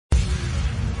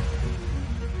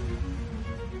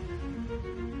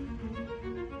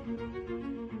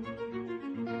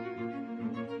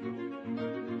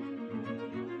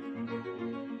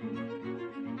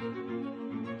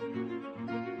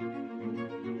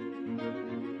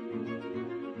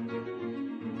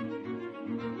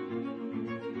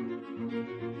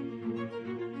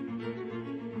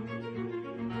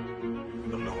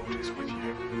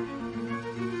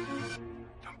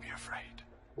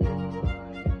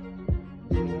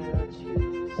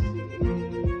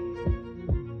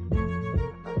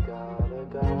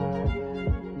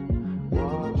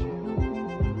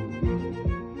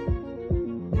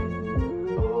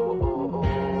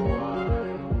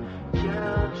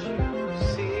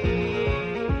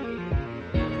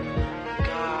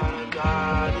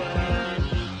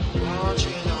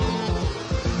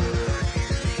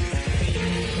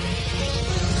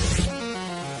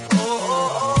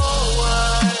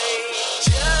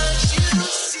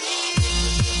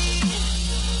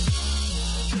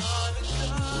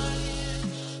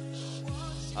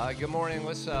Good morning.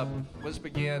 Let's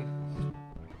begin.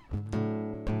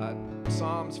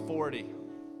 Psalms 40.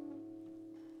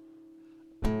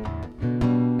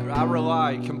 I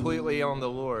rely completely on the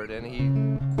Lord, and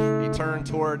He turned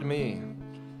toward me,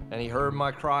 and He heard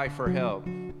my cry for help.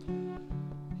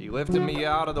 He lifted me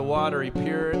out of the watery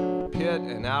pit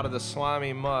and out of the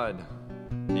slimy mud.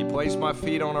 He placed my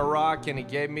feet on a rock, and He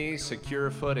gave me secure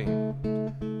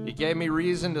footing. He gave me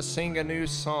reason to sing a new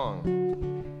song,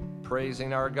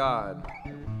 praising our God.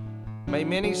 May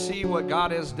many see what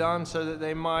God has done so that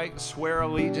they might swear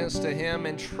allegiance to Him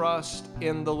and trust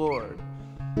in the Lord.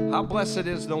 How blessed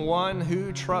is the one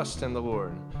who trusts in the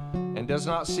Lord and does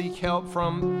not seek help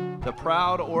from the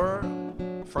proud or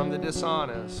from the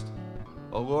dishonest.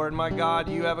 O Lord my God,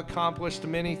 You have accomplished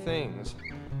many things.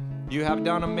 You have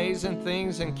done amazing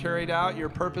things and carried out Your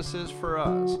purposes for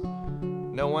us.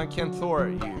 No one can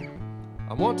thwart You.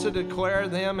 I want to declare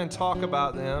them and talk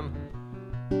about them,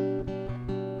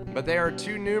 but they are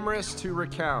too numerous to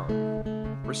recount.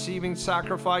 Receiving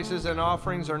sacrifices and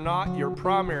offerings are not Your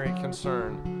primary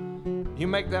concern. You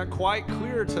make that quite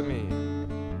clear to me.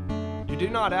 You do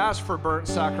not ask for burnt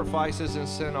sacrifices and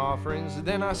sin offerings.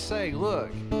 Then I say,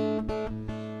 look,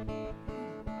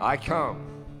 I come.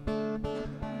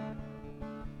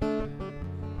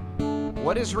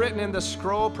 What is written in the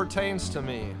scroll pertains to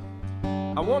me.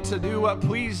 I want to do what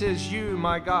pleases You,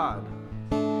 my God.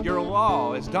 Your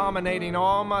law is dominating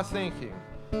all my thinking.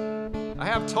 I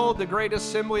have told the great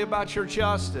assembly about Your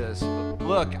justice.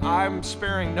 Look, I'm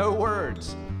sparing no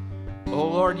words. Oh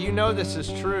Lord, You know this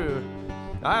is true.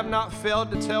 I have not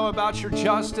failed to tell about Your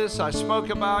justice. I spoke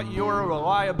about Your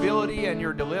reliability and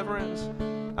Your deliverance.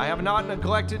 I have not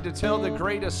neglected to tell the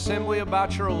great assembly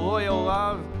about Your loyal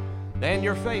love and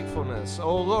Your faithfulness.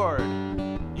 Oh Lord,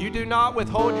 You do not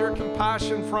withhold Your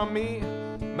compassion from me.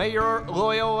 May Your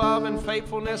loyal love and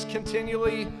faithfulness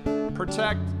continually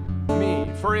protect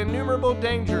me, for innumerable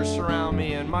dangers surround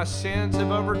me, and my sins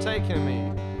have overtaken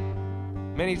me.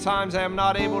 Many times I am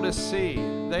not able to see.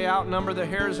 They outnumber the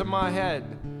hairs of my head,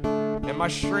 and my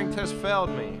strength has failed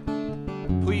me.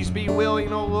 Please be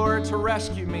willing, O Lord, to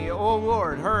rescue me. O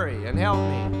Lord, hurry and help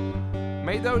me.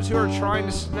 May those who are trying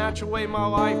to snatch away my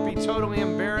life be totally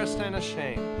embarrassed and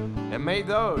ashamed. And may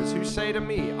those who say to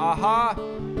me, aha,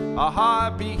 aha,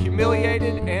 be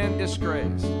humiliated and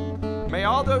disgraced. May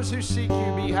all those who seek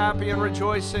You be happy and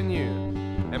rejoice in You.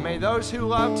 And may those who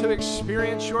love to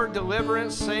experience Your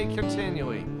deliverance say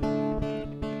continually,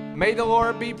 may the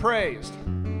Lord be praised.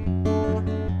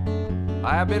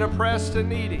 I have been oppressed and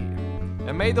needy,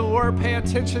 and may the Lord pay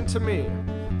attention to me.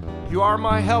 You are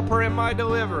my helper and my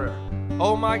deliverer.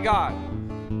 Oh my God,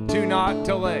 do not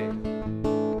delay.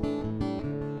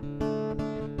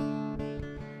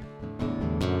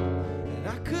 And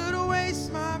I could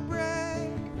waste my breath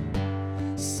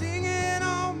singing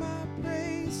all my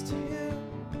praise to Him.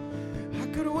 I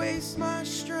could waste my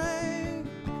strength.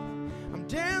 I'm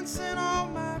dancing all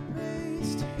my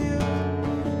praise to Him.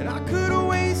 And I could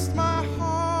waste my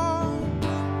heart.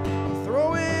 I'm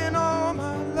throwing all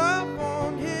my love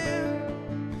on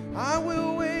Him. I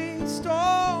will waste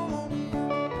all on You.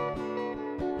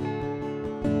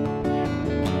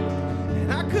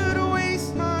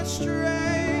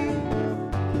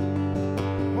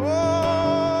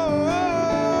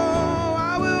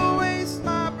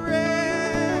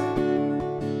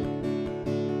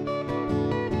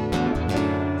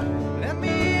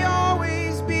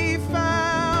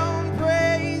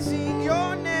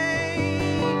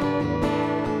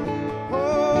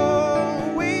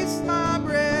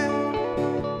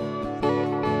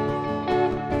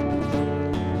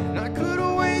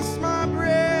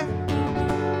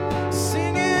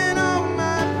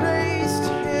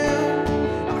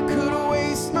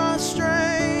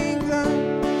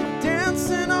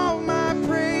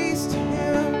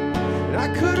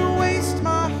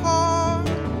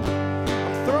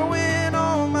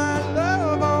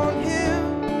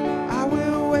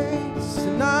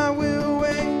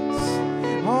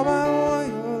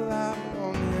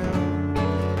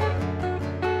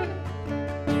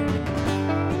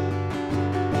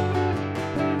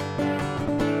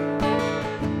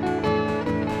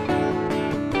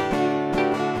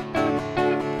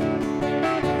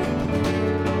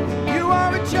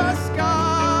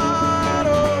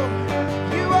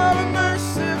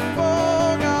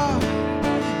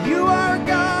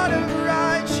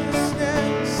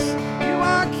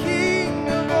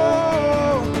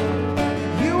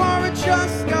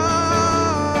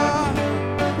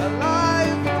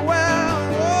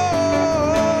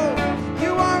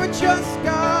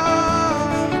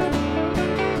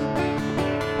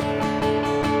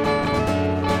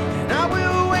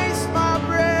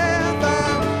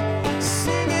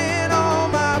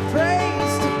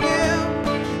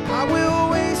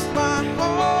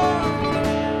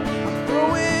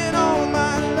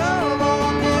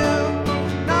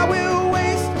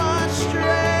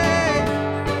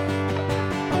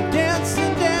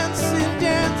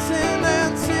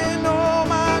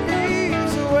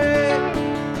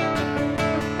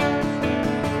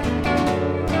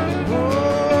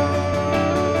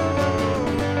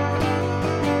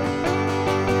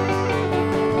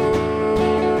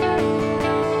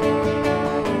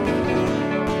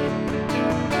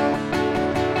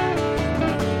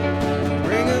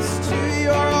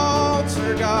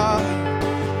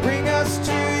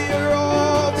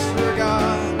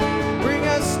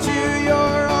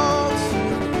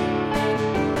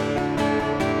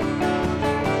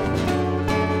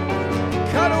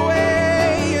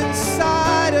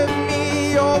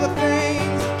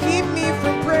 things that keep me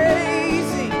from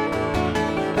praising,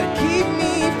 that keep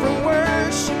me from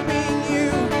worshiping you.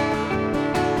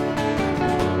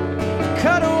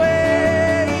 Cut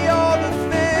away all the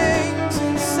things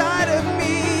inside of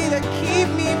me that keep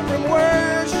me from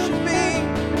worshiping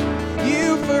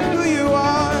you for who you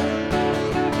are.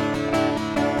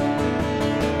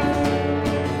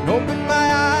 And open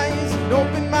my eyes and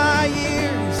open my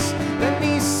ears. Let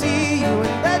me see you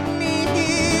and let me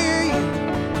hear you.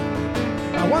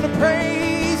 I want to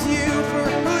praise you for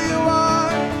who you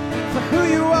are, for who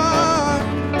you are.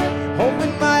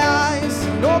 Open my eyes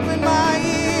and open my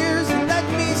ears and let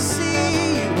me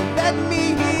see you and let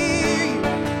me hear you.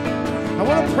 I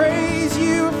want to praise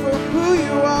you for who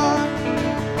you are.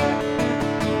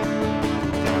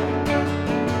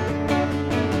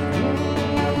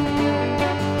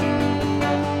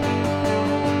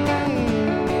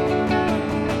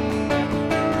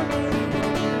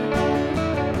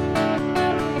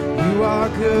 You are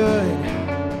good.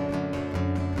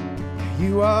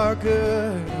 You are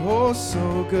good. Oh,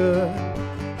 so good.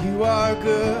 You are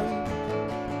good.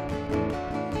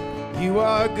 You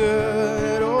are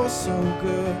good. Oh, so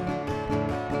good.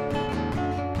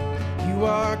 You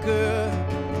are good.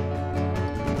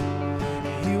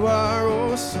 You are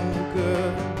oh, so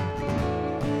good.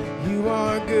 You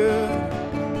are good.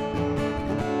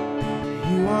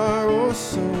 You are oh,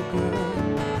 so good.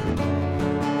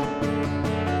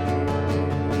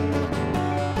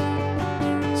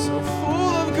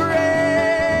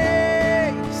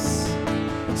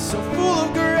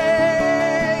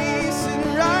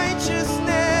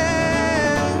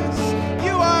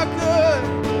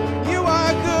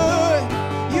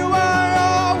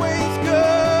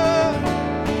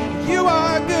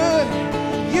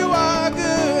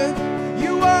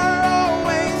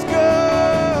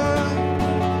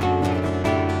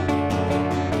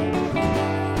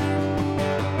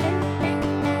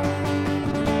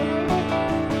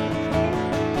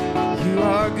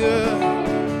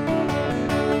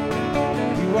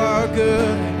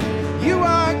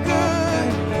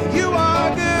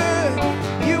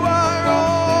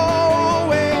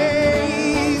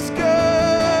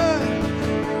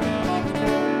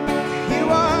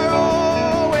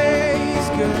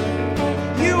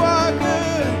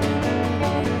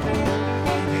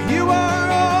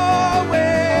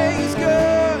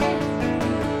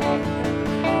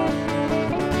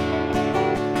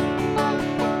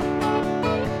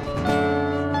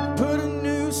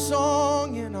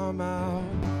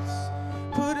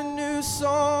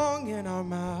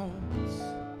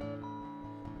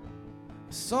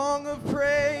 Song of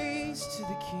praise to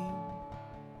the King.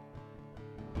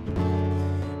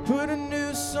 Put a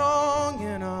new song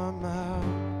in our mouth.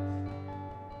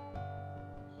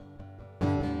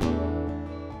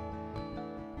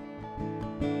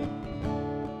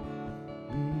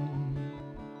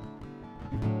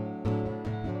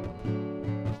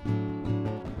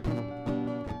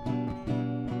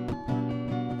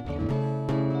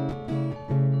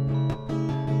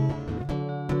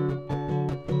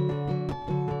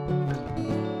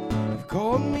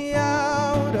 Called me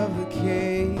out of the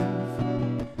cave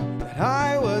that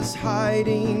I was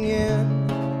hiding in,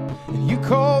 and you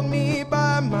called me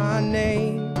by my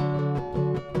name.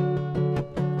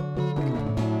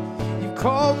 You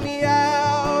called me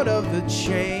out of the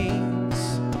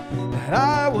chains that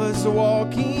I was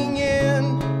walking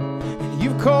in, and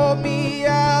you called me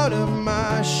out of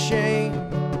my shame.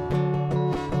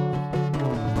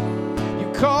 You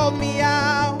called me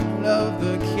out of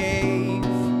the cave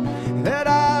that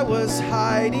I was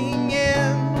hiding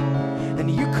in, and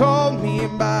you called me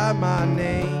by my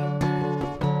name.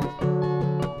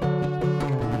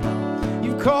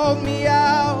 You called me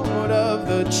out of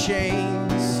the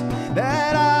chains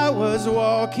that I was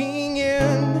walking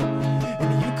in,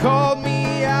 and you called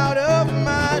me out of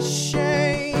my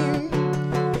shame.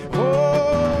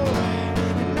 Oh,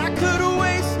 and I could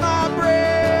waste my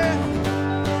breath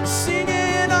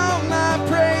singing all my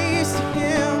praise to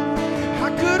Him. I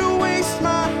could waste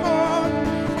my heart,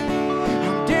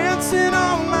 I'm dancing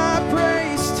all my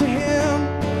praise to Him.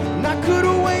 And I could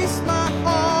waste my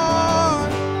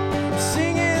heart, I'm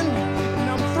singing and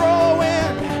I'm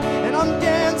throwing and I'm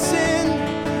dancing,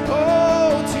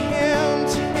 oh, to Him,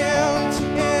 to Him, to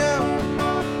Him.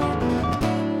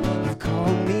 You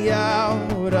called me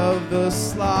out of the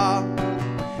slop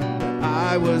that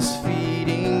I was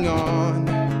feeding on,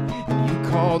 and you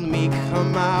called me,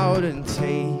 come out and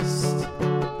taste.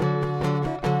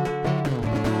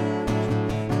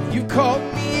 You called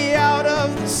me out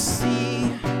of the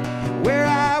sea where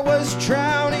I was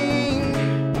drowning.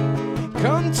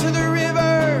 Come to the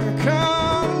river,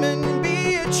 come and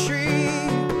be a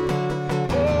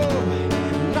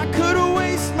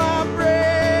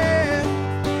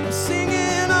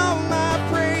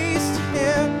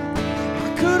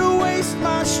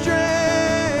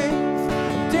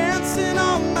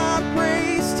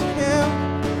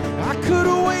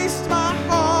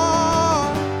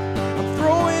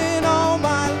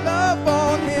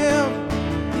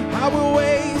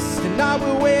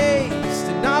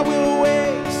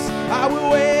I will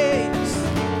wait.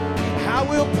 I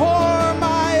will pour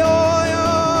my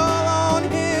oil on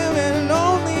him and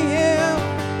only him.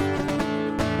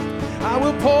 I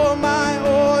will pour my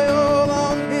oil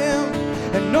on him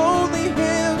and only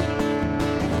him.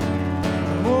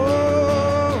 Oh,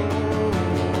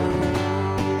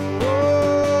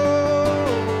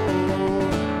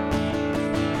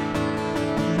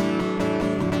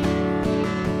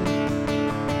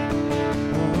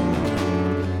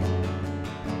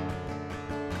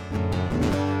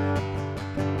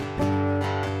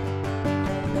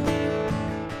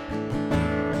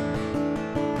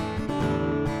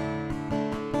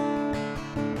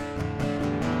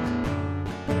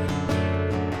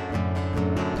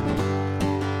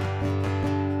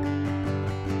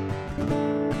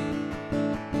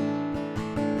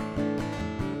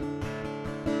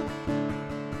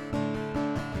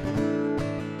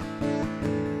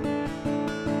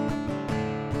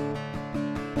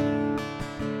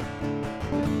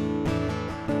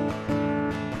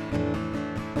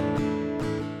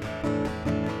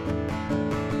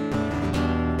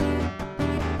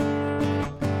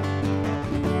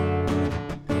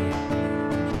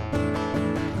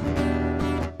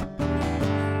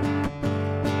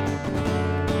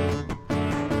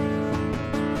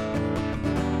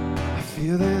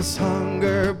 feel this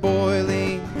hunger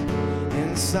boiling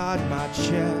inside my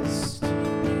chest.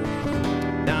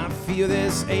 And I feel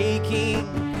this aching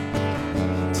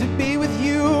to be with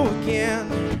you again.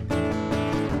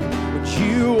 Would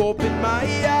you open my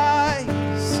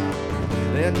eyes?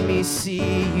 Let me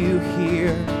see you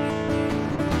here.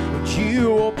 Would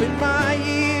you open my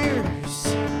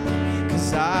ears?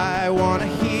 'Cause I want to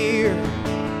hear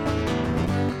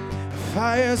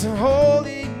fires of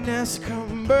holiness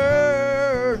come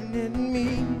burn in me,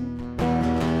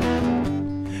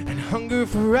 and hunger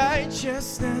for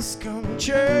righteousness come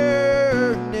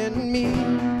churn in me.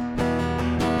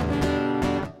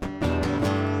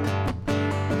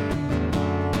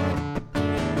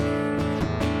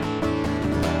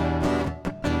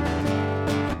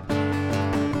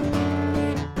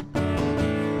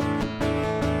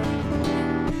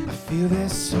 I feel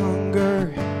this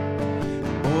hunger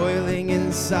boiling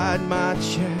inside my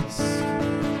chest,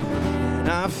 and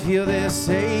I feel this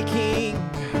aching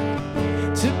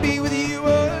to be with you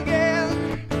again.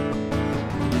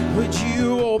 Would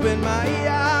you open my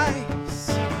eyes?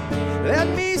 Let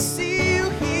me see you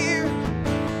here.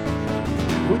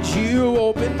 Would you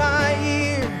open my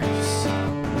ears?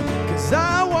 'Cause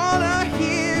I wanna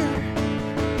hear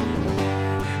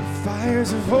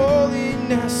fires of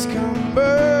holiness come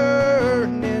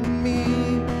burn in me.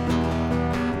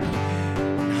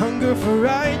 Hunger for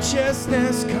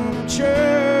righteousness come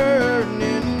churn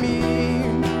in me.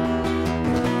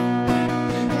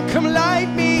 Come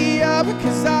light me up,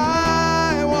 'cause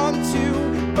I want to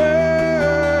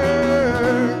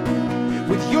burn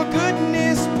with your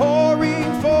goodness pouring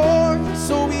forth,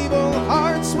 so evil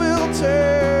hearts will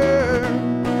turn,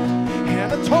 and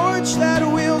a torch that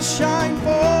will shine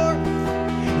forth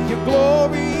your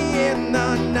glory in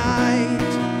the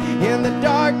night. In the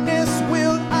darkness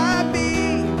will I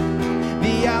be,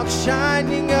 the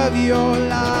outshining of your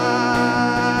light.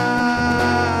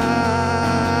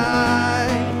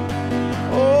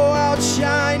 Oh,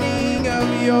 outshining of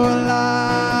your light.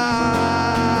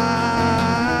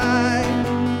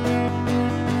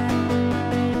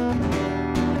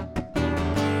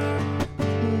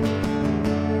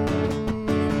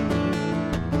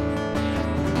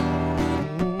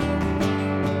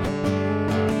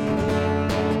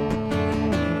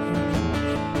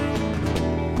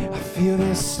 Feel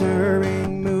this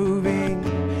stirring, moving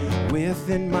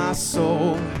within my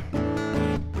soul.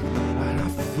 And I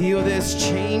feel this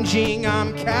changing,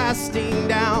 I'm casting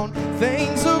down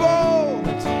things of old.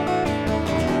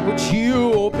 Would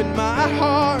you open my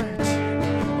heart?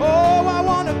 Oh, I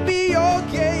want to be your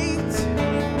gate.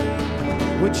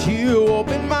 Would you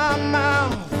open my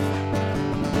mouth?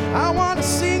 I want to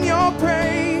sing your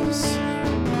praise.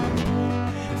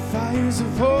 Fires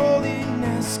of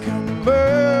holiness come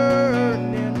burn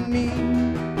in me,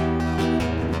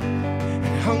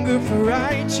 and hunger for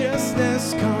righteousness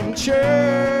come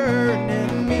churn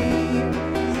in me.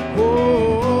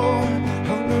 Oh,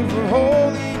 hunger for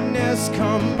holiness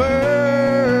come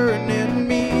burn in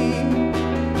me,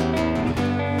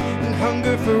 and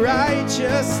hunger for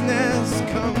righteousness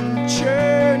come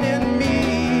churn in me.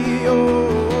 Oh,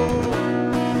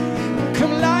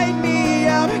 come light me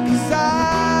up, 'cause I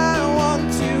want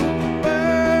to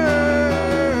burn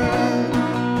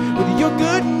with your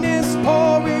goodness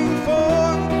pouring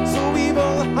forth, so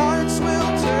evil hearts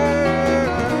will turn,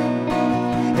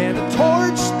 and a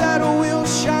torch that will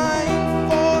shine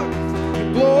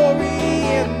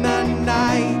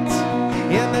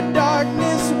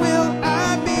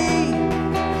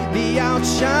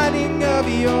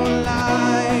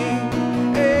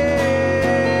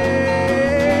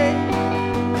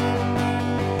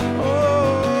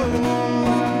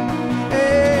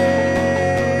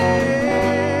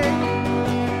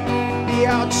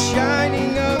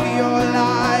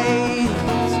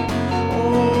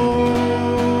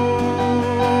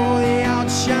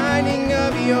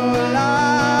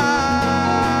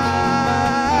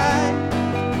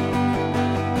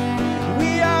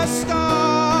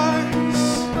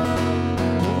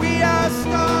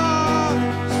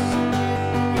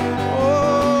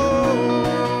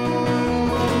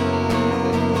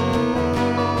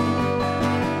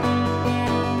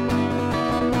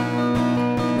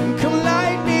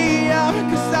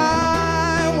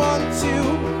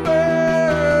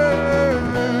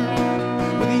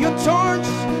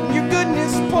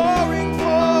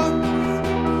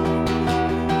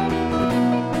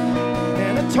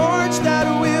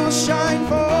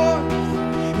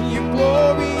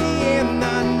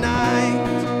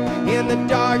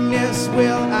darkness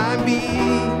will I be,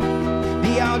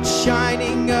 the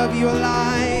outshining of your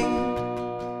light,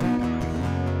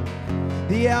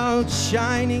 the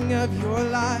outshining of your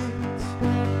light.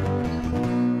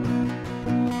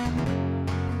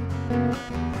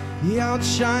 The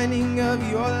outshining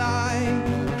of your light.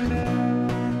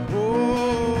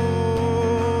 Oh,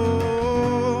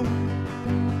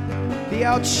 the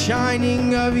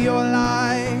outshining of your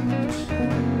light.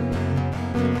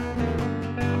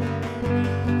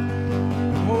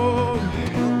 Oh,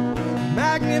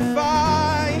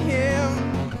 magnify him.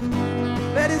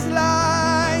 Let his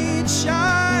light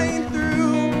shine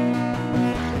through.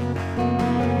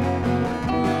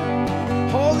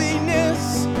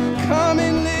 Holiness, come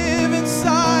and live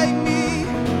inside me,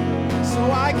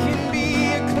 so I can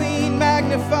be a clean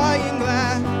magnifying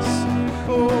glass.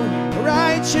 Oh,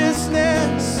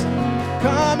 righteousness,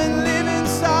 come and live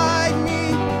inside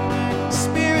me.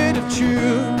 Spirit of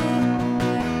truth,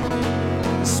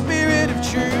 Spirit of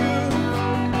truth,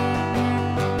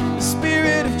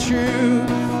 Spirit of truth.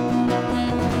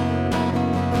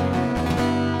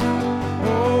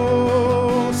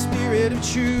 Oh, Spirit of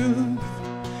truth,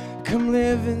 come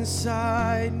live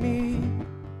inside me.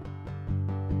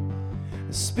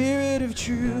 The Spirit of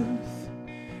truth,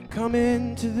 come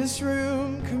into this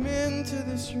room, come into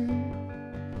this room.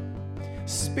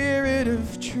 Spirit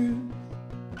of truth.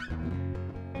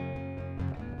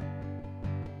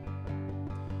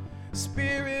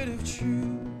 Spirit of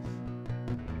truth.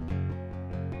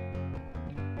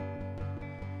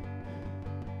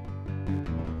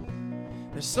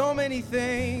 There's so many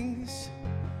things.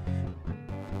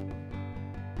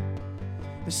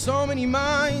 There's so many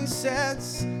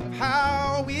mindsets of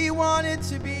how we want it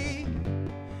to be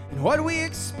and what we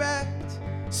expect.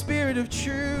 Spirit of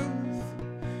truth,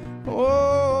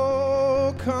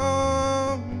 oh,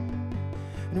 come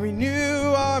and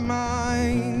renew our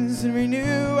minds, and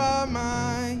renew our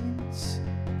minds.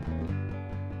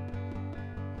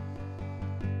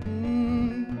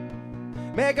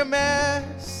 Make a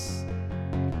mess.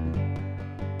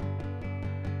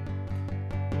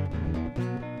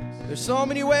 There's so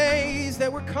many ways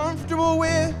that we're comfortable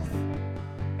with.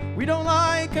 We don't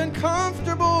like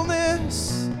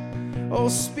uncomfortableness. Oh,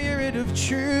 Spirit of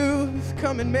truth,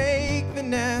 come and make the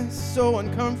nest so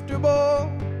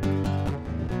uncomfortable.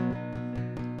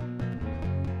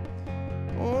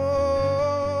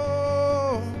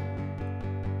 Oh.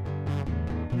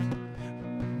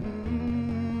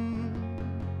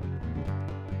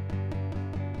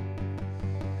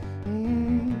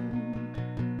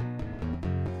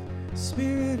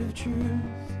 Spirit of truth,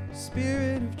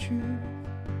 Spirit of truth.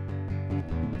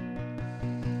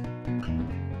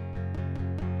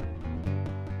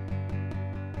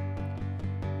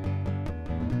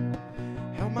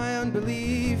 Help my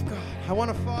unbelief, God. I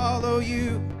want to follow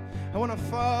you. I want to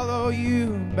follow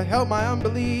you, but help my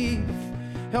unbelief.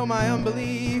 Help my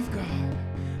unbelief, God.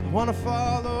 I want to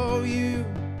follow you.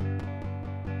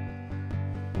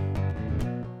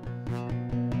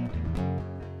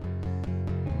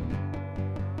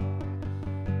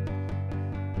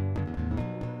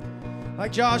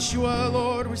 Like Joshua,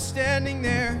 Lord, we're standing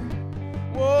there.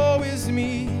 Woe is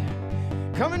me.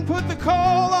 Come and put the coal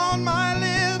on my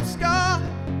lips, God.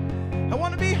 I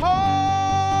want to be holy.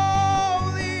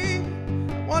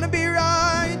 I want to be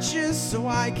righteous so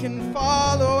I can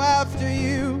follow after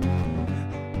you.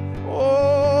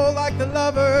 Oh, like the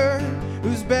lover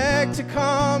who's begged to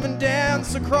come and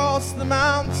dance across the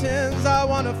mountains. I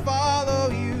want to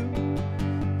follow you.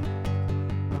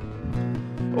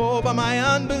 Oh, by my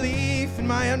unbelief and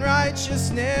my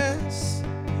unrighteousness,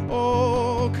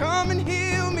 oh, come and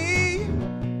heal me.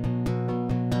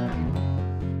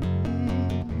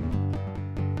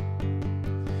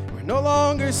 We're no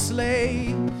longer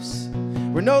slaves.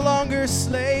 We're no longer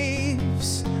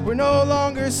slaves. We're no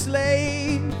longer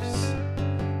slaves.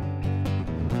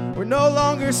 We're no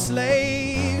longer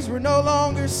slaves. We're no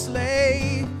longer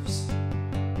slaves.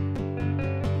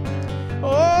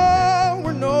 Oh,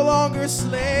 we're no longer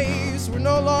slaves. We're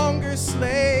no longer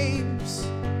slaves.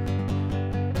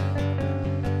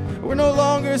 We're no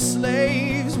longer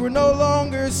slaves. We're no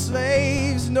longer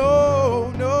slaves.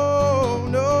 No, no,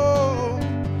 no.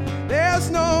 There's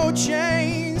no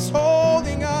chains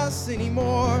holding us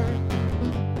anymore.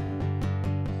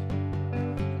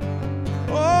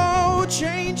 Oh,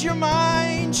 change your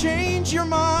mind. Change your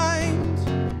mind.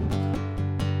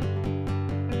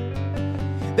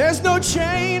 There's no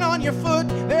chain on your foot.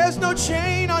 There's no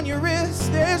chain on your wrist.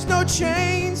 There's no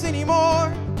chains anymore.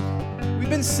 We've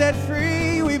been set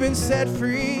free. We've been set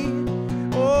free.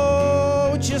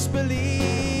 Oh, just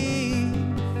believe.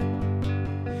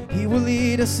 He will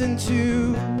lead us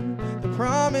into the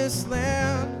promised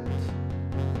land,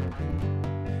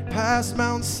 past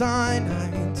Mount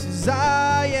Sinai into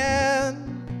Zion.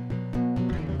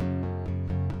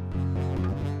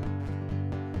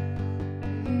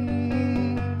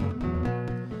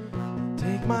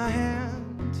 Take my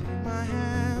hand, take my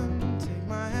hand, take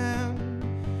my hand,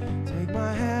 take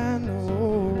my hand,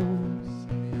 oh.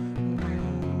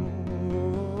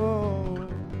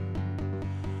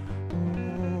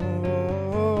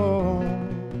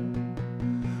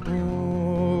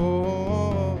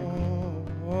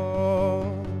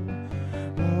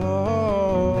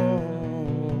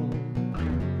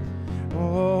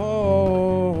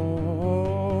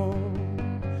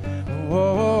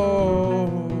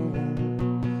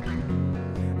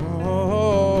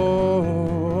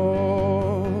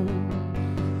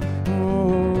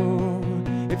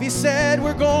 If he said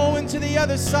we're going to the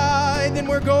other side, then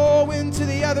we're going to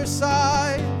the other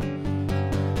side.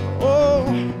 Oh,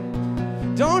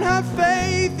 don't have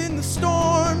faith in the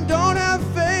storm, don't have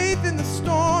faith in the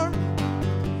storm.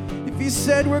 If he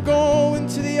said we're going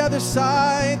to the other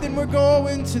side, then we're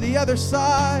going to the other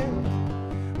side.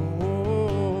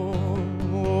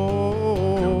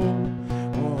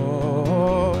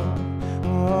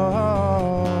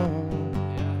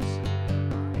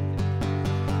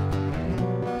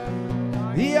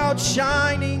 The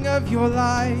outshining of your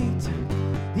light,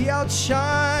 the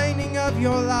outshining of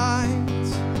your light.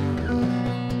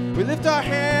 We lift our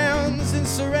hands in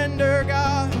surrender,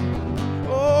 God.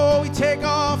 Oh, we take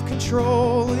off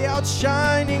control. The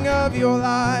outshining of your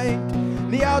light,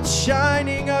 the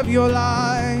outshining of your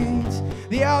light,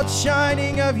 the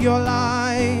outshining of your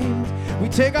light. We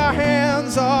take our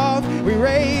hands off, we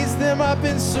raise them up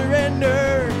in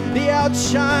surrender. The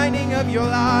outshining of your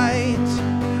light.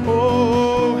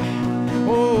 Oh,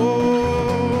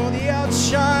 oh, the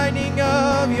outshining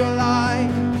of your light,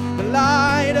 the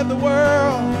light of the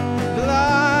world, the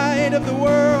light of the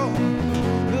world,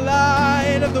 the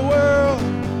light of the world,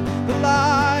 the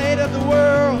light of the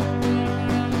world.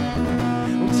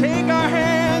 We'll take our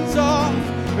hands off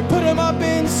and put them up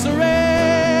in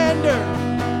surrender,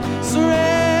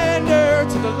 surrender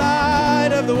to the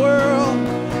light of the world,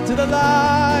 to the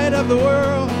light of the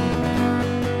world.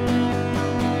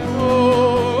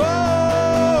 Oh,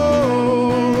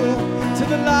 to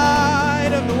the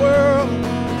light of the world.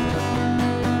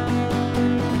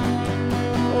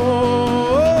 Oh,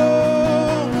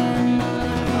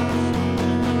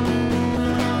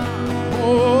 oh,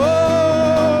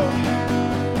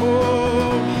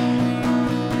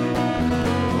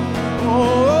 oh.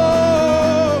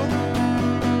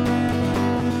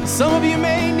 Some of you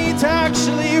may need to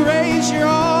actually raise your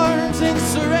arms in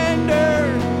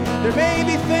surrender. There may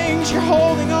be things you're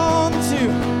holding on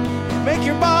to. Make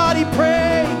your body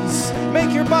praise.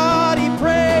 Make your body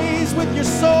praise with your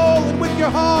soul and with your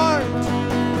heart.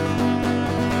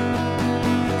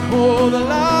 Oh, the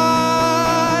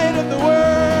light of the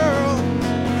world.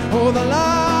 Oh, the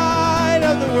light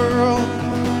of the world.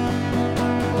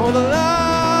 Oh, the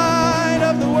light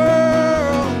of the world.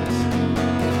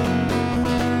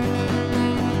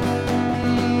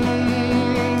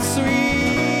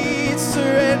 Sweet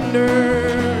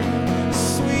surrender.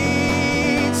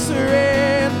 Sweet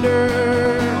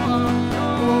surrender.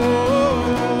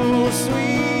 Oh,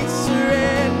 sweet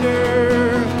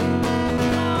surrender.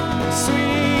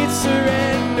 Sweet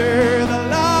surrender. The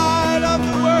light of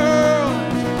the world.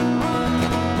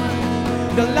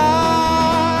 The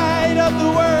light of the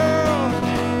world.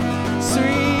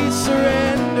 Sweet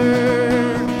surrender.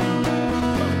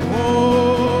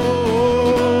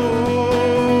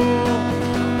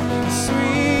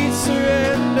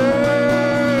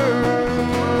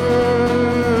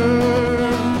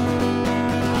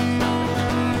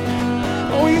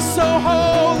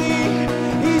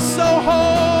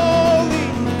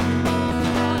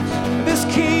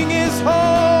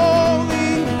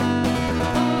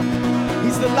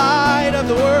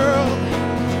 The world,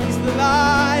 he's the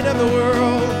light of the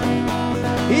world.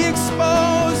 He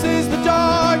exposes the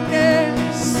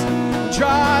darkness,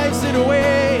 drives it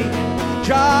away,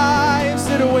 drives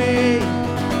it away.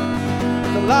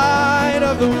 The light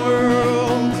of the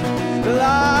world, the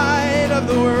light of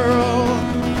the world.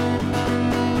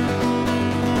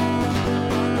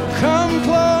 Come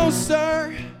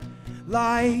closer,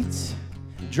 light,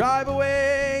 drive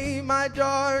away my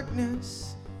darkness.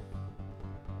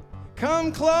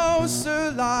 Come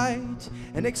closer, light,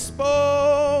 and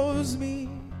expose me.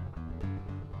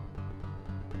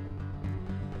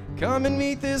 Come and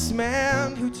meet this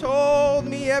man who told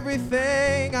me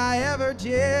everything I ever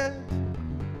did.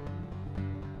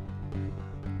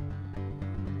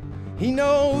 He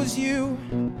knows you.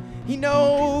 He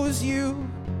knows you.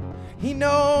 He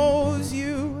knows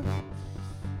you.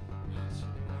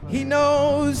 He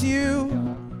knows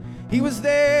you. He was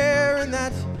there in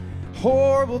that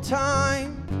horrible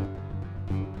time.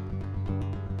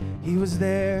 He was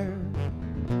there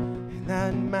in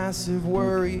that massive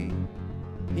worry.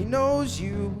 He knows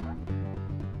you.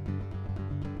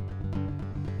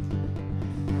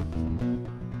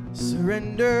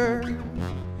 Surrender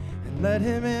and let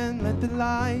him in, let the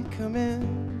light come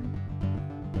in.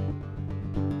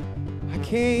 I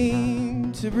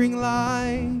came to bring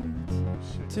light,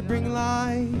 to bring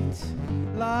light,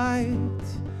 light,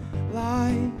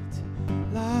 light,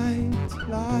 light,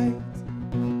 light.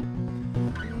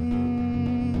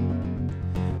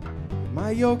 My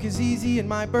yoke is easy and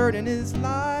my burden is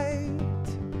light.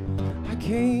 I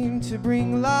came to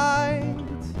bring light.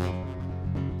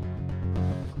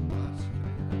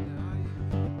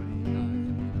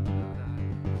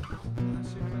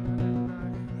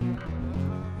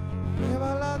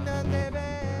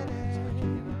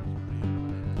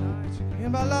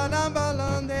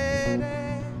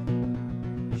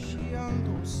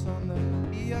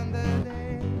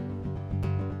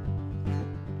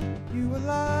 You are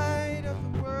light of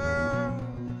the world,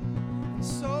 and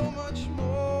so much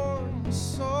more, and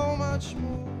so much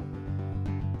more.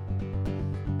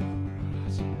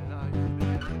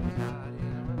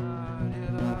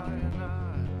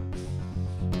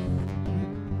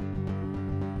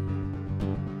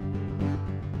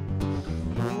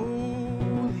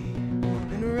 Holy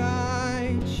and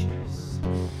righteous,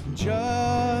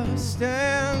 just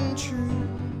and true.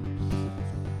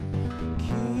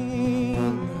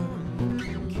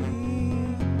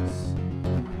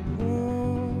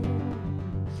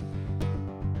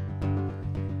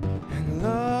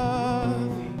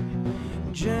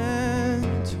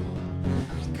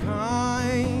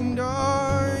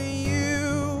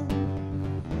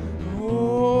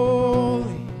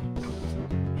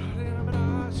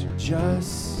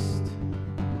 Just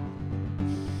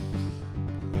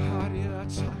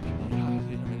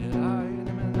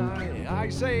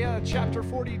Isaiah chapter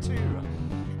 42,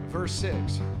 verse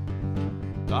 6.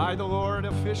 I, the Lord,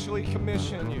 officially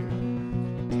commission you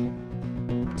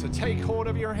to take hold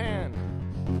of your hand,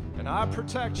 and I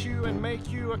protect you and make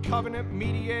you a covenant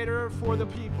mediator for the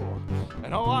people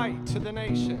and a light to the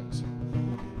nations.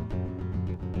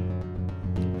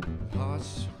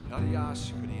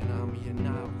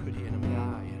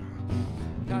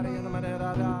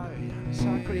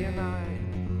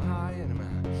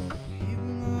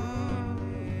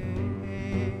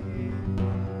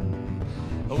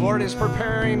 The Lord is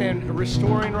preparing and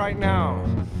restoring right now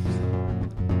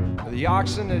the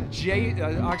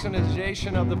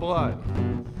oxygenation of the blood.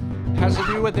 It has to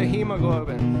do with the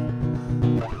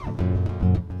hemoglobin.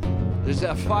 There's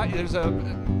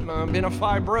been a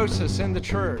fibrosis in the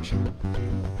church.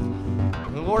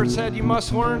 The Lord said you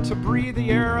must learn to breathe the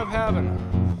air of heaven.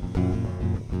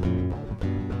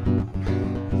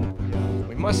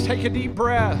 We must take a deep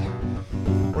breath.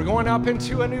 We're going up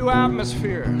into a new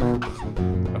atmosphere,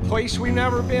 a place we've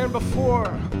never been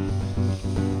before,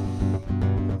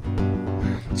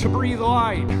 to breathe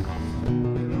light.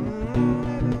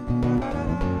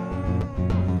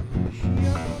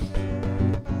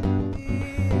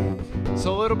 It's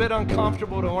a little bit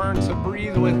uncomfortable to learn to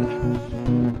breathe with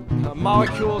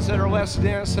molecules that are less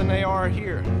dense than they are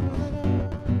here.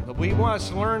 But we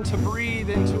must learn to breathe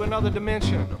into another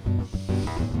dimension.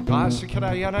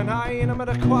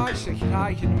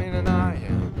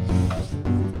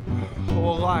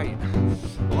 Oh, light.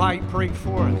 Light break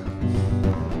forth.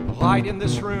 Light in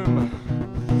this room.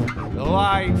 The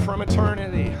light from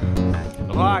eternity.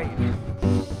 Light.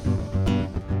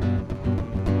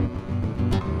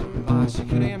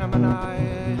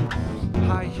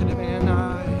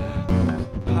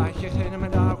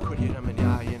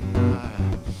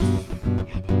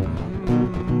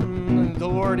 The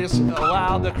Lord has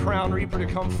allowed the crown reaper to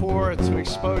come forth to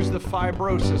expose the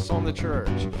fibrosis on the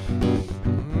church.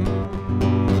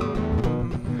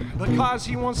 Because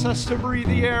he wants us to breathe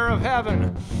the air of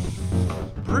heaven.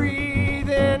 Breathe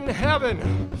in heaven.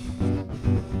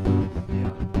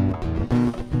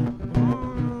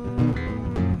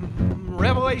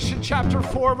 Revelation chapter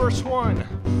 4, verse 1.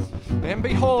 And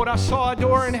behold, I saw a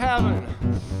door in heaven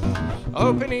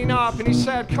opening up, and he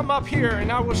said, come up here, and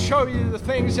I will show you the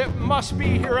things that must be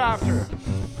hereafter.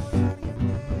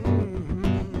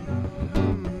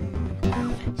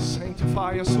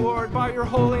 Sanctify us, Lord, by your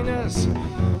holiness.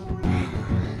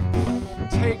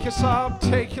 Take us up,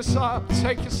 take us up,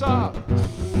 take us up.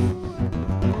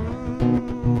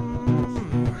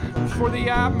 for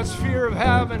the atmosphere of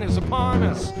heaven is upon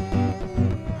us.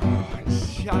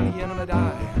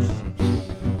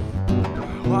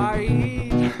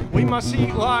 Light, we must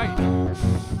eat light.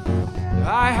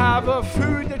 I have a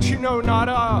food that you know not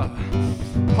of.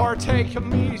 Partake of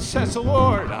me, says the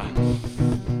Lord.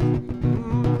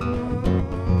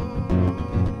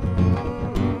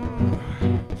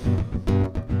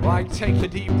 Like, take a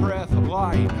deep breath of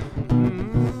light.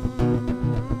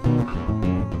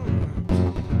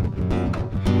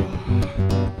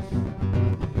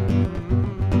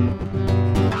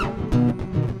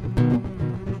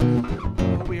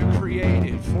 We are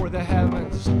created for the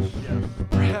heavens.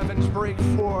 For heavens break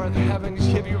forth, heavens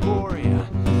give you glory.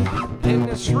 In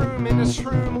this room,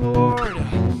 Lord.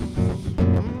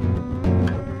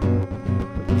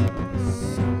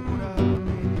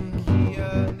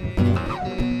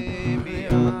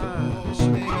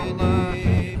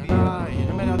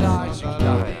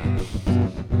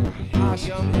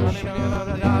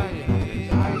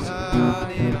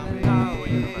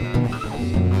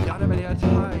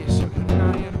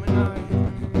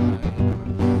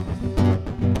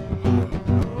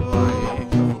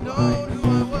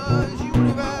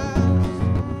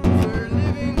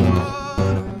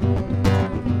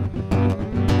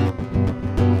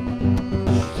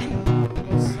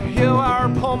 Heal our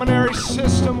pulmonary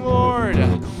system, Lord.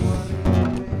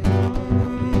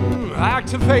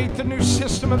 Activate the new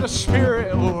system of the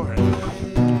Spirit, Lord.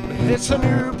 It's a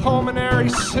new pulmonary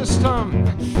system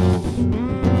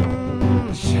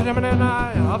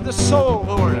of the soul,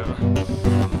 Lord.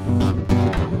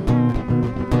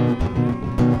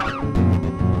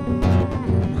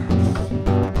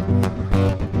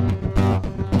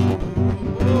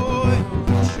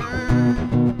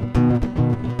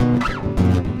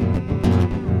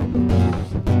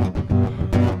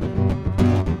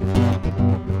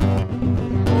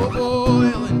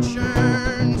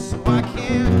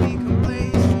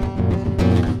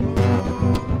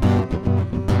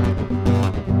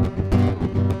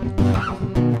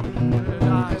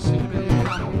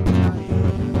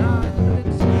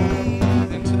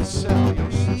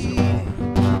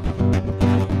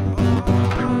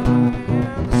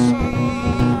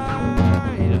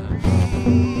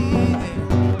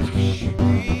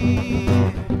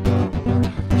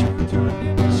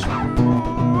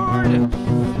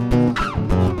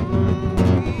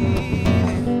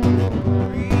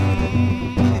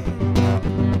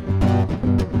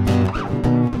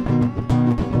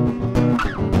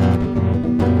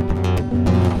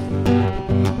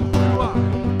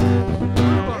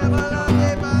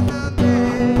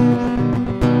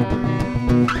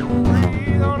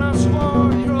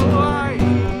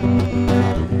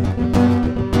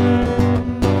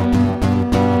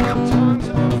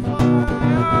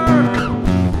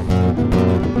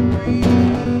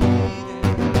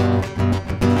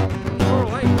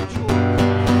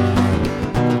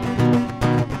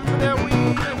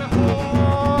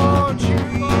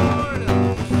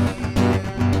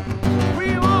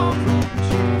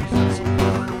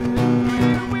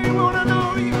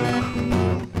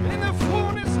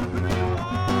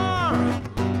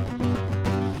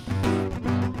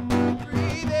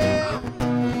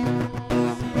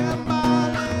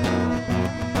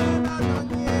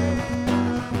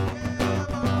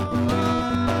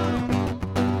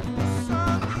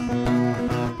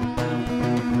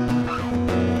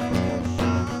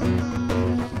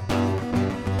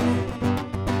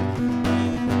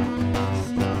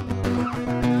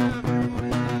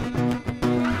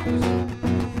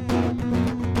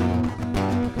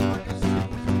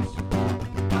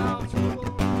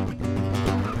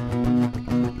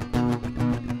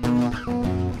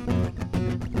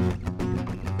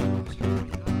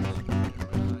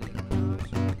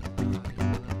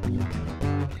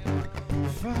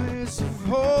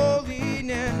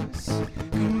 holiness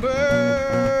can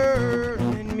burn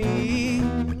in me.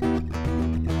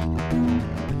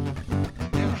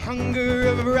 The hunger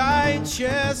of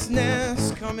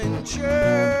righteousness come and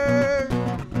churn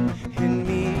in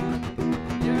me.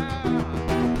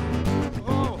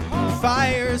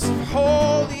 Fires of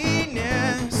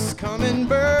holiness come and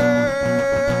burn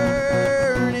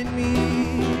in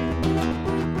me.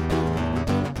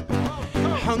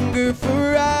 Hunger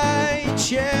for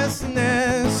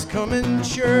righteousness come and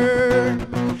churn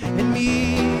in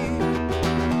me.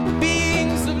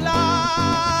 Beings of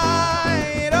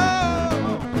light,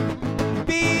 oh,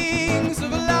 beings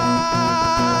of light,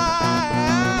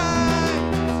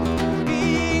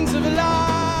 beings of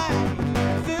light,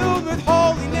 filled with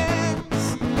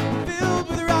holiness, filled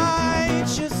with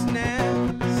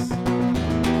righteousness.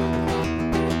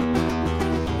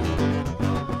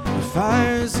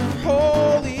 Fires of holiness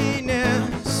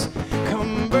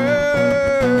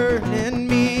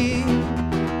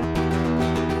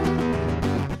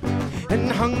and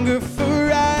hunger for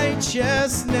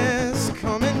righteousness.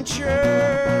 Come and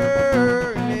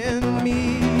churn in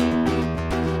me.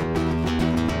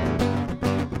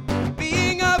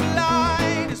 Being of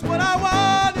light is what I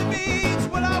want to be. It's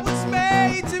what I was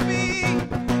made to be.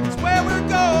 It's where we're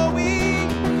going.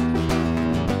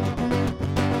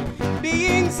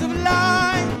 Beings of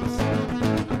light,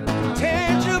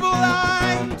 tangible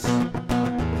light.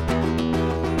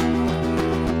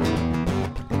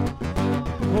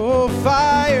 Oh,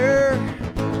 fire,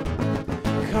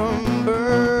 come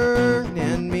burn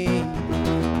in me.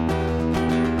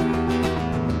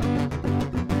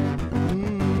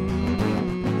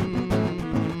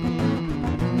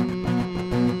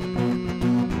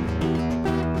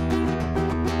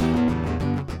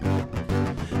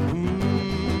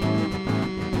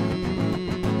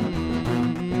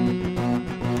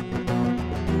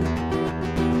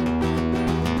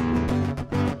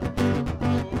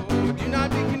 Do not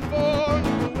be conformed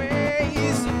to the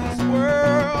ways of this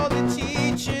world that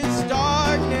teaches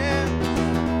darkness.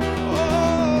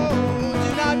 Oh,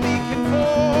 do not be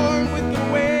conformed with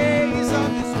the ways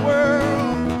of this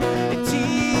world that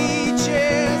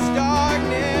teaches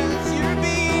darkness. You're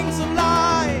beings of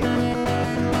light,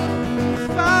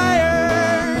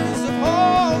 fires of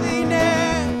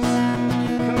holiness.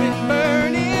 Come and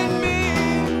burn in me.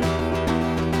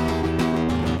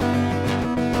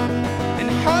 And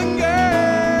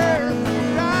hunger for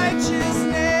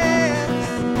righteousness,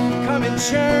 come and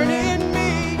churn in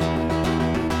me.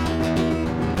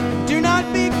 Do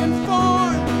not be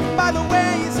conformed by the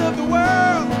ways of the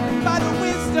world, by the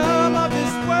wisdom of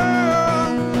this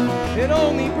world. It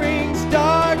only brings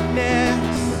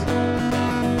darkness.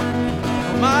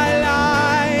 My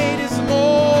light is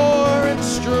more and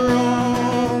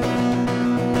strong.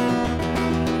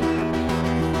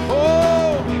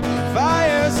 Oh,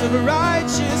 fires of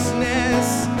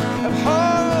righteousness, of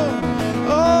hope.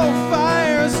 Oh,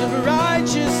 fires of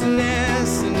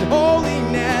righteousness and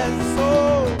holiness.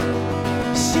 Oh,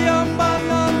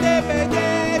 Shiambanande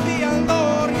Bedevi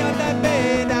Andoria de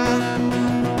Beda,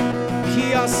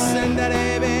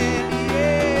 Kiasenderebe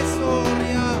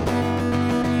Yesoria.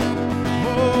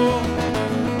 Oh,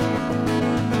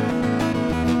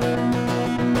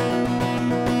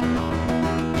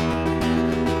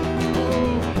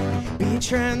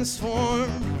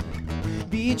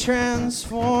 be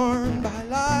transformed by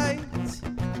light,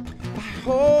 by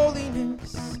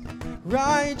holiness,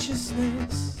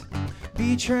 righteousness.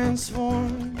 Be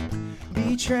transformed,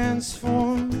 be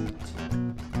transformed.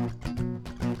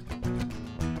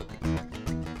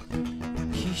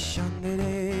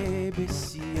 Kishandere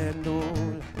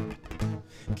bisiendola,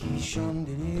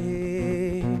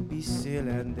 kishandere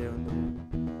bisilendola.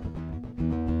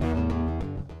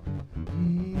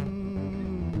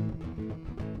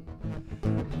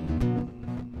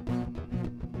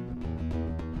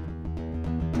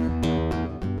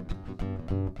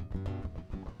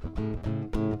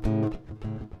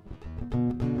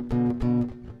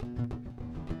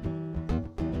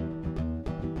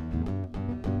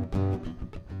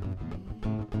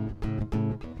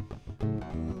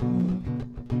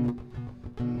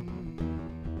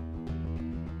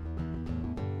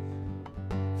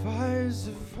 Fires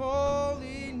of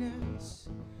holiness,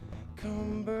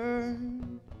 come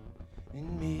burn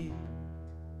in me.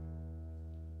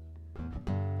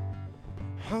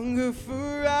 Hunger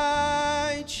for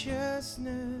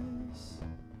righteousness,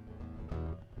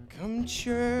 come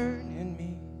churn in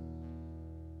me.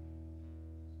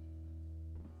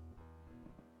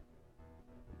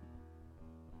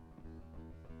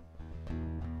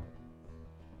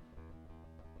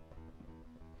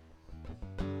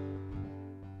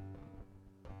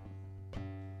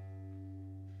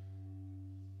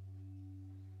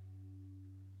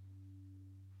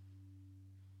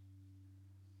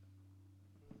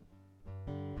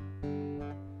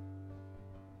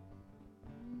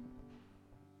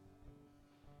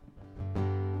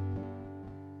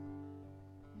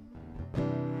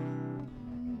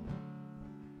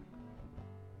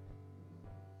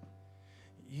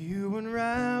 You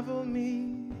unravel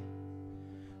me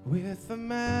with a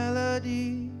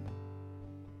melody.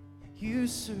 You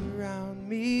surround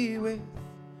me with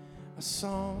a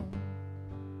song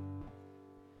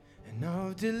and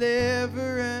of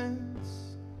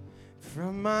deliverance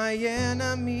from my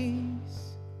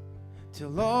enemies,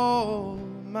 till all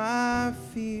my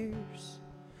fears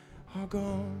are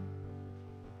gone.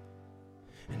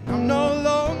 And I'm no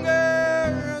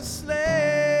longer a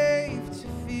slave to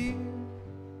fear,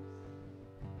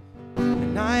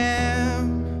 and I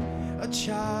am a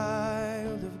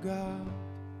child of God.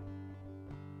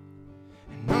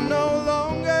 And I'm no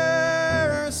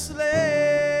longer a slave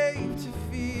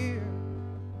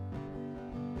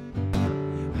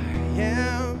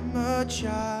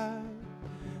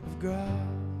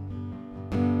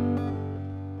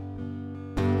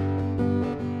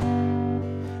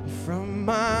From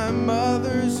my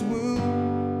mother's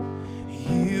womb,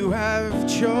 you have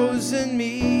chosen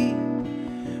me.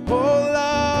 Oh,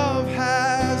 love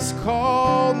has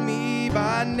called me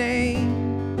by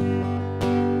name,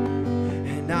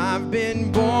 and I've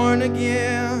been born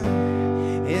again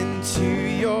into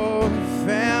your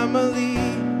family.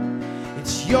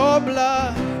 It's your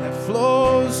blood that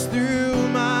flows through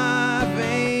my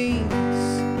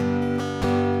veins,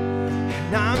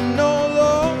 and I'm no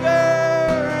longer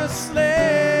a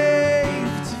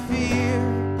slave to fear,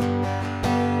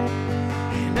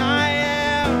 and I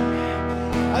am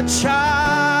a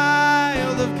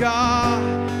child of God,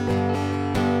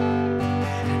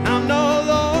 and I'm no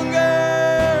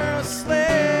longer a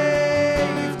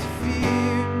slave to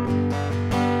fear.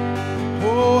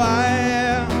 Oh, I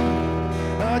am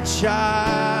a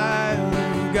child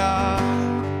of God.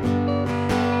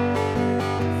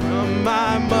 From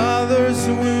my mother's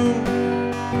womb,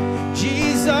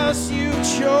 Jesus, you've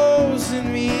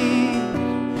chosen me.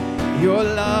 Your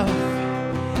love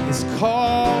has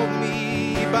called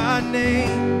me by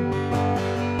name,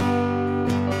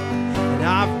 and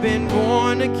I've been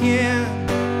born again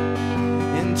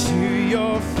into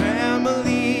your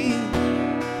family,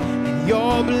 and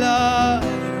your blood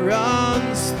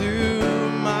runs through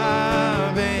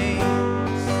my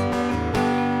veins,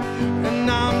 and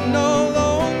I'm no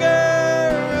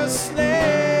longer a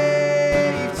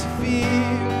slave to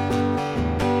fear,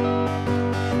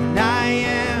 and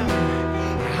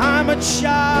I'm a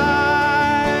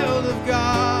child of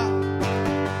God,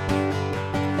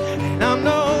 and I'm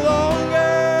no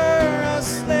longer a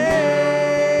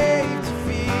slave to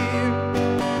fear.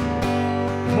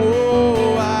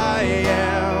 Oh, I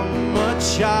am a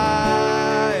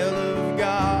child of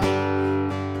God.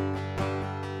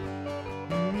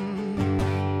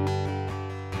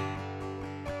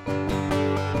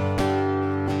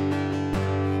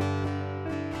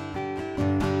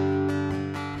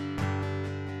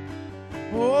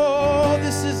 Oh,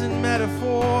 this isn't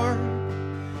metaphor,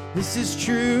 this is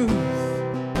truth.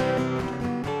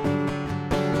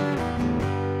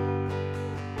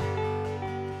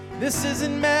 This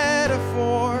isn't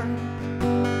metaphor.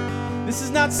 This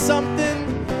is not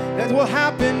something that will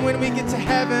happen when we get to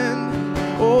heaven.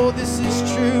 Oh, this is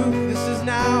truth. This is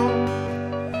now.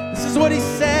 This is what he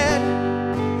said.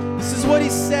 This is what he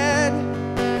said.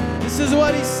 This is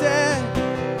what he said.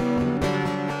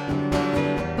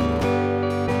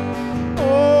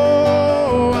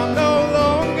 Oh, I'm no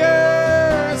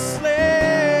longer a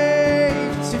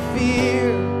slave to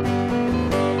fear.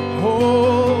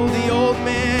 Oh, the old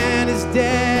man is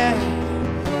dead.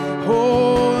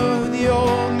 Oh, the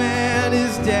old man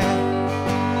is dead.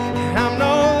 And I'm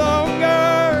no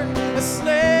longer a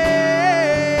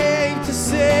slave to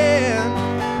sin.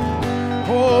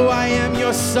 Oh, I am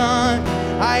your son.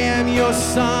 I am your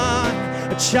son,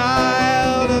 a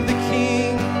child of the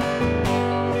King.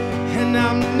 And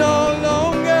I'm no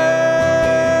longer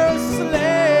a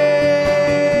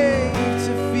slave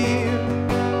to fear.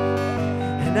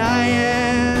 And I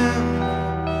am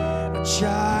a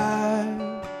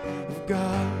child of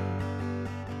God.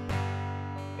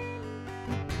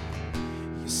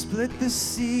 You split the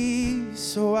sea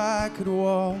so I could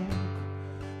walk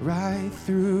right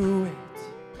through it.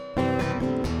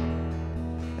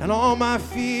 And all my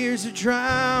fears are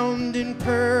drowned in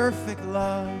perfect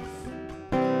love.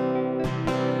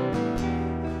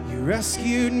 You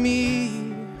rescued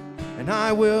me, and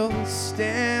I will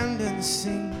stand and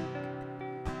sing.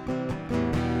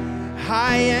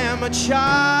 I am a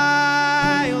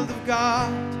child of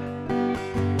God.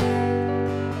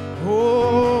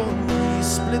 Oh, you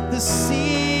split the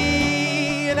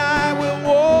sea, and I will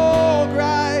walk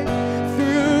right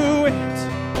through it.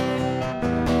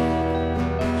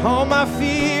 All my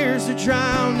fears are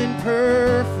drowned in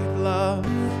perfect love.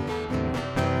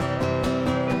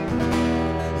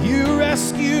 You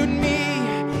rescued me,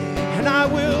 and I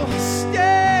will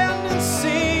stand and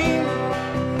sing.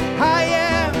 I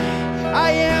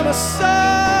am a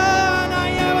son, I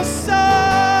am a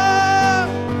son.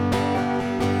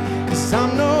 'Cause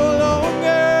I'm no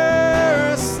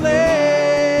longer a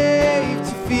slave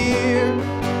to fear.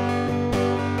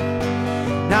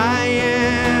 And I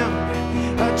am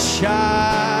a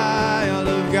child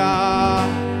of God.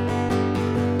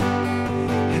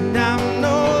 And I'm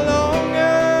no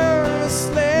longer a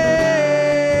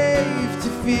slave to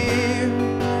fear.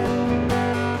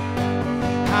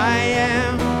 I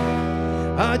am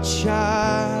a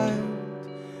child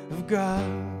of God.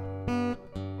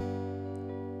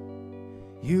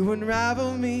 You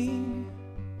unravel me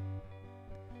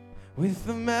with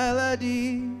a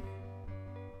melody.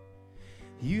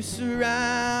 You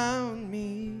surround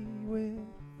me with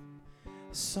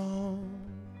a song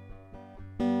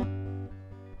of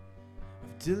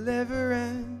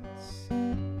deliverance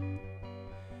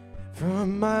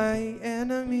from my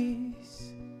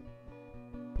enemies,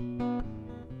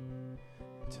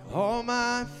 till all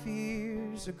my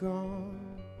fears are gone.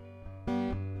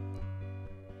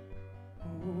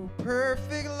 Oh,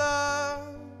 perfect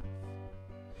love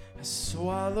has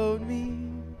swallowed me.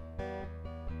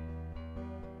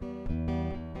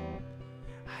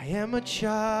 I am a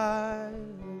child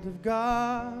of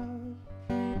God.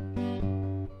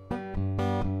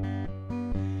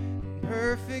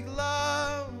 Perfect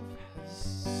love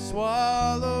has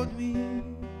swallowed me.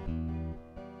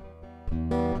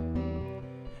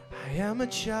 I am a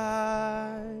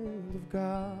child of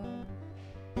God.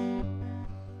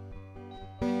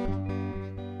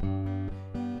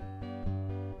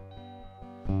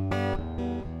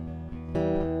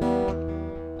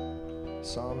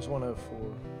 Psalms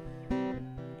 104.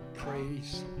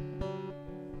 Praise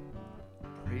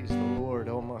the Lord,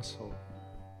 O my soul.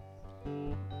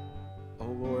 O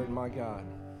Lord, my God,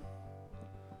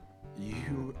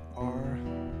 you are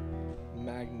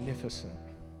magnificent.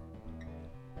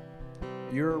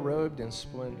 You're robed in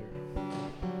splendor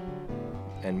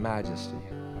and majesty.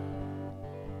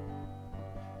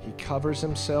 He covers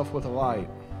himself with light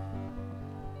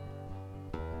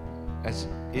as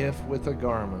if with a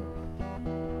garment.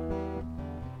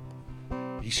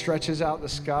 He stretches out the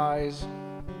skies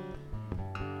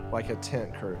like a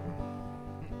tent curtain,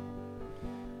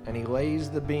 and he lays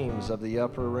the beams of the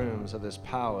upper rooms of his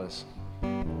palace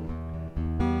on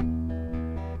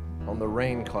the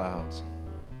rain clouds.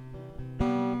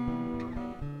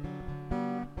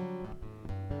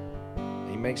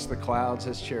 He makes the clouds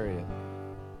his chariot,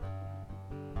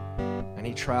 and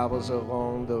he travels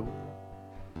on the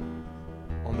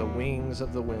wings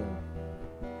of the wind.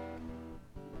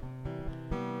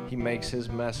 He makes his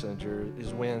winds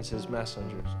his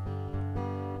messengers,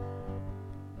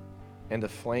 and the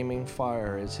flaming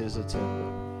fire is his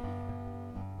attendant.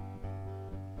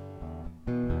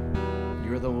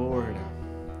 You're the Lord.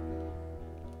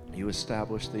 You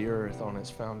established the earth on its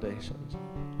foundations,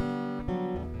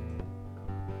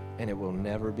 and it will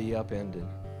never be upended.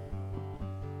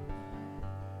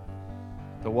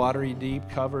 The watery deep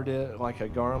covered it like a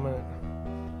garment,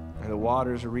 and the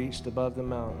waters reached above the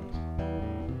mountains.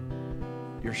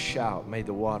 Your shout made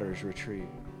the waters retreat.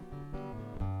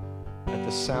 At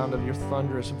the sound of your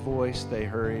thunderous voice, they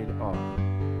hurried off.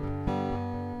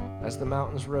 As the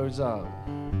mountains rose up,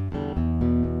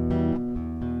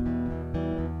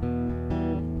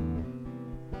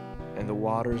 and the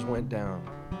waters went down,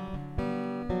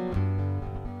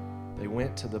 they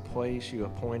went to the place you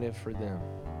appointed for them.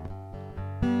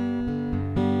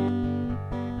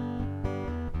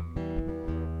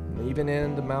 And even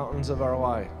in the mountains of our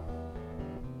life,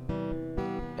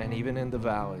 and even in the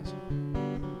valleys,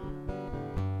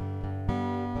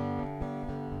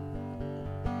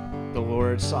 the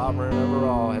Lord, sovereign over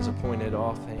all, has appointed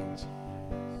all things.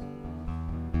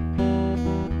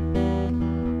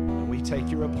 And we take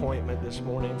your appointment this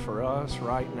morning for us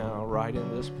right now, right in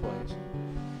this place,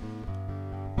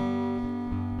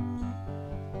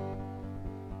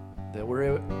 that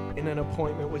we're in an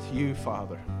appointment with you,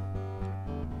 Father.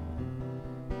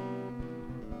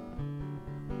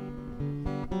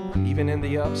 Even in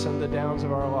the ups and the downs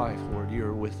of our life, Lord, you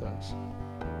are with us.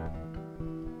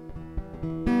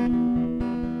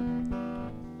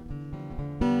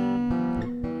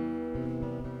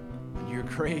 And you're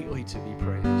greatly to be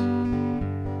praised.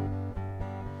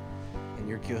 And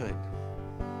you're good.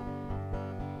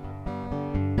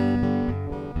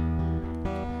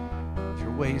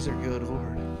 Your ways are good,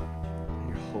 Lord. And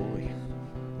you're holy.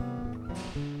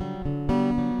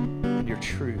 And you're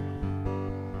true.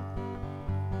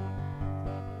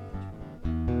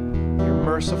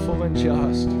 Merciful and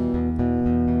just.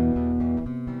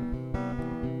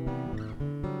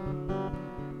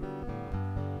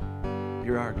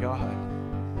 You're our God.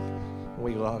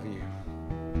 We love you.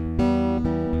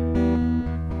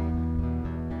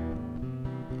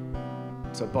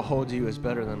 To behold you is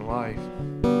better than life.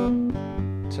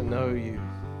 To know you.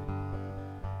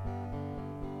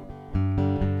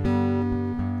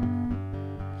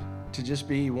 To just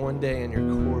be one day in your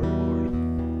court, Lord.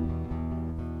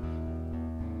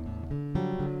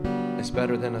 It's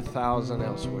better than 1,000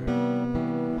 elsewhere.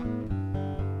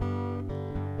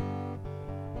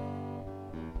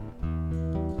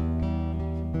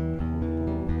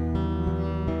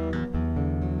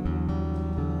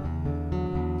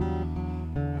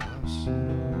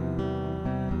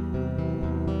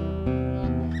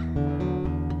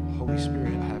 Holy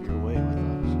Spirit, have your way with us.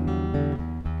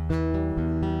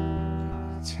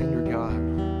 Tender God,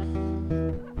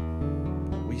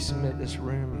 we submit this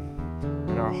room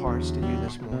and our hearts to you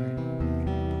this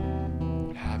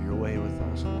morning. Have your way with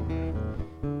us, Lord.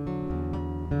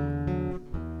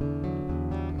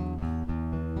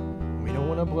 We don't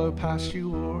want to blow past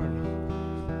you, Lord.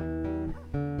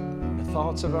 The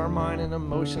thoughts of our mind and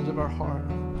emotions of our heart.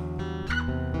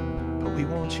 But we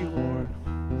want you, Lord.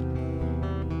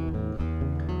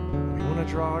 We want to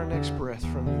draw our next breath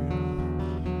from you.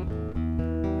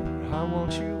 I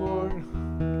want you, Lord.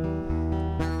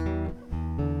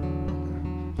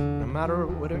 No matter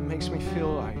what it makes me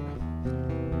feel like,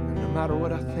 and no matter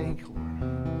what I think, Lord.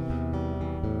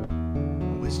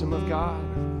 The wisdom of God,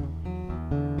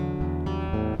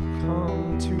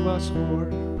 come to us,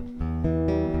 Lord.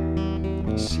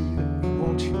 We see that we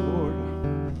want you, Lord.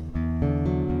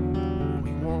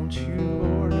 We want you,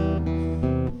 Lord.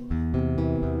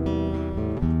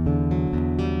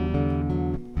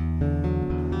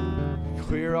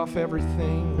 Clear off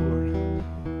everything, Lord.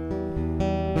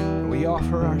 We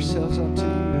offer ourselves up to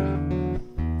you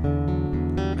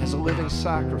as a living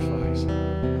sacrifice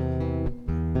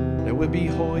that would be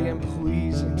holy and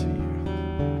pleasing to you.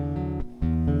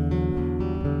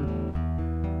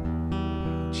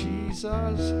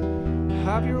 Jesus,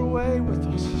 have your way with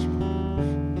us this morning.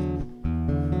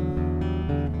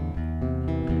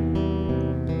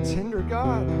 Tender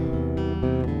God,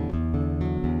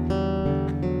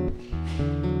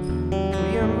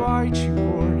 we invite you,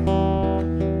 Lord.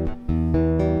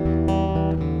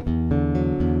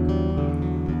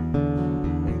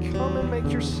 And come and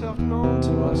make yourself known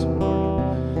to us, Lord.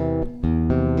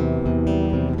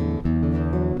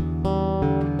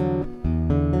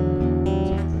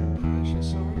 Precious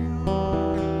Holy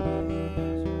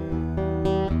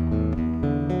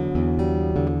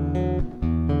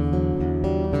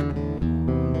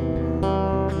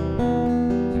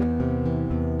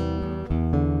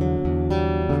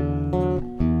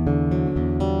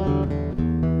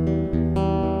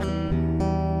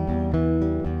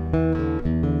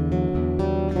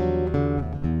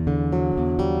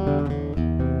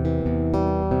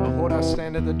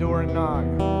stand at the door and knock.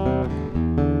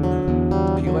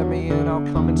 If you let me in, I'll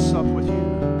come and sup with you.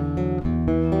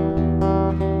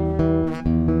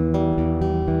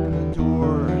 The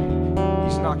door,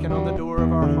 he's knocking on the door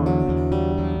of our heart.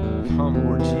 Come,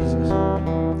 Lord Jesus.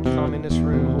 Come in this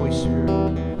room, Holy Spirit.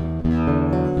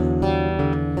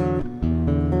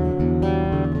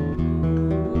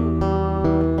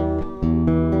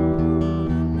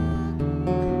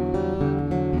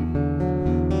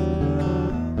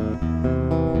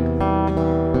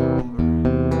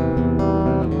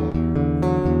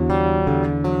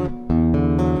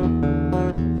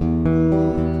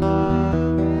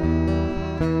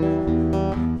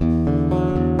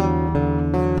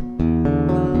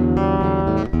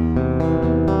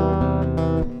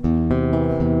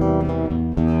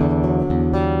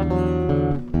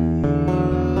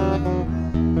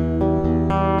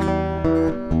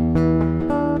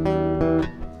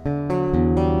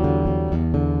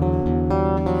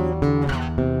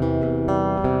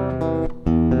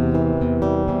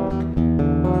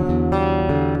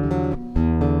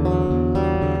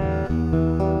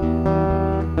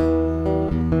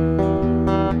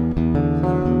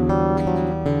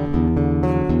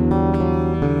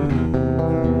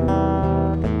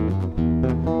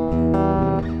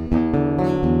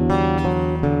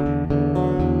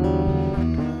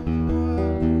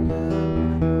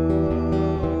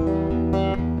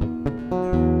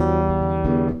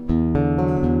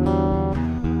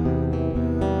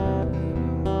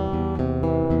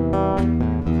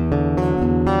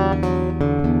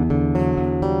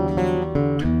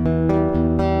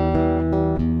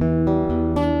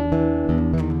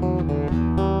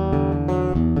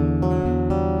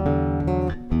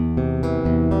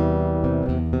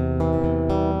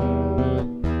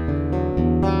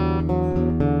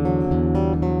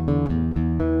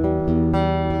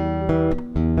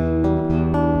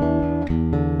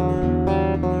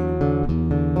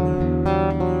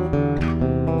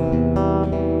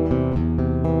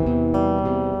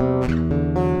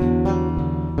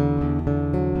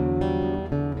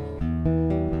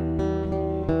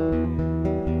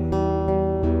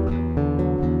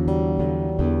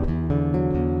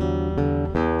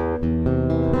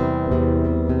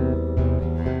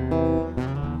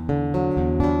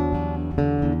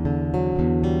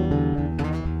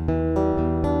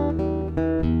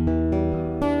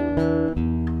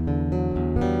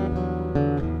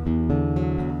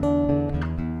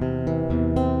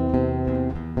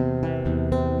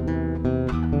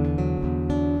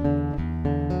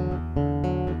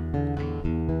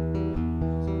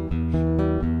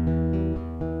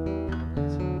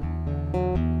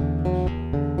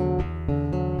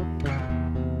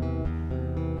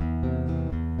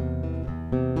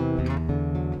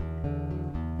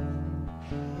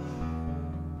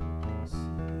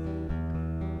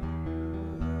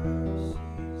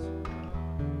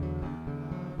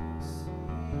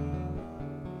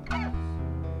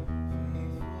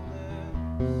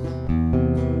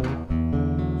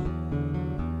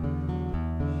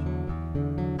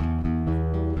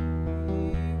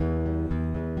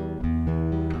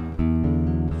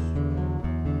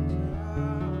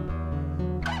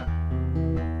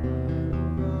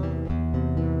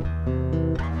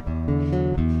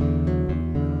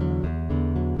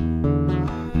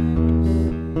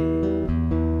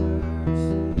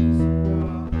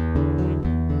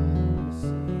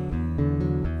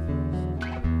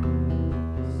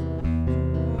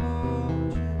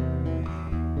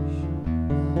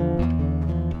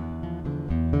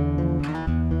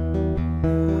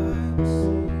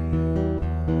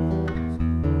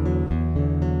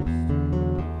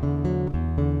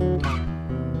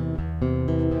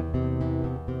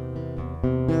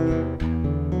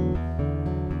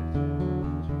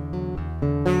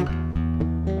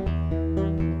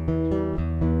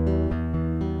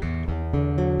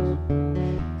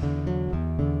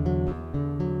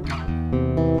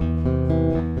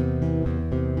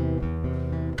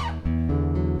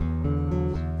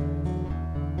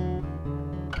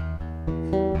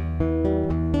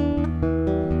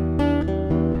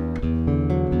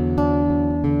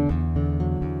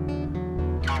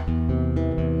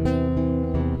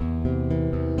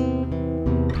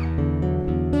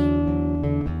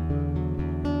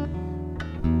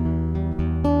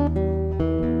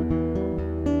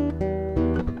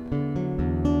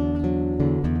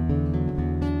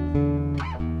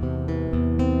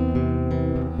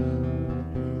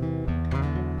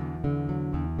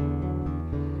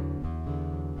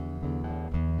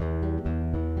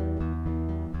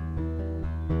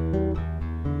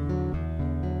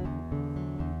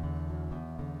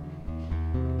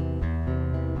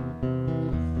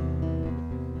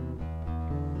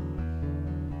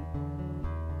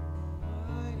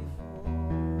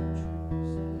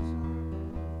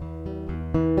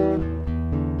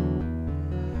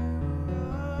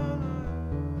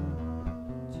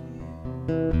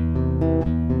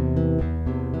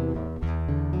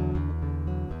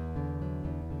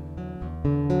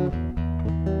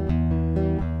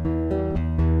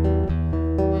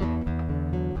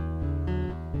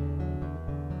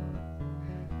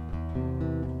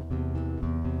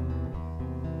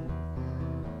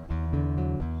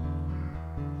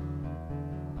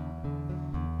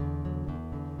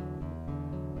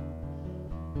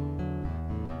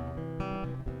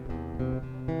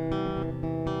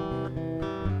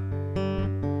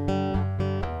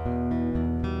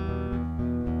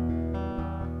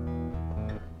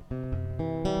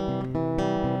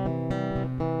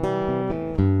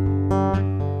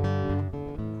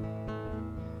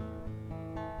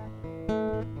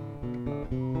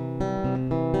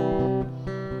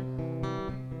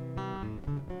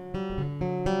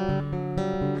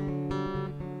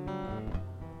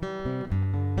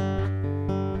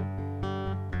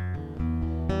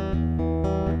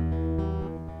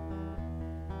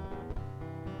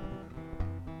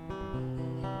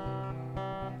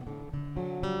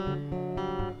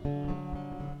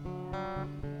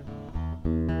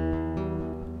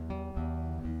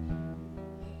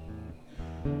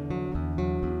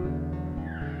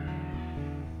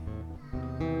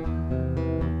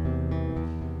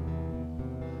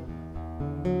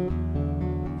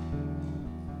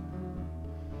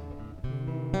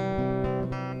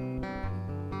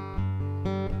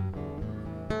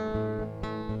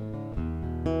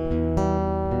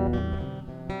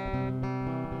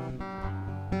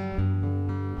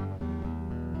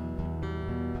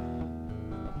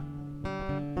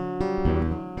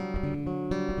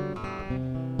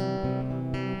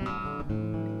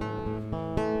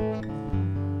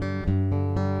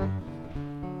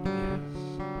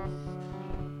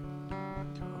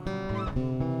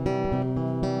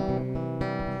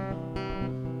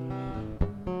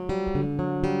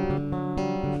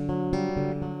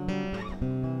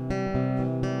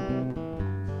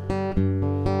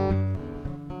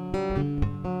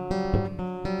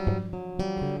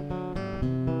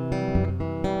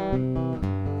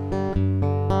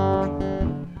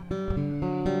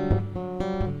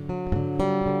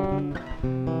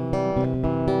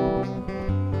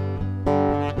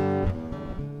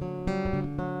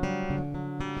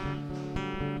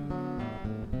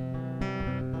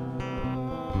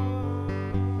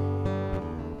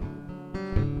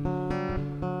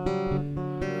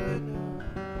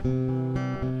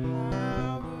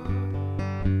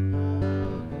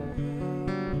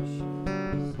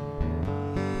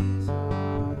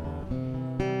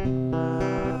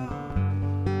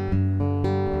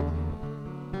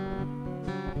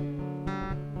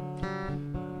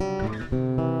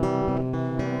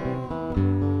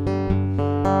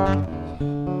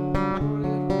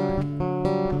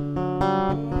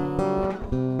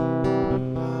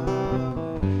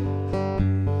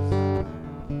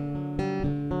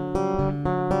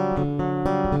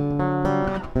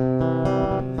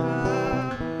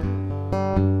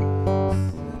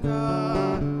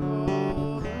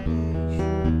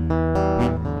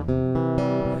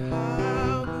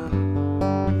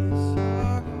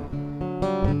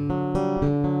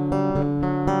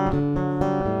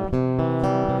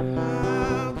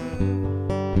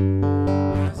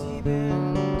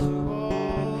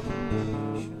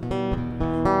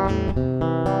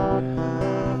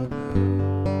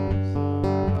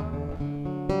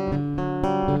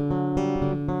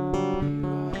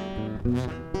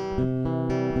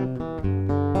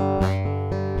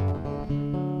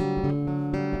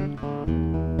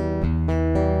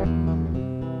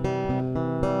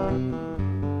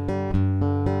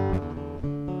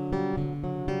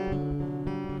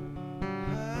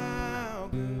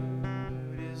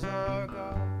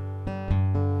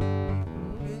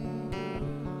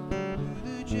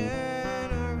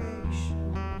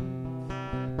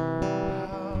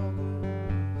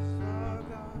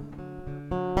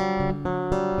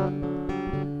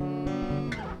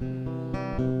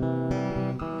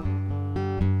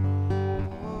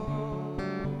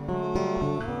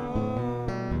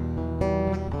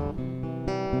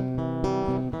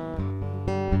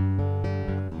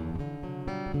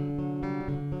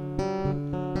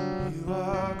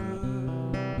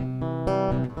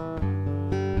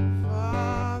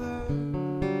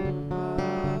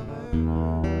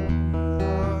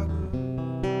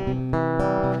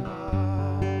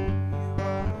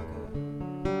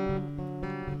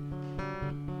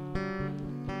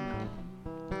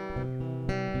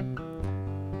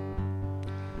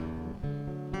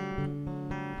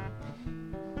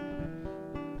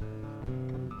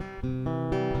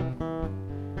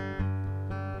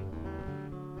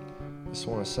 Just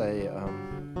want to say,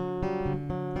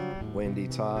 Wendy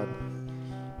Todd,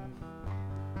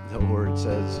 the Lord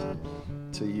says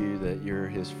to you that you're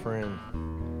his friend.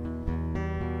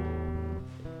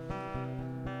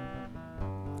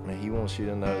 And he wants you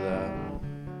to know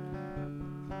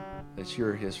that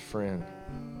you're his friend.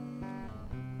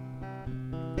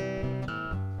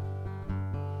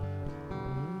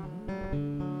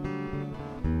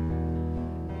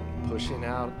 Pushing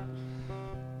out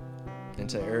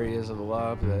into areas of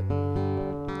love that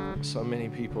so many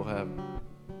people have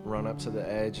run up to the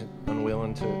edge,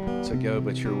 unwilling to go,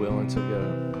 but you're willing to go.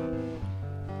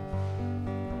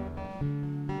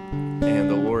 And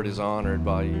the Lord is honored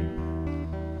by you.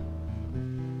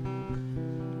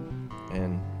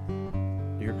 And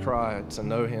your cry to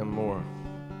know him more,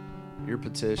 your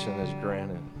petition is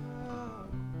granted.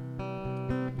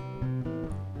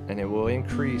 And it will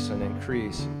increase and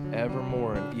increase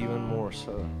evermore and even more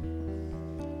so.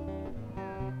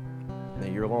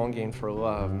 That your longing for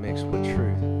love mixed with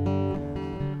truth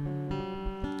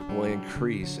will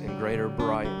increase in greater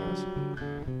brightness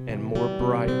and more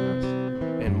brightness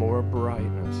and more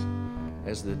brightness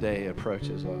as the day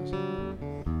approaches us.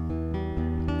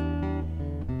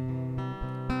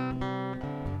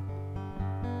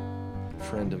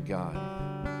 Friend of God,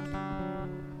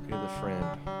 you're the friend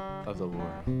of the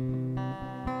Lord.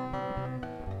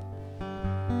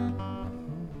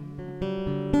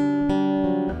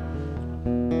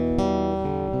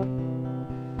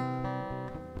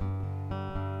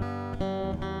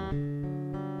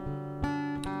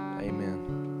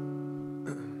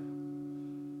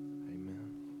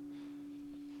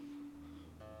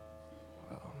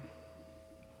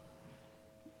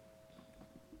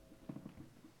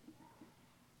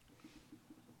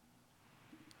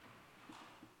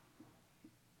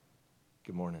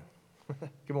 Good morning.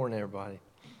 Good morning, everybody.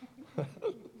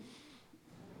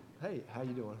 Hey, how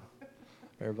you doing?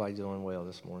 Everybody doing well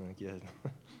this morning? Good.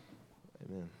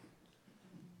 Amen.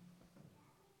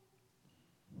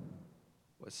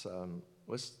 Let's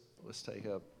take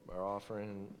up our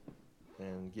offering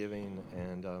and giving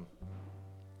and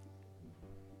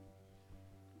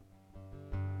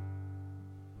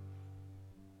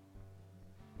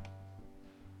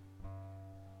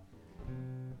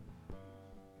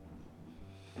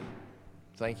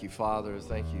thank you, Father.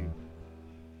 Thank you.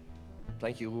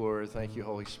 Thank you, Lord. Thank you,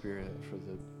 Holy Spirit, for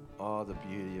all the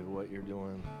beauty of what you're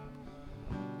doing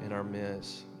in our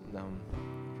midst. For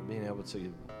being able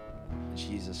to,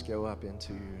 Jesus, go up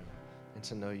into you and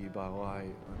to know you by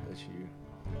light, that you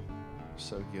are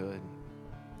so good.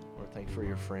 Lord, thank you for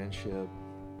your friendship,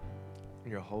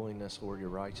 your holiness, Lord, your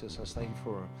righteousness. Thank you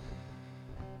for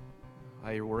how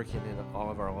you're working in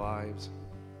all of our lives.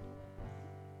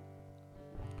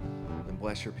 And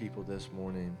bless your people this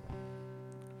morning.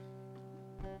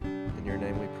 In your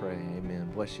name we pray, amen.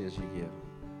 Bless you as you give.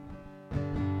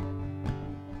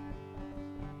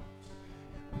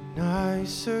 When I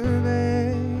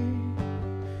survey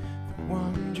the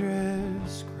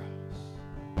wondrous cross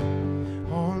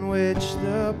on which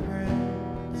the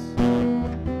Prince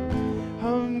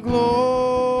of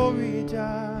Glory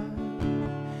died,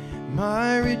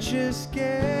 my richest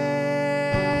gain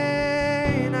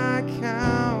I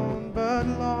count but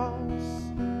loss,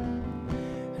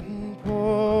 and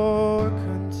pour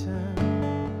contempt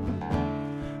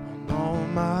on all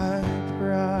my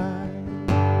pride.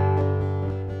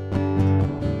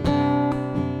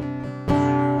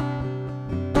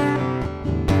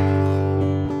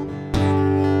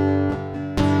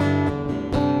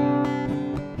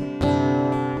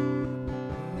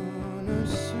 Wanna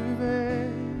survey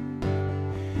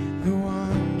the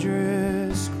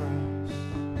wondrous cross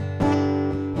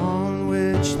on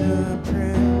which the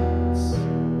Prince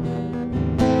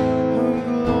of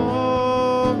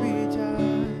Glory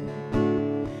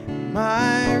died,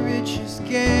 my richest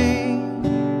gain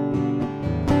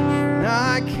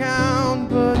I count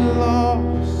but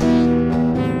loss,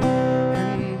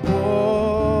 and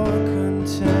pour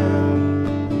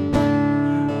contempt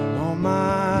on all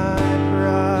my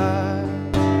pride.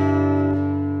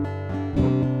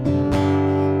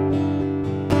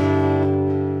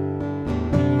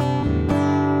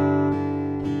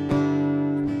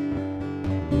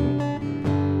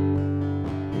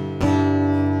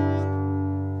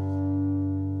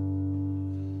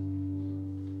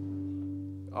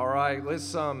 All right,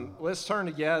 let's turn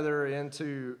together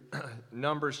into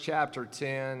Numbers chapter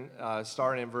 10,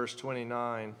 starting in verse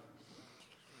 29.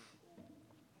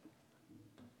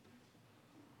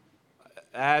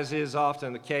 As is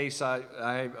often the case,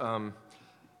 well,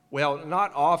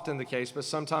 not often the case, but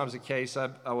sometimes the case,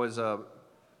 I was,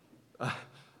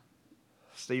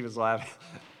 Stephen's laughing.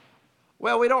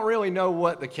 Well, we don't really know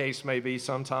what the case may be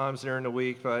sometimes during the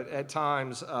week, but at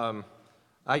times I'll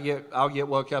get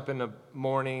woke up in the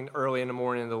morning, early in the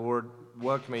morning. The Lord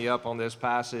woke me up on this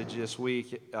passage this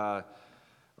week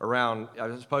around,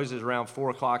 I suppose it's around 4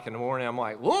 o'clock in the morning. I'm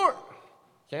like, Lord,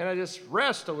 can't I just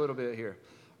rest a little bit here?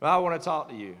 Well, I want to talk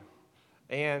to you.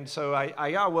 And so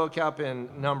I got woke up in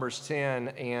Numbers 10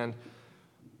 and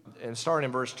starting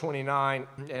in verse 29,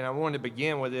 and I wanted to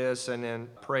begin with this and then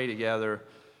pray together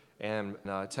and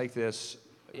take this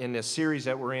in this series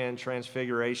that we're in,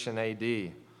 Transfiguration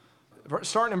AD.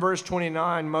 Starting in verse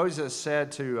 29, Moses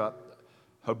said to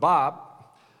Hobab,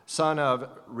 son of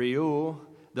Reuel,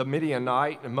 the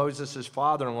Midianite, and Moses'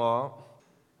 father-in-law,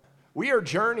 we are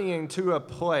journeying to a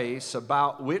place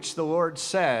about which the Lord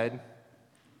said,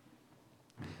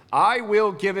 I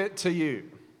will give it to you.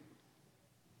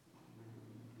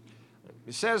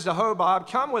 He says to Hobab,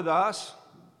 come with us,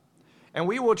 and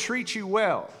we will treat you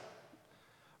well.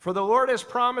 For the Lord has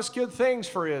promised good things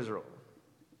for Israel.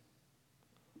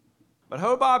 But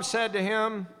Hobab said to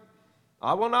him,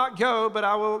 I will not go, but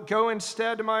I will go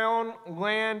instead to my own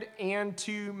land and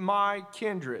to my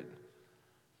kindred.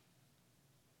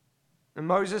 And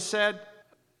Moses said,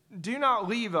 do not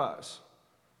leave us.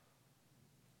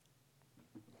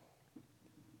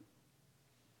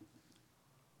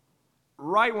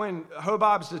 Right when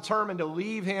Hobab's determined to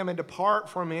leave him and depart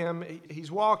from him,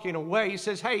 he's walking away. He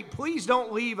says, hey, please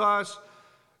don't leave us.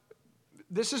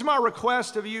 This is my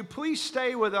request of you. Please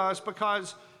stay with us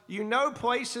because you know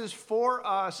places for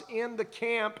us in the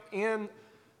camp, in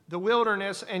the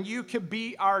wilderness, and you could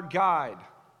be our guide.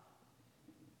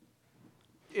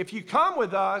 If you come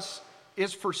with us,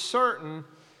 it's for certain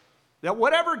that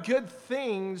whatever good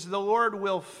things the Lord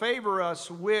will favor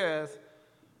us with,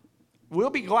 we'll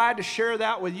be glad to share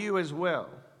that with you as well.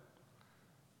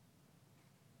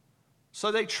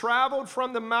 So they traveled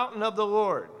from the mountain of the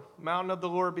Lord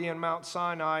being Mount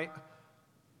Sinai,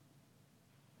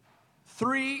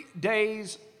 3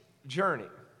 days' journey.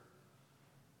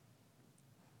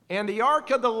 And the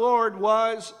ark of the Lord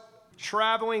was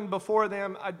traveling before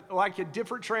them. Like a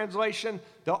different translation,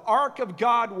 the ark of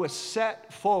God was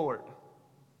set forward.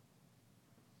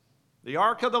 The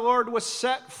ark of the Lord was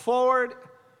set forward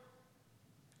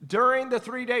during the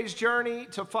 3 days' journey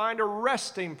to find a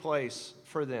resting place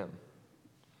for them.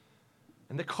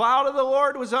 And the cloud of the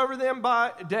Lord was over them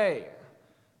by day,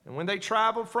 and when they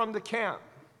traveled from the camp.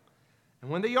 And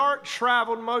when the ark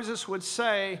traveled, Moses would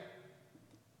say,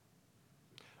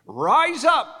 rise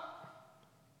up,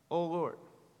 O Lord.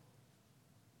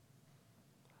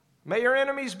 May your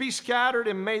enemies be scattered,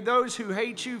 and may those who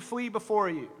hate you flee before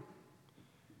you.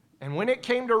 And when it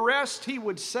came to rest, he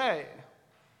would say,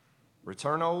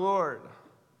 return, O Lord.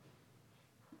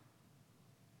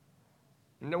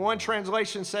 And the one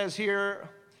translation says here,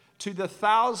 to the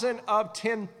 1,000 of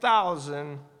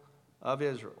 10,000 of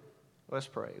Israel. Let's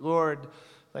pray. Lord,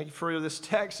 thank you for this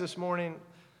text this morning.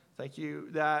 Thank you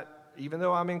that even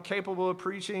though I'm incapable of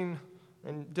preaching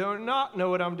and do not know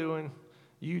what I'm doing,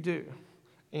 you do.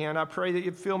 And I pray that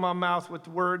you'd fill my mouth with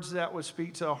words that would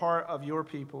speak to the heart of your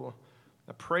people.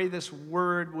 I pray this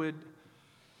word would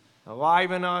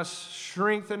enliven us,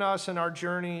 strengthen us in our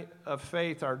journey of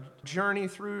faith, our journey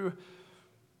through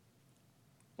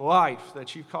life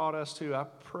that you've called us to. I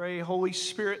pray, Holy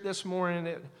Spirit, this morning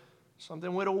that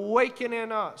something would awaken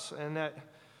in us and that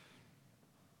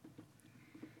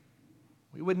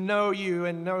we would know you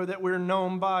and know that we're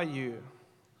known by you.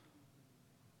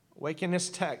 Awaken this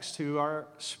text to our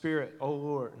spirit, O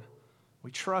Lord. We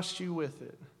trust you with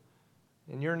it.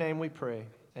 In your name we pray.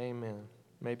 Amen.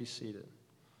 You may be seated.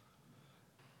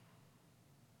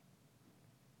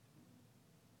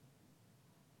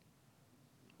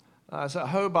 So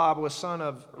Hobab was son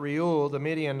of Reuel, the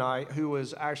Midianite, who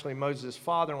was actually Moses'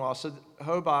 father-in-law. So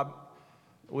Hobab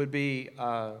would be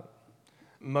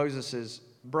Moses'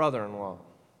 brother-in-law.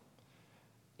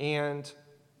 And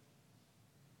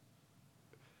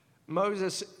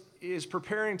Moses is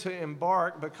preparing to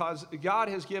embark because God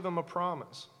has given him a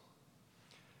promise.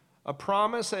 A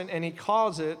promise, and he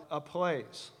calls it a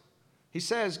place. He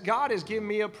says, God has given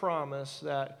me a promise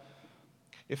that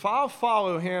if I'll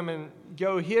follow him and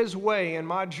go his way in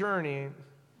my journey,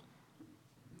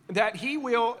 that he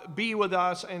will be with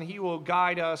us and he will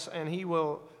guide us and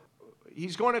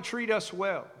he's going to treat us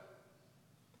well.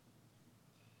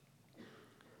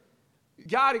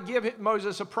 God had given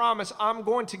Moses a promise, I'm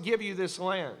going to give you this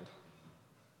land.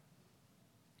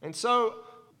 And so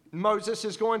Moses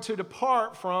is going to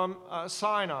depart from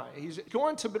Sinai. He's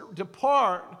going to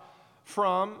depart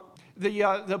from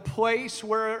the place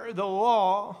where the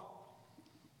law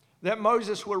that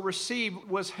Moses would receive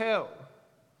was held.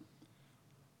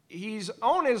 he's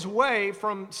on his way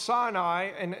from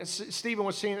Sinai, and Stephen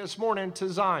was seeing it this morning, to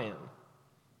Zion.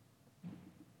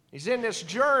 He's in this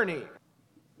journey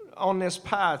on this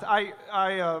path.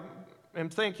 I am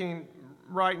thinking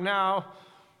right now,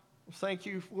 thank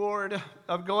you, Lord,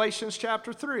 of Galatians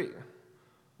chapter 3.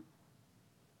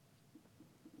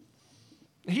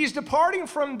 He's departing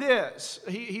from this.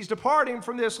 He's departing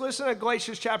from this. Listen to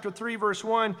Galatians chapter 3, verse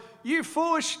 1. You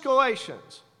foolish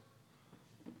Galatians,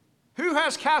 who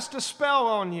has cast a spell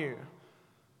on you?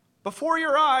 Before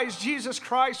your eyes, Jesus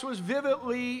Christ was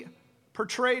vividly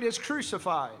portrayed as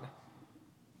crucified.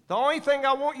 The only thing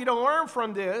I want you to learn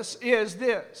from this is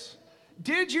this.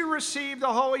 Did you receive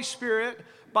the Holy Spirit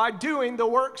by doing the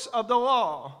works of the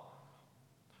law?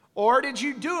 Or did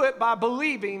you do it by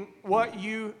believing what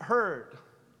you heard?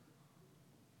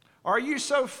 Are you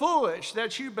so foolish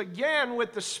that you began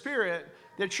with the Spirit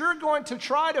that you're going to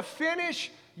try to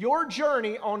finish your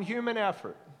journey on human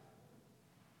effort?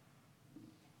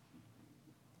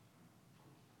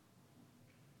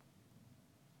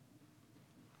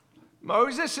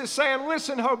 Moses is saying,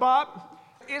 listen, Hobab,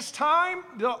 it's time.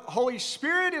 The Holy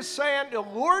Spirit is saying, the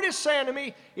Lord is saying to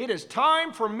me, it is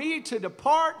time for me to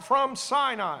depart from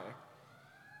Sinai.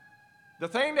 The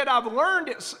thing that I've learned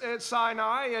at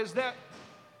Sinai is that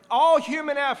all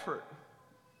human effort,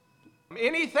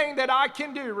 anything that I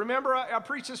can do. Remember, I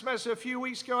preached this message a few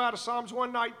weeks ago out of Psalms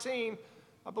 119,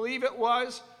 I believe it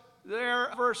was,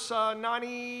 there, verse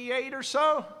 98 or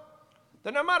so,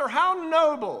 that no matter how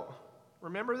noble,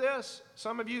 remember this,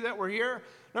 some of you that were here,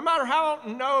 no matter how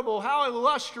noble, how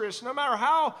illustrious, no matter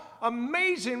how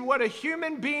amazing what a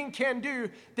human being can do,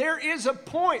 there is a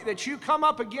point that you come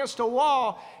up against a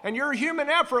wall and your human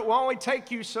effort will only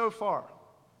take you so far.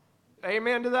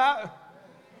 Amen to that?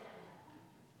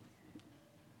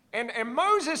 And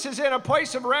Moses is in a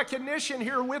place of recognition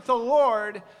here with the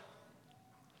Lord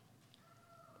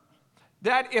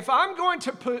that if I'm going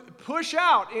to push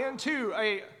out into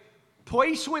a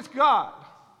place with God,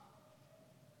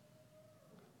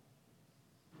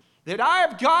 that I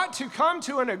have got to come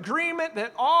to an agreement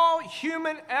that all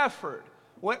human effort,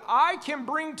 what I can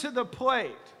bring to the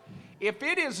plate, if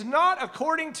it is not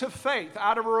according to faith,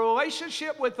 out of a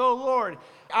relationship with the Lord,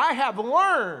 I have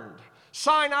learned,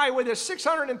 Sinai with its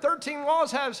 613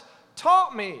 laws has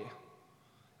taught me,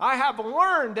 I have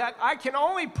learned that I can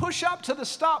only push up to the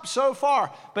stop so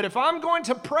far. But if I'm going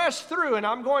to press through and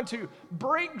I'm going to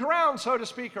break ground, so to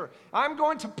speak, or I'm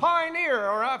going to pioneer,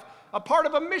 or I'm a part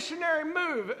of a missionary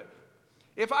move,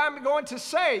 if I'm going to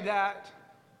say that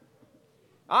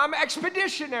I'm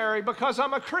expeditionary because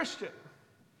I'm a Christian,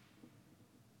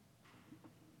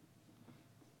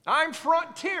 I'm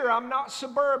frontier, I'm not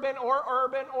suburban or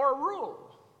urban or rural.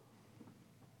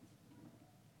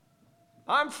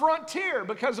 I'm frontier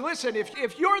because, listen,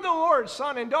 if you're the Lord's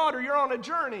son and daughter, you're on a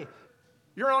journey.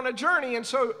 You're on a journey, and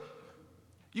so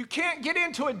you can't get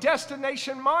into a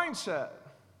destination mindset.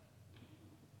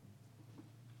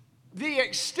 The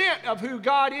extent of who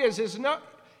God is not,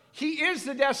 He is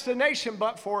the destination,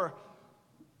 but for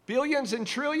billions and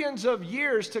trillions of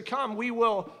years to come, we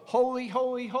will holy,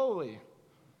 holy, holy.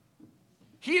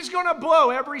 He's going to blow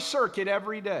every circuit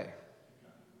every day.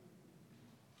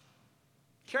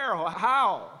 Carol,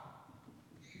 how?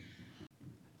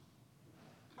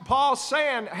 Paul's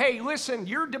saying, hey, listen,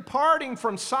 you're departing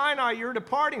from Sinai, you're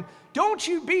departing. Don't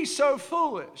you be so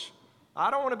foolish.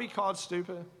 I don't want to be called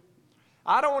stupid.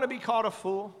 I don't want to be called a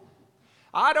fool.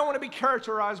 I don't want to be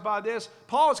characterized by this.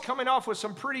 Paul is coming off with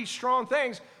some pretty strong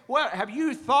things. What, have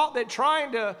you thought that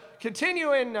trying to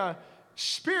continue in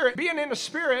spirit, being in the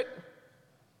spirit,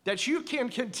 that you can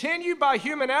continue by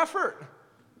human effort?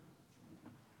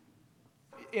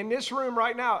 In this room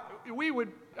right now,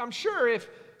 I'm sure if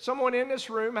someone in this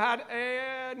room had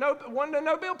won the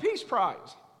Nobel Peace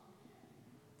Prize,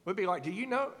 we'd be like, do you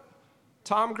know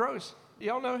Tom Gross?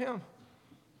 Y'all know him?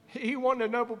 He won the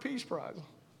Nobel Peace Prize.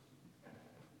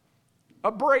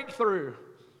 A breakthrough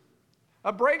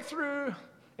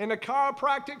in the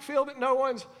chiropractic field that no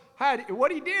one's had. What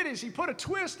he did is he put a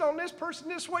twist on this person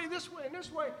this way, and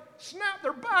this way, snapped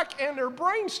their back, and their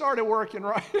brain started working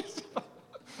right.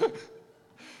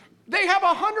 They have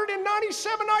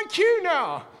 197 IQ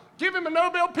now. Give him a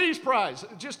Nobel Peace Prize.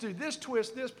 Just do this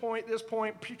twist, this point,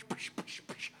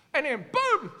 and then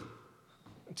boom,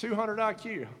 200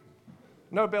 IQ.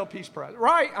 Nobel Peace Prize.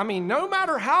 Right? I mean, no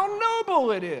matter how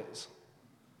noble it is.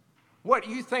 What,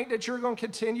 you think that you're going to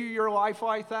continue your life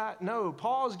like that? No,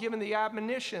 Paul's given the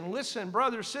admonition. Listen,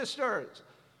 brothers, sisters,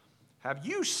 have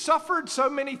you suffered so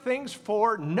many things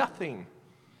for nothing?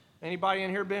 Anybody in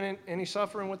here been in any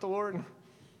suffering with the Lord?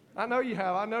 I know you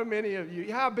have. I know many of you.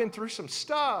 Yeah, I've been through some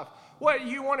stuff. What,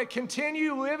 you want to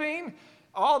continue living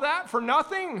all that for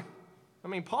nothing? I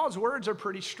mean, Paul's words are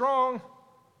pretty strong.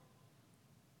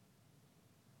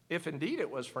 If indeed it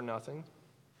was for nothing.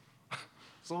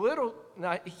 It's a little,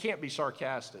 no, he can't be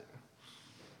sarcastic.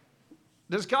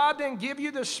 Does God then give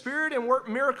you the Spirit and work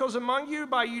miracles among you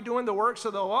by you doing the works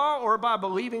of the law or by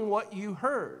believing what you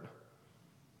heard?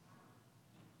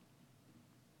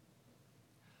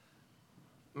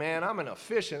 Man, I'm an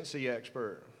efficiency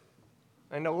expert.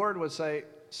 And the Lord would say,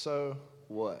 so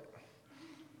what?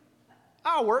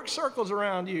 I'll work circles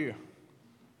around you.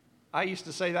 I used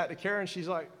to say that to Karen. She's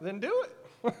like, then do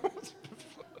it.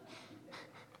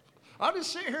 I'll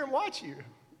just sit here and watch you.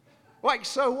 Like,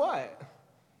 so what?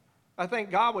 I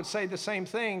think God would say the same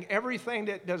thing. Everything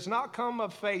that does not come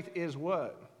of faith is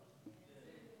what?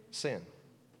 Sin.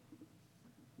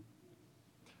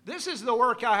 This is the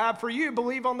work I have for you.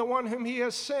 Believe on the one whom he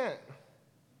has sent.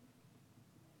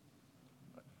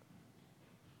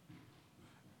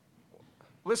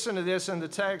 Listen to this in the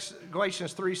text,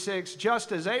 Galatians 3:6.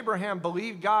 Just as Abraham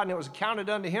believed God and it was accounted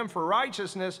unto him for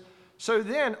righteousness, so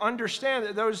then understand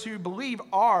that those who believe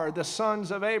are the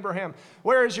sons of Abraham.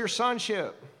 Where is your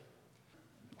sonship?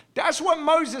 That's what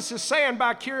Moses is saying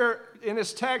back here in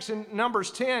this text in Numbers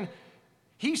 10.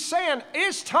 He's saying,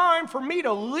 it's time for me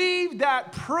to leave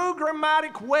that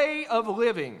programmatic way of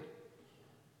living.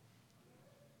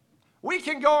 We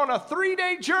can go on a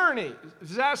 3-day journey.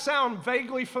 Does that sound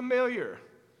vaguely familiar?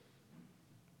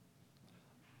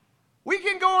 We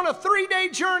can go on a 3-day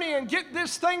journey and get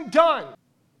this thing done.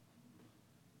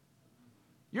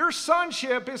 Your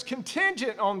sonship is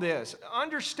contingent on this.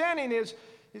 Understanding is,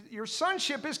 your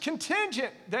sonship is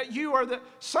contingent that you are the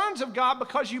sons of God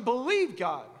because you believe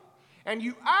God and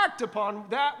you act upon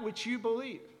that which you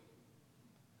believe.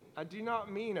 I do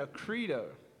not mean a credo.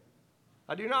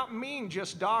 I do not mean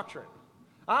just doctrine.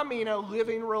 I mean a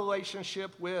living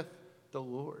relationship with the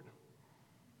Lord.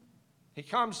 He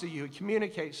comes to you, he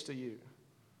communicates to you,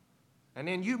 and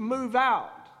then you move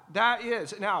out. That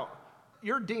is, now,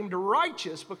 you're deemed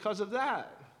righteous because of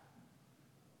that.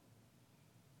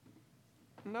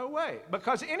 No way.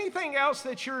 Because anything else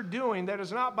that you're doing that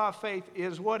is not by faith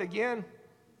is what again?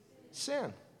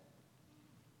 Sin.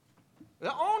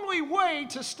 The only way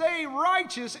to stay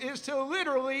righteous is to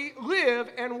literally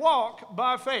live and walk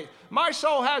by faith. My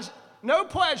soul has no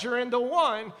pleasure in the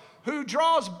one who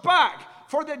draws back,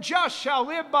 for the just shall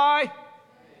live by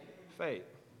faith.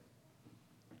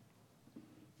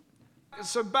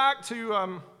 So back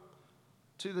to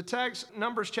the text,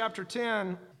 Numbers chapter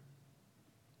 10.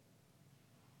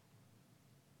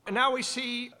 And now we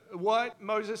see what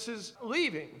Moses is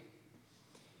leaving.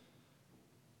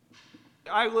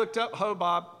 I looked up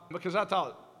Hobab because I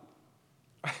thought,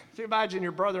 if you imagine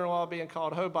your brother-in-law being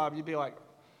called Hobab, you'd be like,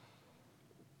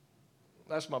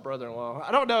 that's my brother-in-law.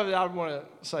 I don't know that I would want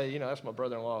to say, that's my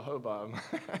brother-in-law, Hobab.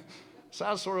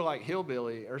 Sounds sort of like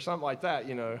hillbilly or something like that,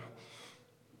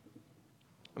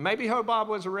 Maybe Hobab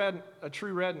was a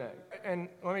true redneck. And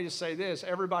let me just say this,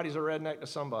 everybody's a redneck to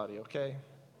somebody, okay?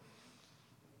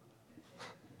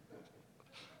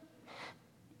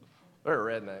 They're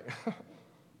a redneck.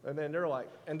 And then they're like,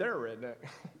 and they're a redneck.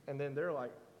 And then they're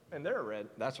like, and they're a red.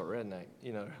 That's a redneck,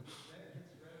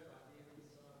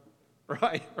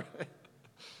 Right.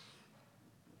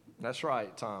 That's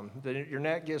right, Tom. Your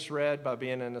neck gets red by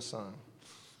being in the sun.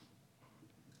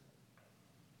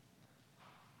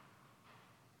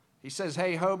 He says,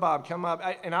 hey, Hobab, come up.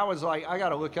 And I was like, I got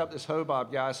to look up this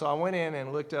Hobab guy. So I went in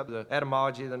and looked up the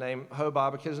etymology of the name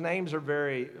Hobab because names are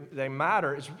they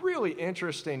matter. It's really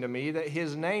interesting to me that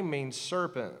his name means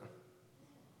serpent.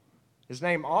 His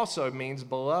name also means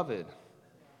beloved.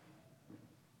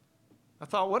 I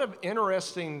thought, what an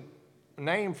interesting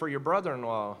name for your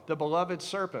brother-in-law, the beloved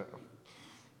serpent.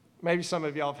 Maybe some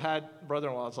of y'all have had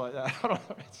brother-in-laws like that. I don't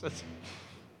know.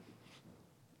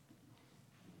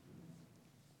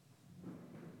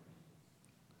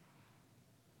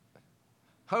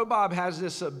 Hobab has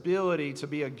this ability to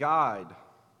be a guide.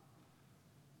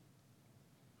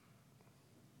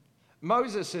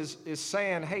 Moses is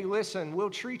saying, hey, listen, we'll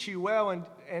treat you well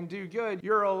and do good.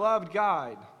 You're a loved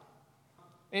guide.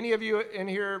 Any of you in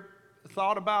here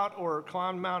thought about or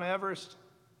climbed Mount Everest?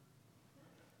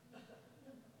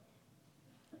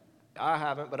 I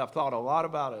haven't, but I've thought a lot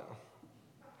about it.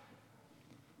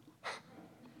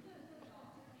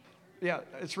 Yeah,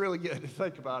 it's really good to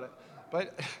think about it.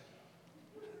 But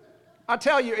I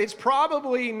tell you, it's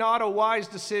probably not a wise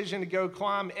decision to go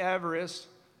climb Everest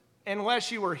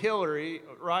unless you were Hillary,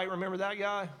 right? Remember that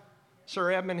guy?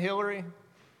 Sir Edmund Hillary?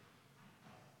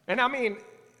 And I mean,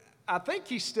 I think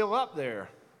he's still up there.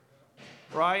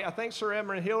 right? I think Sir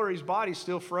Edmund Hillary's body's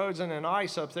still frozen in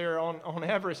ice up there on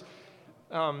Everest.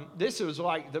 This was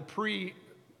like the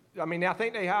I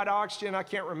think they had oxygen, I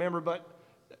can't remember, but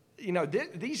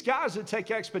these guys that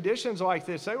take expeditions like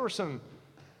this, they were some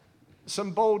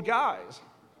bold guys.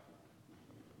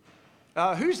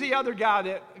 Who's the other guy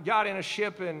that got in a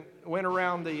ship and went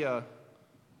around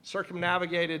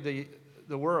circumnavigated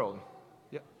the world?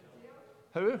 Yeah.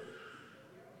 Who?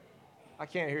 I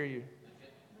can't hear you.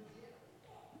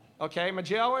 Okay,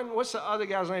 Magellan. What's the other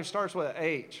guy's name? Starts with an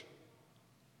H.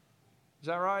 Is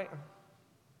that right?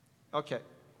 Okay.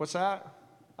 What's that?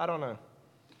 I don't know.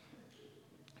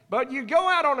 But you go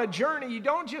out on a journey. You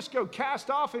don't just go cast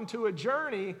off into a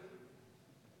journey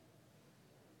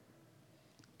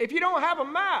if you don't have a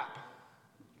map.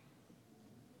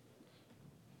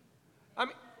 I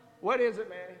mean, what is it,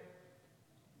 Manny?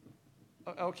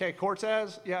 Okay,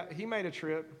 Cortez. Yeah, he made a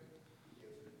trip.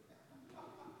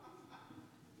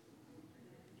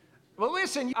 Well,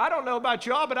 listen, I don't know about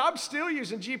y'all, but I'm still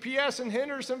using GPS in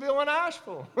Hendersonville and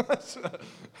Asheville. It's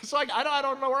like, I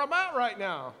don't know where I'm at right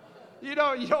now. You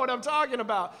know what I'm talking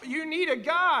about. You need a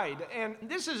guide. And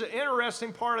this is an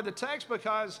interesting part of the text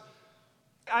because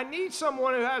I need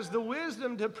someone who has the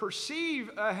wisdom to perceive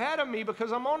ahead of me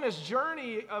because I'm on this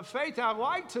journey of faith. I'd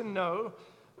like to know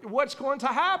what's going to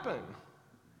happen.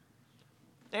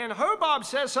 And Hobab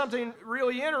says something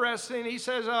really interesting. He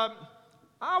says, I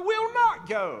will not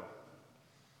go.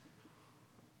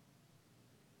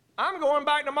 I'm going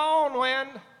back to my own land.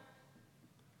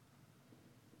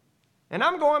 And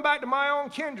I'm going back to my own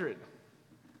kindred.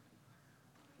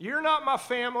 You're not my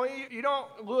family. You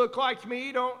don't look like me.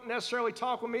 You don't necessarily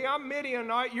talk with me. I'm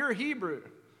Midianite. You're Hebrew.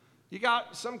 You've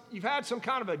had some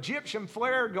kind of Egyptian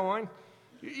flair going.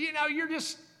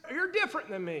 You're different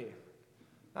than me.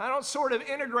 I don't sort of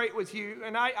integrate with you,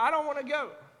 and I don't want to go.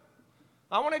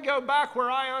 I want to go back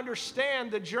where I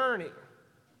understand the journey.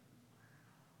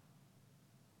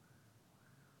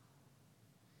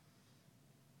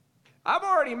 I've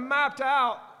already mapped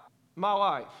out my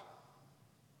life.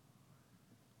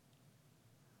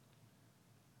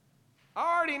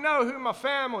 I already know who my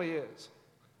family is.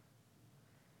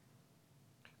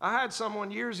 I had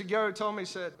someone years ago told me,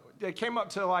 said, they came up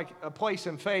to like a place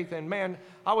in faith, and man,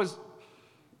 I was,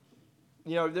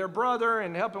 their brother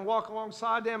and helping walk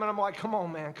alongside them, and I'm like, come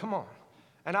on, man, come on.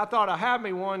 And I thought I had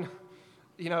me one,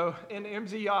 in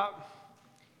MZ Yacht.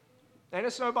 And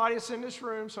it's nobody that's in this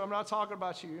room, so I'm not talking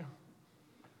about you.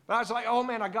 But I was like, oh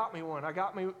man, I got me one. I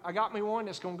got me one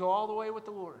that's going to go all the way with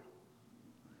the Lord.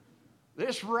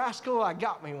 This rascal, I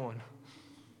got me one.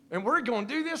 And we're going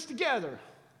to do this together.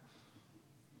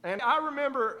 And I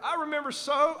remember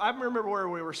where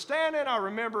we were standing. I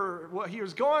remember what he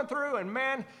was going through. And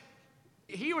man,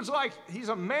 he was like, he's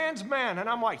a man's man. And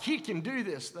I'm like, he can do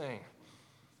this thing.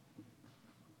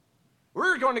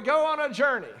 We're going to go on a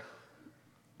journey.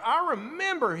 I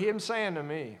remember him saying to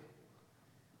me,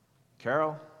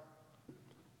 Carol,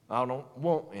 I don't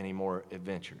want any more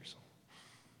adventures.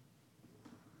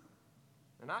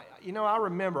 And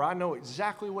I know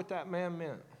exactly what that man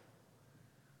meant.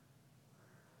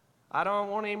 I don't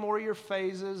want any more of your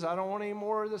phases. I don't want any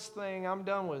more of this thing. I'm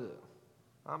done with it.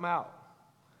 I'm out.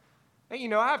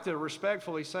 And I have to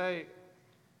respectfully say,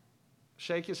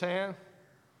 shake his hand.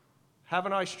 Have a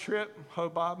nice trip,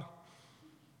 Hobab.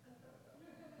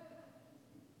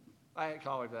 I ain't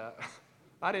call him that.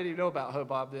 I didn't even know about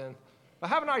Hobab then. But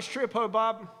have a nice trip,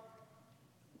 Hobab.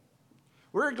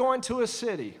 We're going to a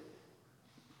city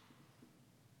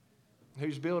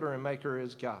whose builder and maker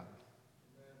is God.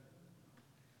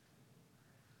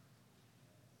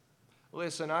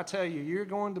 Listen, I tell you, you're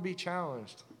going to be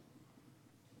challenged.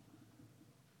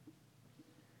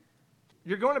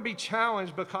 You're going to be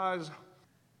challenged because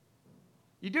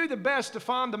you do the best to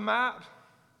find the map.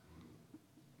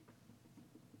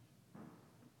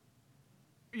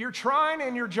 You're trying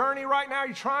in your journey right now,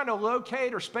 you're trying to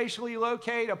locate or spatially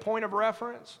locate a point of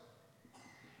reference.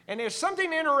 And there's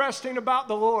something interesting about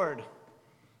the Lord.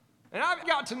 And I've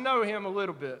got to know him a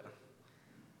little bit.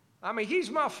 I mean, he's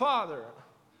my father.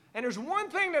 And there's one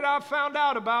thing that I've found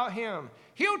out about him.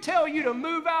 He'll tell you to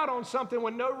move out on something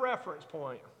with no reference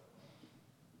point.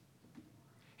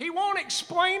 He won't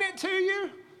explain it to you.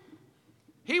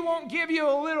 He won't give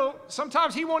you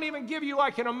sometimes he won't even give you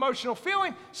like an emotional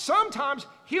feeling. Sometimes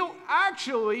he'll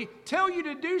actually tell you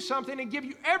to do something and give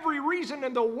you every reason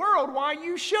in the world why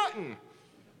you shouldn't.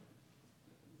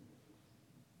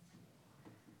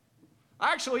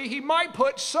 Actually, he might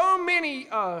put so many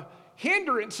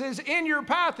hindrances in your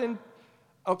path, and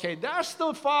okay, that's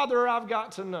the Father I've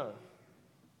got to know.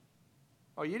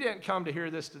 Oh, you didn't come to hear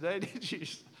this today, did you?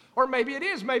 Or maybe it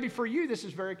is. Maybe for you, this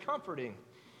is very comforting.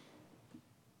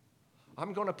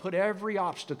 I'm going to put every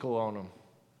obstacle on them.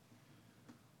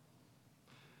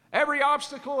 Every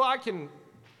obstacle I can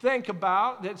think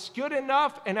about that's good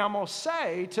enough, and I'm going to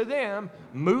say to them,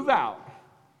 move out.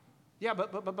 Yeah,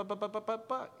 but,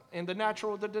 in the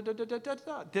natural,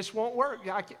 this won't work.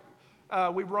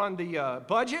 We run the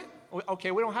budget.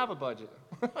 Okay, we don't have a budget.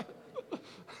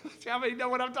 How many know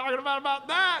what I'm talking about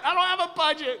that? I don't have a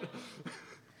budget.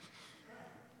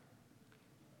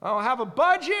 I don't have a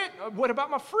budget. What about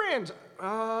my friends?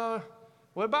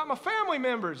 What about my family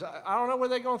members? I don't know what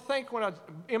they're going to think when I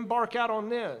embark out on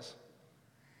this.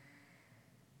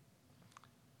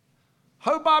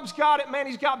 Hobob's got it, man.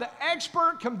 He's got the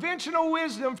expert conventional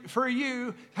wisdom for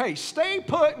you. Hey, stay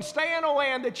put and stay in a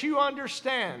land that you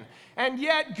understand. And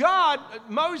yet God,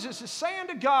 Moses is saying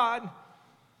to God,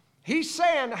 he's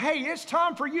saying, hey, it's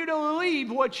time for you to leave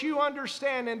what you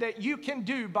understand and that you can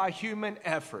do by human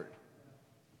effort.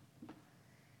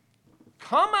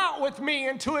 Come out with me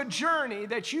into a journey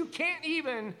that you can't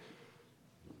even,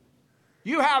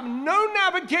 you have no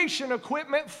navigation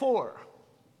equipment for.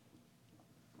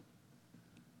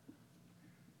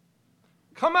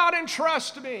 Come out and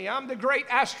trust me. I'm the great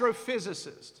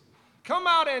astrophysicist. Come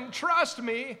out and trust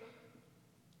me.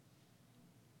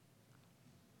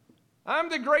 I'm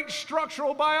the great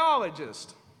structural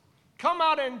biologist. Come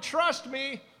out and trust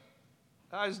me.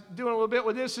 I was doing a little bit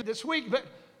with this week, but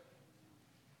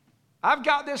I've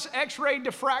got this X-ray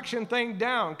diffraction thing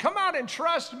down. Come out and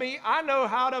trust me. I know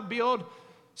how to build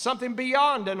something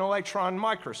beyond an electron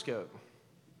microscope.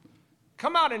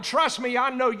 Come out and trust me.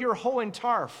 I know your whole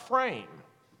entire frame.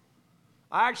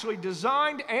 I actually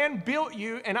designed and built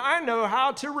you, and I know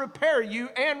how to repair you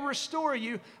and restore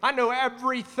you. I know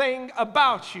everything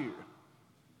about you.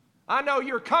 I know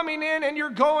you're coming in and you're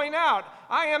going out.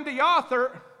 I am the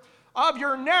author of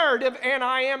your narrative, and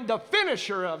I am the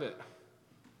finisher of it.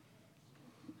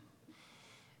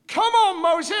 Come on,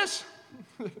 Moses.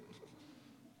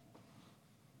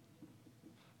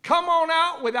 Come on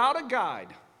out without a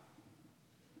guide.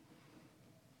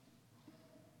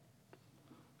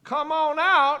 Come on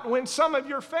out when some of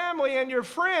your family and your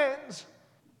friends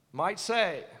might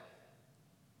say,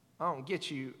 I don't get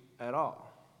you at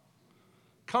all.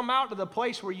 Come out to the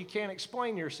place where you can't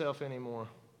explain yourself anymore.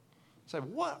 Say,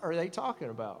 what are they talking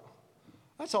about?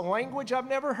 That's a language I've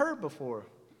never heard before.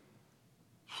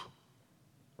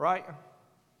 Right?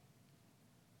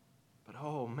 But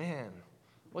oh man,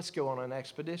 let's go on an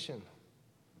expedition.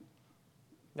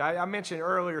 I mentioned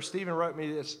earlier, Stephen wrote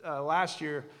me this last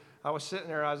year. I was sitting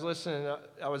there, I was listening,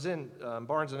 I was in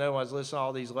Barnes & Noble, I was listening to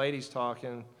all these ladies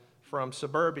talking from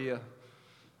suburbia,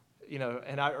 you know,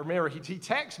 and I remember he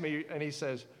texts me and he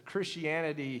says,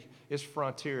 Christianity is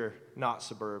frontier, not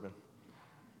suburban.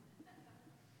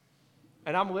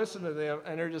 And I'm listening to them,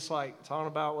 and they're just like talking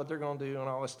about what they're going to do and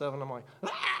all this stuff, and I'm like,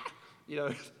 ah! You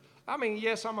know, I mean,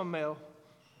 yes, I'm a male,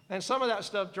 and some of that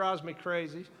stuff drives me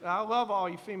crazy. I love all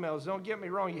you females, don't get me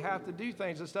wrong, you have to do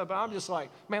things and stuff, but I'm just like,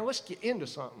 man, let's get into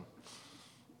something.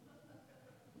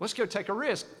 Let's go take a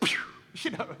risk. You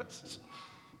know,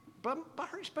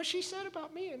 but she said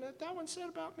about me, and that one said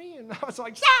about me, and I was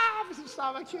like,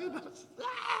 stop, I can't.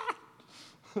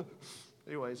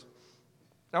 Anyways,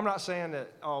 I'm not saying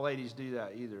that all ladies do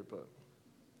that either, but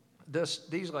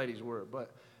these ladies were.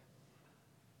 But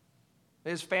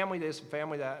it's family this and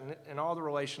family that, and all the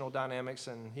relational dynamics,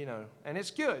 and you know, and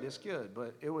it's good,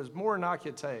 but it was more than I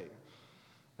could take.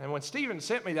 And when Stephen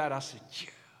sent me that, I said, yeah,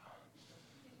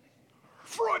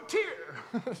 frontier,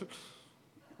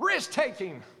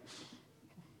 risk-taking.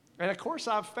 And of course,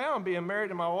 I've found being married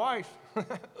to my wife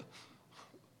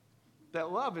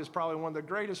that love is probably one of the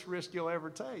greatest risks you'll ever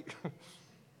take.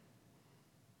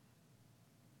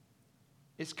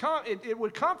 It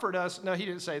would comfort us. No, he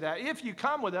didn't say that. If you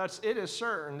come with us, it is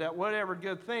certain that whatever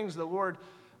good things the Lord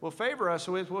will favor us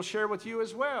with, we'll share with you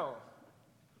as well.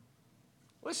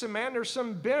 Listen, man, there's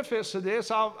some benefits to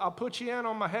this. I'll put you in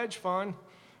on my hedge fund,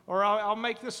 or I'll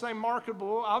make this thing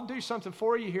marketable. I'll do something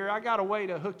for you here. I got a way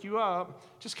to hook you up.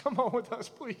 Just come on with us,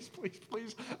 please, please,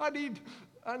 please. I need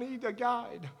a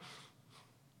guide.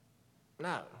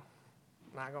 No,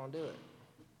 not going to do it.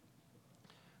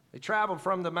 They traveled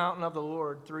from the mountain of the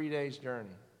Lord 3 days'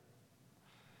 journey.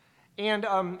 And,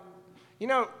 you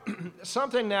know,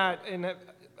 something that,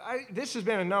 this has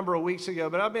been a number of weeks ago,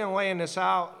 but I've been laying this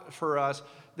out for us,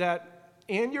 that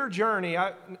in your journey,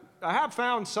 I have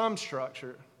found some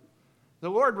structure. The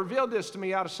Lord revealed this to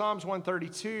me out of Psalms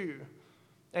 132.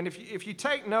 And if you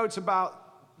take notes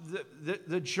about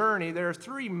the journey, there are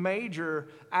three major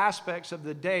aspects of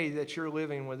the day that you're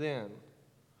living within.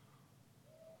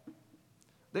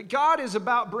 that God is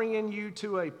about bringing you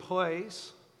to a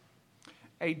place,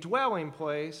 a dwelling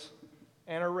place,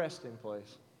 and a resting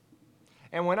place.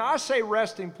 And when I say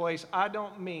resting place, I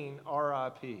don't mean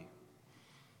R.I.P.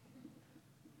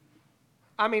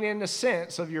 I mean in the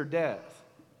sense of your death.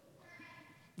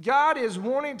 God is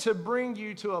wanting to bring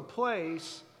you to a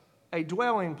place, a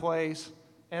dwelling place,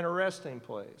 and a resting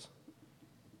place.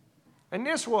 And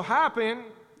this will happen,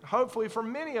 hopefully for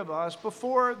many of us,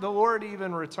 before the Lord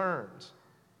even returns.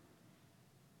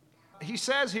 He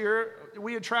says here,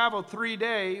 we had traveled 3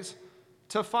 days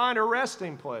to find a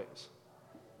resting place.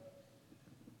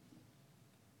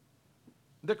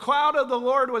 The cloud of the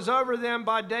Lord was over them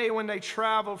by day when they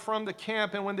traveled from the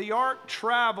camp, and when the ark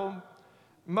traveled,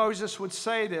 Moses would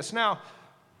say this. Now,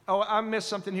 I missed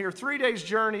something here. 3 days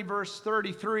journey, verse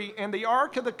 33, and the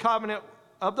ark of the covenant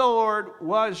of the Lord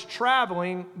was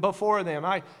traveling before them.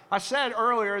 I said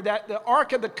earlier that the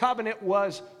ark of the covenant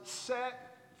was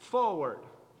set forward.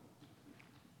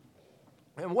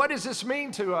 And what does this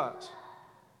mean to us?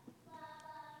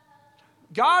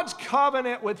 God's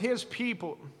covenant with his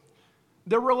people,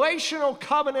 the relational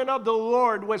covenant of the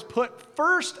Lord, was put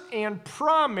first and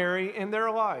primary in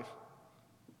their life.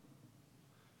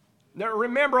 Now,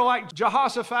 remember, like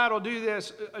Jehoshaphat will do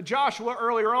this, Joshua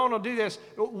earlier on will do this.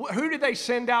 Who did they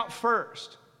send out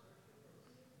first?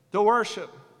 The worship.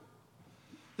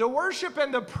 The worship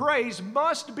and the praise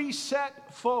must be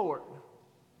set forward.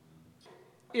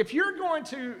 If you're going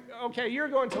to, you're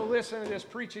going to listen to this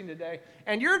preaching today,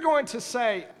 and you're going to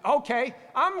say, okay,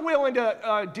 I'm willing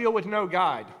to deal with no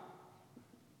guide.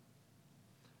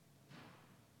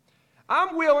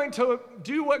 I'm willing to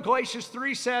do what Galatians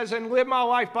 3 says and live my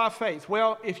life by faith.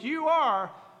 Well, if you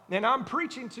are, then I'm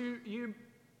preaching to you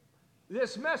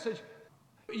this message.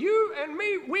 You and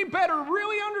me, we better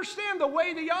really understand the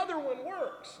way the other one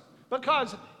works.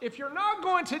 Because if you're not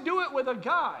going to do it with a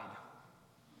guide,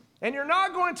 and you're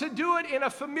not going to do it in a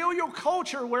familial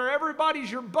culture where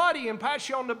everybody's your buddy and pats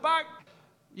you on the back,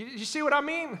 you see what I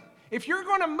mean? If you're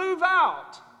going to move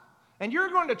out and you're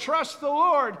going to trust the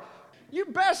Lord, you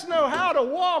best know how to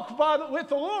walk with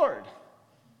the Lord.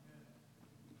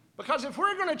 Because if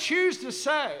we're going to choose to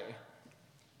say,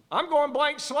 I'm going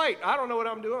blank slate, I don't know what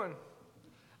I'm doing.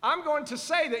 I'm going to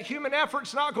say that human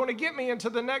effort's not going to get me into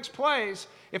the next place.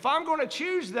 If I'm going to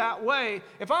choose that way,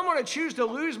 if I'm going to choose to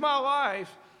lose my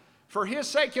life for his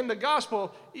sake in the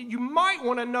gospel, you might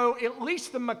want to know at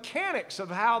least the mechanics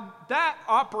of how that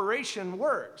operation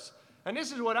works. And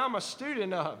this is what I'm a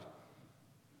student of.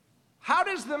 How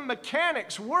does the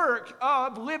mechanics work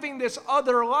of living this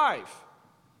other life?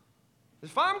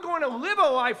 If I'm going to live a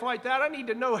life like that, I need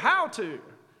to know how to.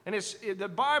 And the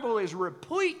Bible is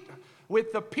replete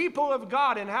with the people of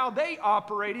God and how they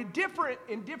operated different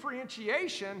in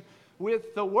differentiation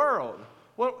with the world.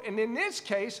 Well, and in this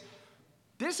case,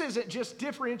 this isn't just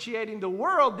differentiating the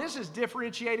world, this is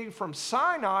differentiating from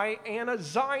Sinai and a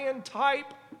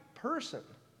Zion-type person.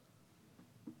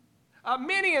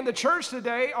 Many in the church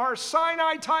today are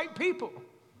Sinai-type people.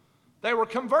 They were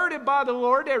converted by the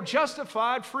Lord, they're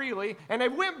justified freely, and they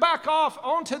went back off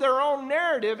onto their own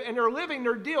narrative, and they're living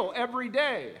their deal every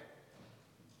day.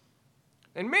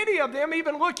 And many of them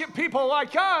even look at people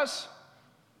like us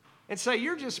and say,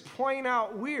 you're just plain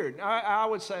out weird. I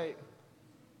would say,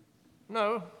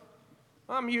 no,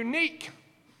 I'm unique.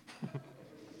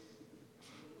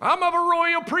 I'm of a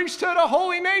royal priesthood, a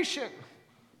holy nation.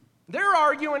 They're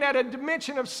arguing at a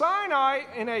dimension of Sinai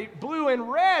in a blue and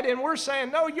red, and we're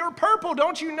saying, no, you're purple.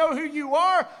 Don't you know who you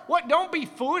are? What? Don't be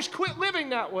foolish. Quit living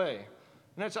that way.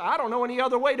 And I don't know any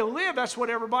other way to live. That's what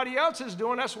everybody else is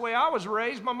doing. That's the way I was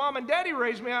raised. My mom and daddy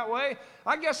raised me that way.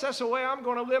 I guess that's the way I'm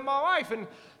going to live my life. And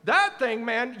that thing,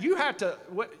 man, you have to,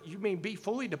 what, you mean be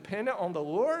fully dependent on the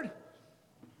Lord?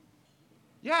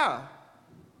 Yeah,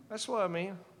 that's what I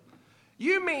mean.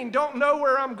 You mean don't know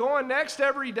where I'm going next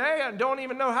every day and don't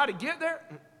even know how to get there?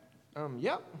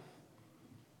 Yep.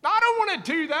 I don't want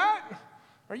to do that.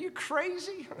 Are you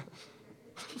crazy?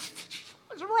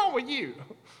 What's wrong with you?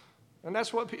 And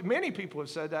that's what many people have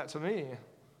said that to me.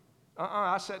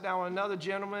 I sat down with another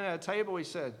gentleman at a table. He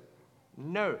said,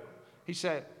 no. He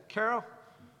said, Carol,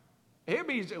 at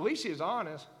least he was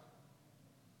honest.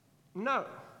 No,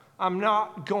 I'm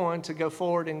not going to go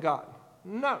forward in God.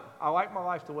 No, I like my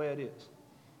life the way it is.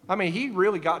 I mean, he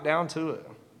really got down to it.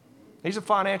 He's a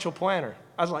financial planner.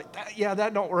 I was like,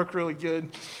 that don't work really good.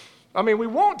 I mean, we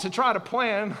want to try to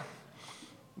plan,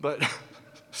 but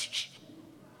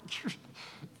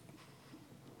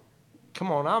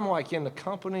come on, I'm like in the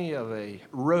company of a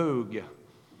rogue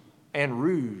and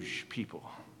rouge people.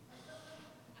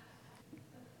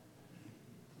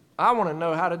 I want to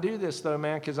know how to do this though,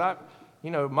 man, because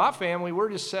My family, we're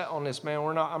just set on this,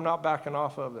 man. I'm not backing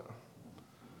off of it.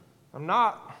 I'm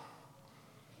not.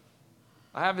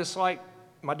 I have this,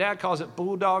 my dad calls it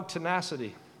bulldog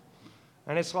tenacity.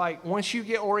 And it's like, once you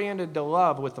get oriented to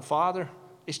love with the Father,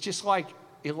 it's just like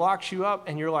it locks you up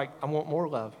and you're like, I want more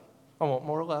love. I want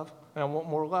more love. And I want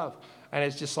more love. And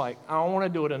it's just like, I don't want to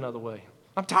do it another way.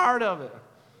 I'm tired of it.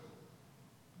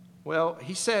 Well,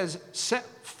 he says, set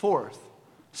forward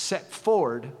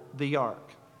the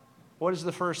ark. What is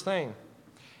the first thing?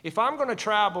 If I'm going to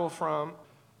travel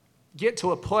get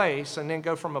to a place and then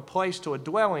go from a place to a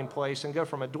dwelling place and go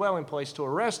from a dwelling place to a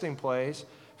resting place,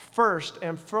 first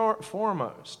and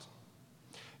foremost,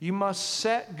 you must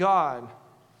set God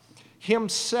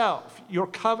himself, your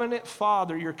covenant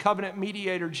father, your covenant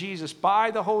mediator, Jesus, by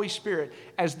the Holy Spirit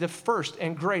as the first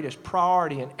and greatest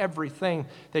priority in everything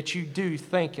that you do,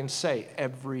 think, and say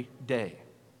every day.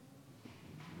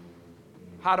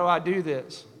 How do I do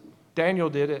this? Daniel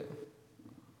did it.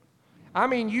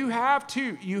 You have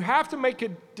to make a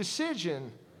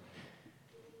decision.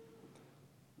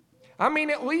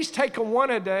 At least take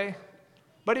one a day.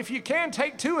 But if you can,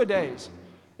 take 2 a days.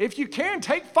 If you can,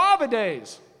 take 5 a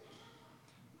days.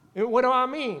 What do I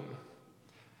mean?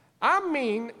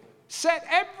 Set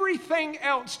everything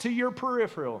else to your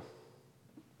peripheral.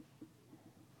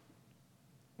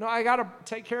 No, I got to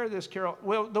take care of this, Carol.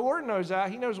 Well, the Lord knows that.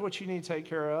 He knows what you need to take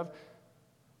care of.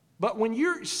 But when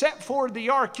you set forward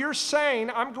the ark, you're saying,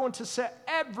 I'm going to set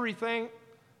everything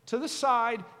to the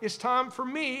side. It's time for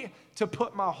me to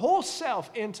put my whole self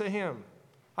into him.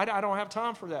 I don't have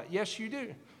time for that. Yes, you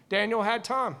do. Daniel had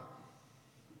time.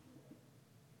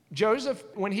 Joseph,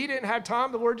 when he didn't have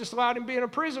time, the Lord just allowed him to be in a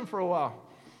prison for a while.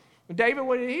 David,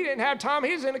 when he didn't have time,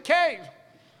 he was in a cave.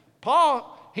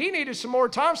 Paul, he needed some more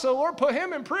time, so the Lord put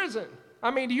him in prison.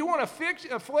 Do you want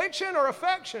affliction or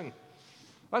affection?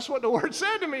 That's what the Word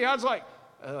said to me. I was like,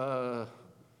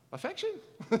 affection?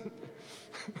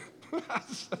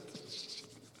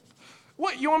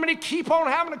 What, you want me to keep on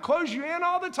having to close you in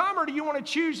all the time, or do you want to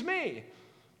choose me?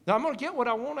 Now, I'm going to get what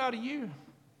I want out of you.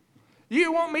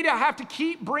 You want me to have to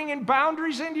keep bringing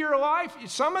boundaries into your life?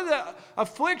 Some of the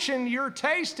affliction you're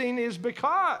tasting is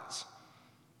because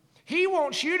he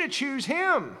wants you to choose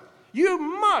him. You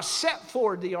must set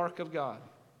forward the ark of God.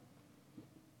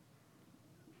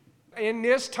 In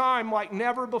this time, like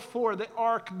never before, the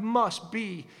ark must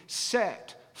be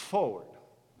set forward.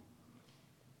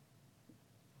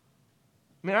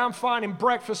 I'm finding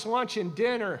breakfast, lunch, and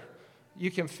dinner, you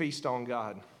can feast on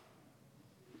God.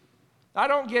 I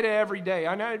don't get it every day.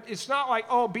 I know it's not like,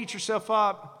 beat yourself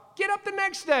up. Get up the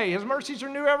next day. His mercies are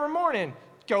new every morning.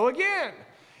 Go again.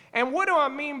 And what do I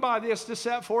mean by this, to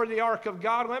set forward the ark of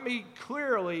God? Let me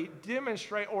clearly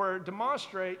demonstrate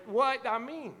what I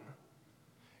mean.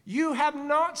 You have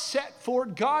not set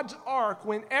forward God's ark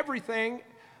when everything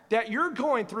that you're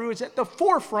going through is at the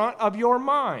forefront of your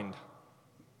mind.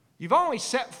 You've only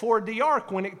set forward the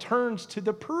ark when it turns to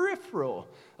the peripheral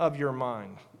of your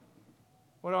mind.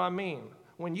 What do I mean?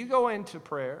 When you go into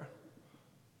prayer,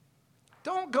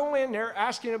 don't go in there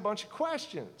asking a bunch of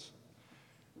questions.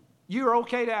 You're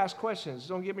okay to ask questions,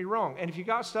 don't get me wrong. And if you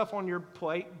got stuff on your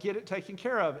plate, get it taken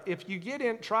care of. If you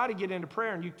try to get into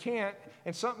prayer and you can't,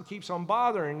 and something keeps on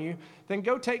bothering you, then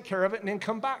go take care of it and then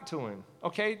come back to him.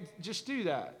 Okay? Just do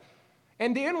that.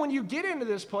 And then when you get into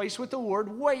this place with the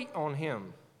Lord, wait on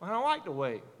him. I don't like to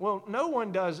wait. Well, no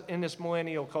one does in this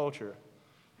millennial culture.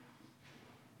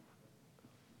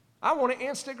 I want an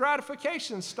instant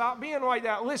gratification. Stop being like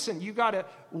that. Listen, you got to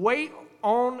wait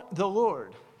on the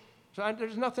Lord. So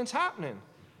there's nothing's happening.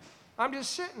 I'm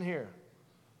just sitting here.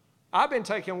 I've been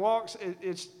taking walks.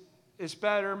 It's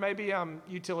better. Maybe I'm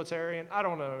utilitarian. I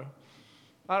don't know.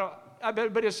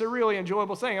 But it's a really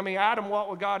enjoyable thing. Adam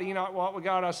walked with God. Enoch walked with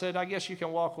God. I said, I guess you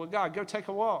can walk with God. Go take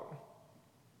a walk.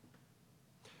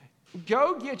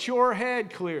 Go get your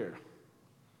head clear.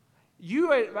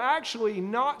 You have actually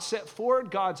not set forward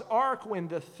God's ark when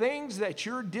the things that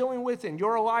you're dealing with in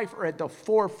your life are at the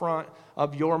forefront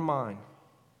of your mind.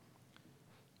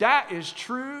 That is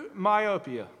true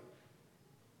myopia.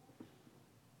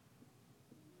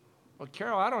 Well,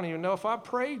 Carol, I don't even know if I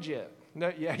prayed yet.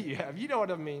 No, yeah, you have. You know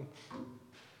what I mean.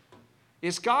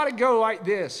 It's got to go like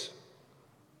this.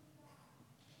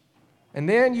 And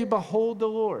then you behold the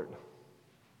Lord.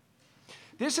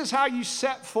 This is how you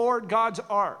set forward God's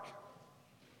ark.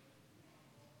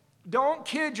 Don't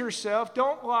kid yourself.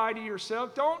 Don't lie to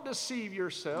yourself. Don't deceive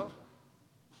yourself.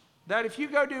 That if you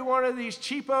go do one of these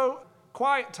cheapo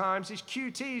quiet times, these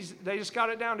QTs, they just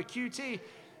got it down to QT,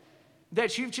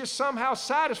 that you've just somehow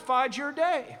satisfied your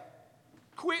day.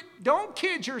 Quit. Don't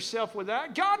kid yourself with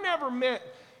that. God never meant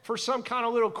for some kind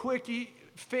of little quickie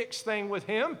fix thing with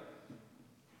him.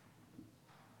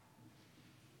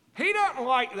 He doesn't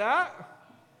like that.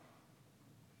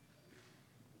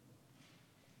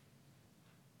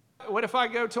 What if I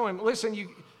go to him? Listen,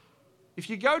 if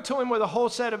you go to him with a whole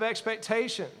set of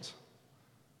expectations,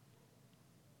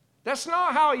 that's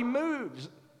not how he moves.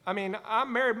 I mean,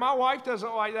 I'm married. My wife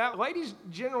doesn't like that. Ladies,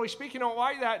 generally speaking, don't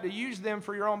like that, to use them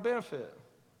for your own benefit.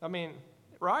 I mean,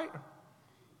 right?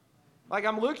 Like,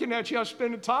 I'm looking at you, I'm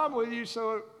spending time with you,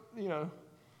 so,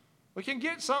 we can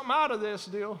get something out of this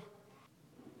deal.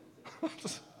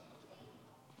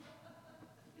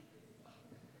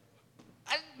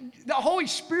 The Holy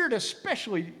Spirit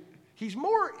especially, he's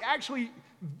more actually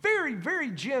very,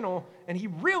 very gentle, and he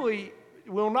really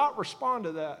will not respond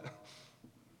to that.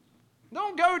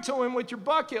 Don't go to him with your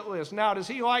bucket list. Now, does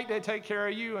he like to take care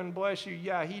of you and bless you?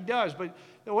 Yeah, he does. But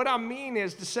what I mean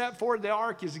is, to set forward the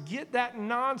ark is get that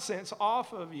nonsense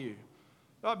off of you.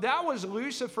 That was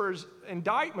Lucifer's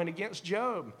indictment against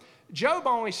Job. Job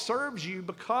only serves you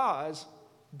because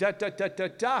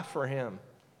for him.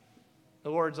 The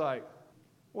Lord's like,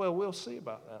 well, we'll see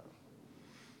about that.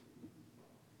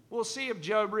 We'll see if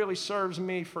Job really serves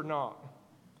me for naught.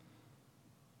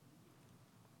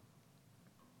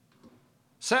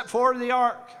 Set forward the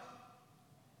ark.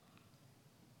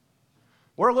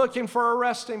 We're looking for a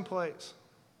resting place.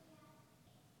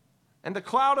 And the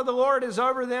cloud of the Lord is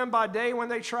over them by day when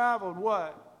they traveled.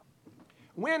 What?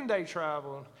 When they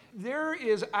traveled. There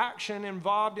is action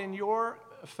involved in your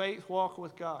faith walk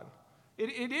with God.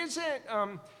 It isn't,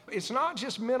 it's not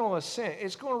just mental assent.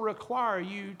 It's going to require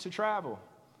you to travel.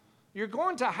 You're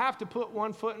going to have to put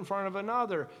one foot in front of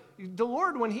another. The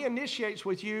Lord, when he initiates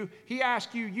with you, he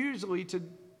asks you usually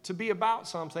to be about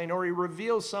something, or he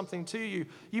reveals something to you.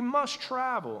 You must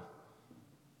travel.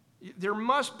 There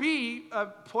must be a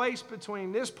place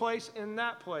between this place and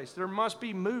that place. There must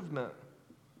be movement.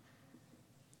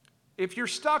 If you're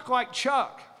stuck like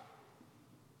Chuck,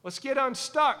 let's get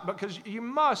unstuck, because you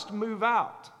must move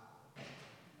out.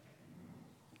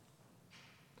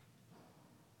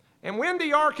 And when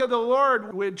the ark of the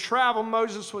Lord would travel,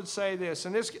 Moses would say this,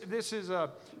 and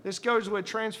this goes with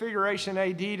Transfiguration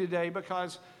AD today,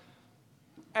 because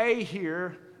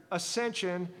here,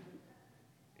 ascension,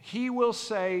 he will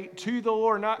say to the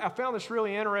Lord. Now, I found this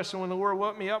really interesting when the Lord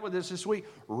woke me up with this week.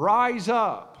 Rise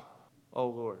up, O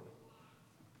Lord.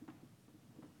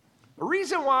 The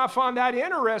reason why I find that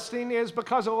interesting is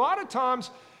because a lot of times,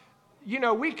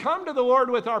 we come to the Lord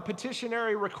with our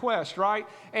petitionary request, right?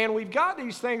 And we've got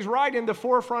these things right in the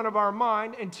forefront of our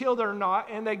mind until they're not,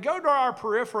 and they go to our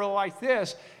peripheral like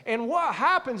this. And what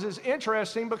happens is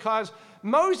interesting, because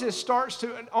Moses starts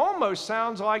to, it almost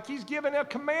sounds like he's giving a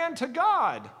command to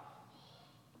God.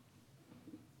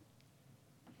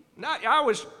 Now, I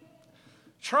was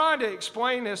trying to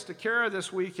explain this to Kara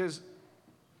this week, is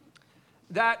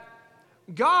that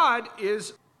God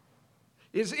is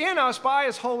in us by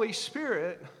his Holy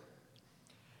Spirit,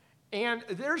 and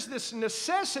there's this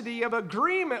necessity of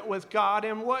agreement with God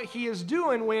in what he is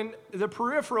doing when the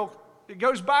peripheral, it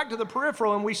goes back to the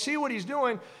peripheral and we see what he's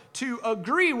doing, to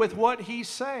agree with what he's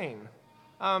saying.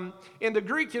 In the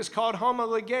Greek, it's called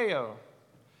homologeo.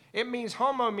 It means,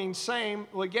 homo means same,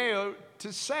 logeo,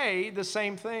 to say the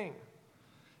same thing.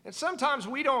 And sometimes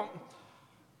we don't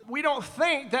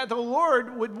think that the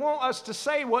Lord would want us to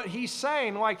say what he's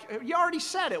saying. Like, you already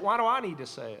said it. Why do I need to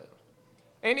say it?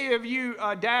 Any of you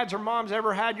dads or moms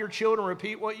ever had your children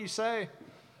repeat what you say?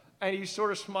 And you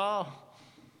sort of smile.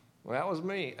 Well, that was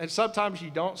me. And sometimes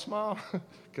you don't smile,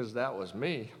 because that was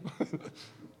me.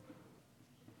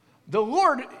 The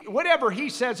Lord, whatever he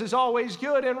says is always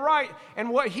good and right. And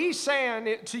what he's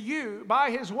saying to you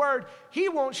by his word, he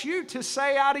wants you to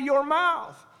say out of your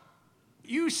mouth.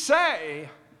 You say,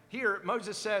 here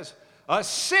Moses says,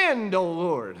 ascend, O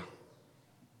Lord.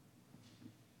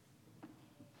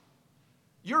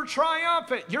 You're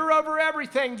triumphant. You're over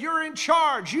everything. You're in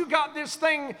charge. You got this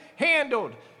thing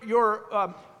handled. You're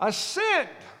ascend.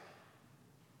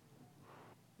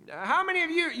 How many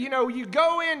of you, you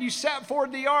go in, you set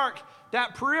forward the ark,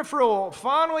 that peripheral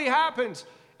finally happens,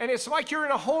 and it's like you're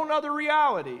in a whole nother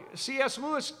reality. C.S.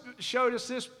 Lewis showed us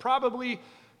this probably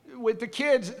with the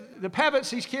kids, the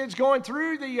Pevetsy's kids going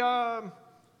through the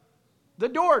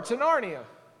door to Narnia.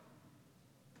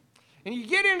 And you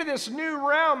get into this new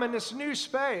realm and this new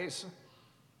space.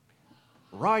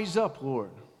 Rise up, Lord.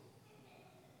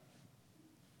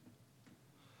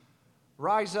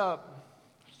 Rise up.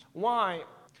 Why?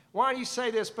 Why do you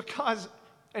say this? Because,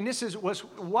 and this is what's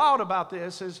wild about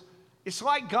this, is it's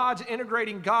like God's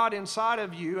integrating God inside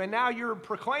of you, and now you're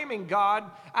proclaiming God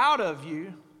out of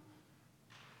you.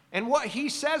 and what he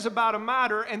says about a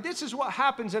matter, and this is what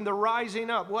happens in the rising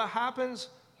up. What happens?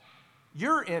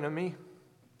 Your enemy,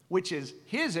 which is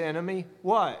his enemy,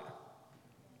 what?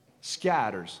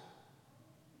 Scatters.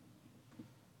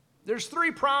 There's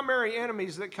three primary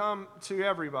enemies that come to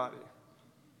everybody.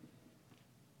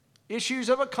 Issues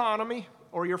of economy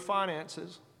or your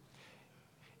finances.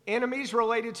 Enemies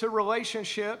related to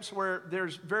relationships where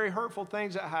there's very hurtful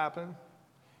things that happen.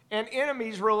 And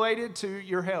enemies related to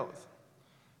your health.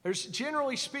 There's,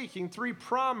 generally speaking, three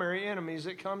primary enemies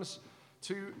that comes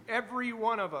to every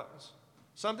one of us.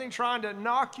 Something trying to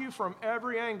knock you from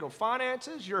every angle.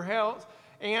 Finances, your health,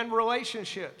 and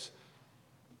relationships.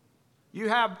 You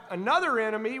have another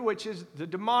enemy, which is the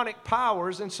demonic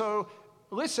powers. And so,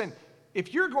 listen,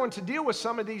 if you're going to deal with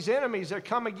some of these enemies that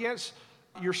come against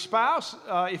your spouse,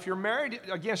 if you're married,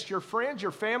 against your friends,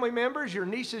 your family members, your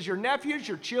nieces, your nephews,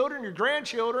 your children, your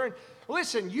grandchildren,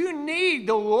 listen, you need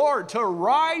the Lord to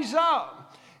rise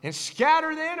up and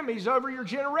scatter the enemies over your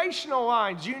generational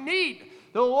lines. You need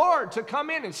the Lord to come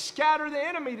in and scatter the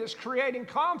enemy that's creating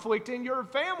conflict in your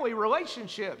family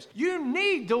relationships. You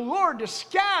need the Lord to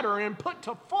scatter and put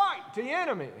to flight the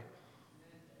enemy.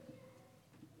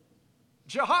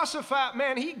 Jehoshaphat,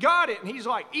 man, he got it. And he's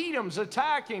like, Edom's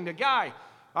attacking the guy.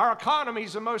 Our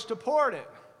economy's the most important.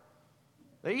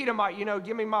 The Edomite,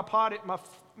 give me my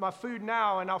food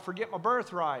now and I'll forget my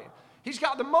birthright. He's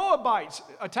got the Moabites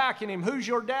attacking him. Who's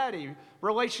your daddy?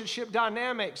 Relationship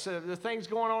dynamics, the things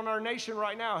going on in our nation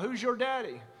right now. Who's your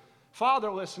daddy?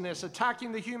 Fatherlessness,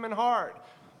 attacking the human heart.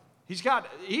 He's got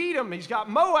Edom, he's got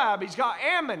Moab, he's got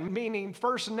Ammon, meaning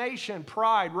First Nation,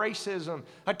 pride, racism,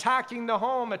 attacking the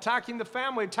home, attacking the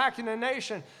family, attacking the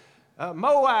nation.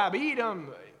 Moab, Edom,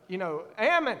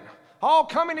 Ammon, all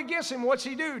coming against him. What's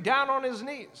he do? Down on his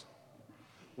knees.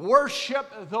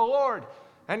 Worship the Lord.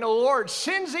 And the Lord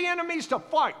sends the enemies to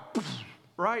fight,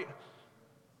 right?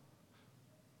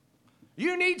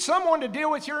 You need someone to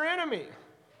deal with your enemy.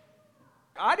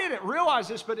 I didn't realize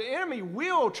this, but the enemy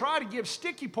will try to give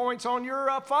sticky points on your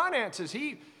finances.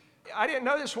 I didn't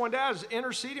know this one day. I was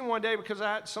interceding one day because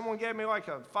someone gave me like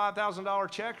a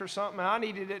 $5,000 check or something, and I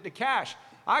needed it to cash.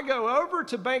 I go over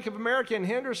to Bank of America in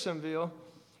Hendersonville,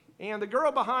 and the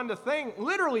girl behind the thing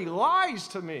literally lies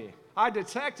to me. I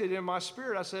detected in my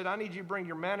spirit. I said, I need you to bring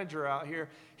your manager out here.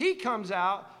 He comes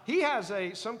out. He has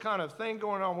some kind of thing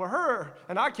going on with her,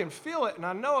 and I can feel it, and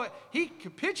I know it. He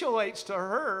capitulates to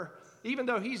her, even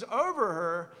though he's over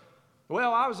her.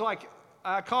 Well,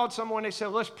 I called someone. They said,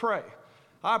 let's pray.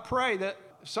 I pray that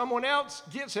someone else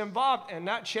gets involved, and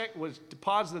that check was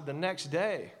deposited the next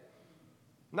day.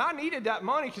 And I needed that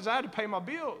money because I had to pay my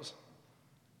bills.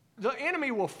 The enemy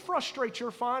will frustrate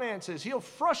your finances. He'll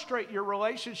frustrate your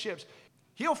relationships.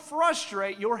 He'll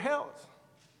frustrate your health.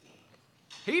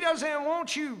 He doesn't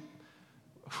want you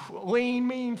lean,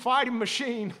 mean, fighting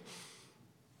machine.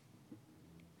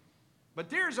 But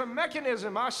there's a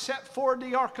mechanism. I set forward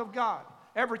the ark of God.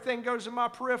 Everything goes in my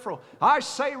peripheral. I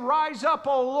say, rise up,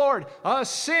 O Lord,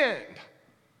 ascend.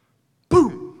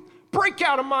 Boom. Break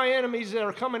out of my enemies that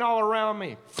are coming all around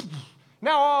me.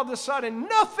 Now all of a sudden,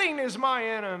 nothing is my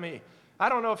enemy. I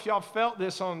don't know if y'all felt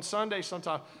this on Sunday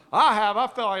sometime. I have. I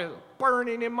felt like it was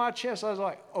burning in my chest. I was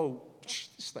like, oh,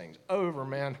 this thing's over,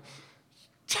 man.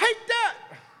 Take that,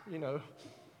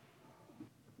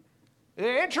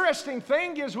 The interesting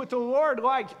thing is with the Lord,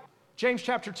 like James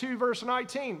chapter 2, verse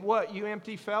 19. What, you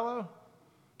empty fellow?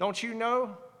 Don't you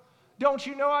know? Don't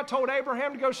you know I told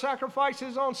Abraham to go sacrifice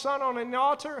his own son on an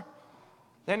altar?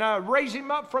 And raise him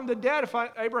up from the dead. If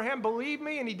Abraham believed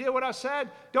me and he did what I said,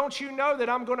 don't you know that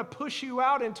I'm going to push you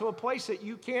out into a place that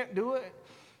you can't do it?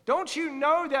 Don't you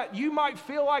know that you might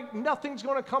feel like nothing's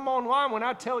going to come online when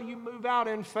I tell you move out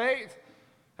in faith?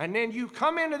 And then you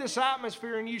come into this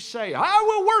atmosphere and you say, I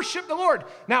will worship the Lord.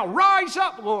 Now rise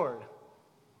up, Lord.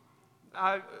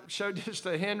 I showed this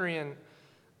to Henry and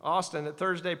Austin at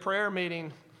Thursday prayer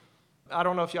meeting. I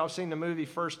don't know if y'all have seen the movie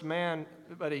First Man,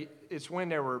 but it's when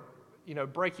they were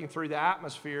breaking through the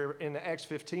atmosphere in the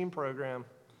X-15 program.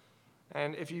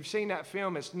 And if you've seen that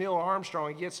film, it's Neil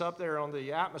Armstrong. He gets up there on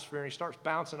the atmosphere and he starts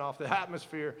bouncing off the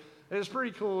atmosphere. It's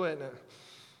pretty cool, isn't it?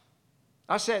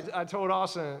 I told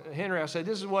Austin and Henry, I said,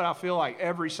 this is what I feel like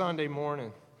every Sunday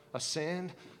morning.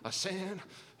 Ascend, ascend,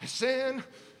 ascend.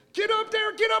 Get up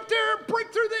there,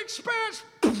 break through the expanse.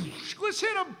 Let's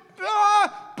hit them,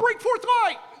 break forth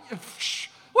light.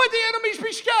 Let the enemies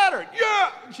be scattered.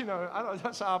 Yeah.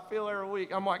 That's how I feel every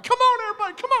week. I'm like, come on,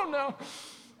 everybody. Come on now.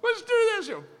 Let's do this.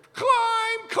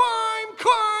 Climb, climb,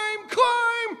 climb,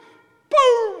 climb.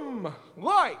 Boom.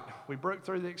 Light. We broke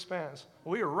through the expanse.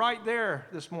 We were right there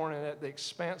this morning at the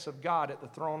expanse of God, at the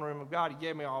throne room of God. He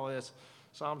gave me all this.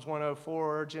 Psalms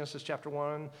 104, Genesis chapter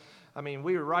 1. I mean,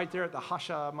 we were right there at the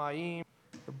Hashamayim.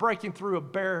 We're breaking through a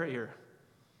barrier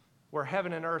where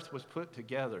heaven and earth was put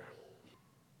together.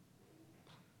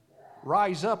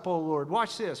 Rise up, O Lord.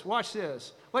 Watch this. Watch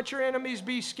this. Let your enemies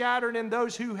be scattered, and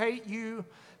those who hate you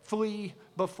flee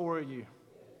before you.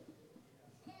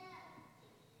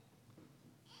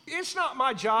 It's not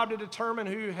my job to determine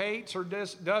who hates or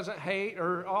doesn't hate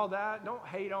or all that. Don't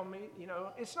hate on me.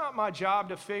 It's not my job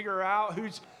to figure out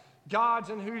who's God's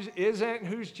and who's isn't,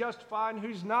 who's justified and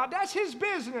who's not. That's his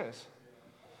business.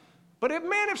 But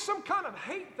if some kind of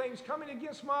hate thing's coming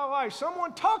against my life,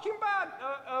 someone talking bad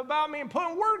about me and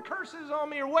putting word curses on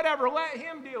me or whatever, let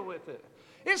him deal with it.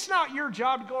 It's not your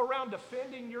job to go around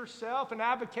defending yourself and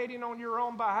advocating on your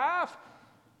own behalf.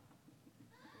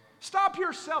 Stop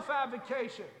your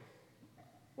self-advocation.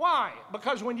 Why?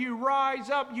 Because when you rise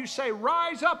up, you say,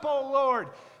 rise up, O Lord.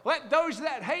 Let those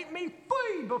that hate me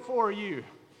flee before you.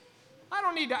 I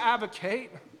don't need to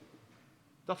advocate.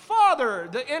 The Father,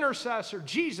 the intercessor,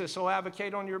 Jesus, will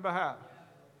advocate on your behalf.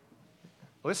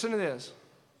 Listen to this.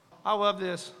 I love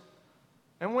this.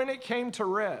 And when it came to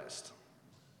rest,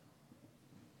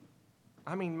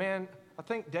 I mean, man, I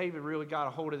think David really got a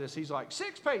hold of this. He's like,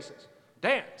 6 paces,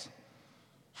 dance.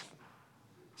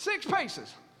 6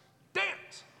 paces,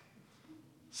 dance.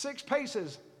 6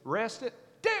 paces, rest it,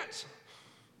 dance.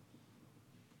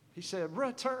 He said,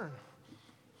 return.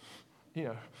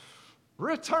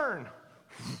 Return.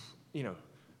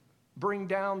 Bring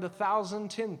down the 1,000,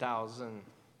 10,000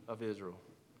 of Israel.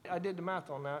 I did the math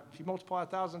on that. If you multiply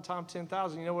 1,000 times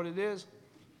 10,000, you know what it is?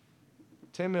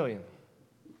 10 million.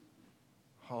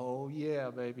 Oh, yeah,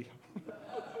 baby.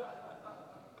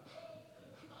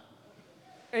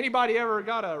 Anybody ever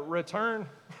got a return?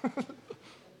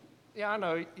 Yeah, I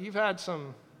know. You've had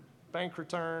some bank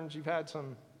returns. You've had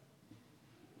some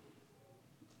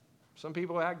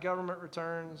people had government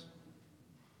returns.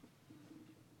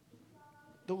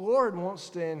 The Lord wants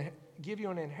to give you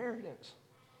an inheritance.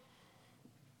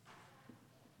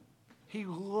 He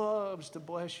loves to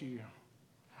bless you.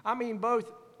 I mean,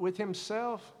 both with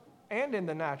himself and in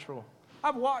the natural.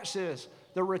 I've watched this,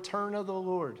 the return of the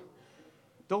Lord.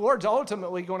 The Lord's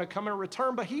ultimately going to come and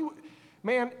return, but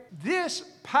this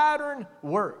pattern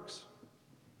works.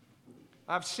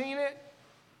 I've seen it.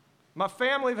 My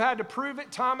family have had to prove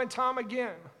it time and time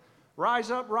again.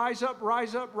 Rise up, rise up,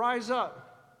 rise up, rise up.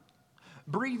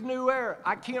 Breathe new air.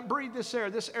 I can't breathe this air.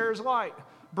 This air is light.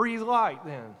 Breathe light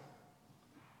then.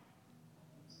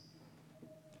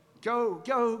 Go,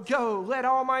 go, go. Let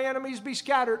all my enemies be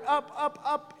scattered. Up, up,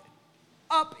 up,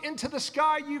 up into the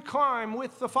sky you climb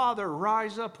with the Father.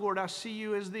 Rise up, Lord. I see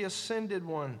you as the ascended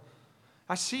one.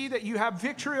 I see that you have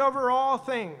victory over all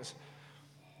things.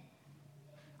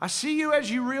 I see you as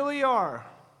you really are.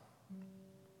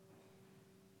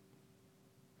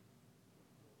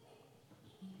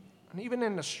 And even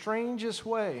in the strangest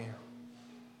way.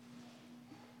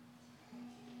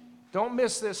 Don't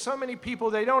miss this. So many people,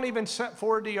 they don't even set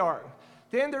forward the ark.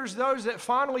 Then there's those that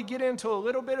finally get into a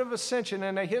little bit of ascension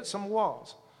and they hit some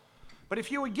walls. But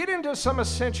if you would get into some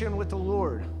ascension with the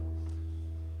Lord,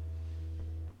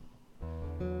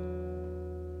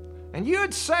 and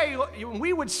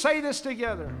we would say this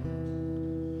together,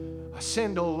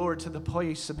 ascend, O Lord, to the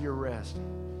place of your rest.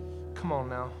 Come on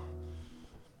now.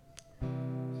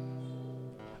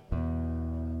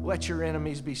 Let your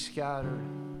enemies be scattered.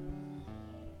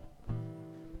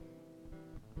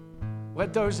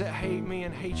 Let those that hate me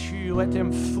and hate you, let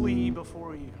them flee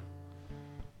before you.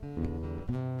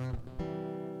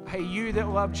 Hey, you that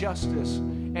love justice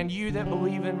and you that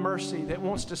believe in mercy, that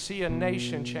wants to see a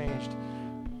nation changed,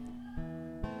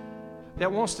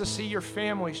 that wants to see your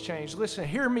families changed. Listen,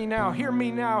 hear me now, hear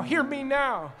me now, hear me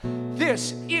now.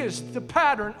 This is the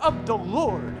pattern of the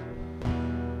Lord.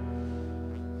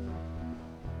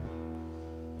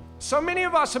 So many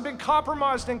of us have been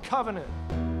compromised in covenant.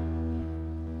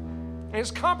 And it's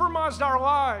compromised our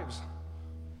lives.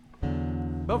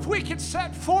 But if we could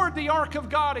set forward the ark of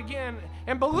God again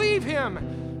and believe him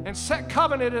and set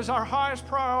covenant as our highest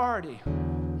priority.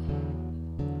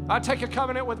 I take a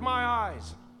covenant with my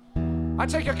eyes. I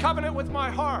take a covenant with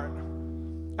my heart.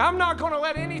 I'm not going to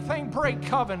let anything break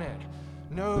covenant.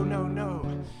 No, no,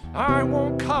 no. I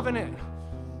won't covenant.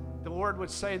 The Lord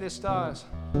would say this to us.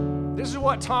 This is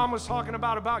what Tom was talking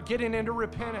about getting into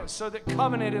repentance so that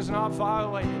covenant is not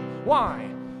violated. Why?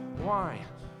 Why?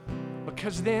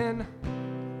 Because then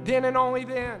and only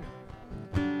then,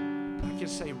 I can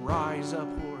say, rise up,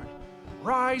 Lord.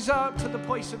 Rise up to the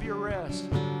place of your rest.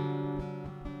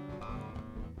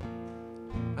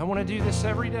 I want to do this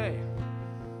every day.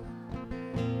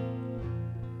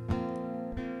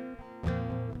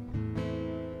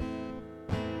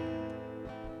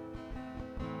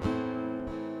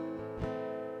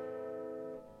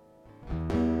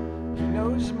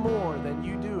 knows more than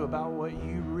you do about what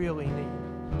you really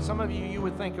need. Some of you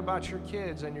would think about your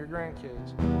kids and your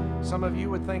grandkids. Some of you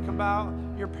would think about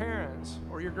your parents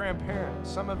or your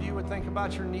grandparents. Some of you would think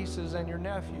about your nieces and your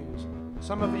nephews.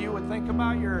 Some of you would think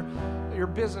about your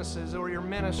businesses or your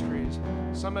ministries.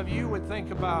 Some of you would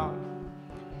think about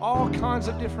all kinds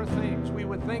of different things. We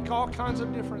would think all kinds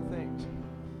of different things.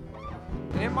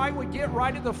 And it would get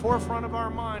right at the forefront of our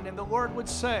mind, and the Lord would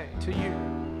say to you,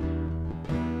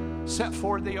 set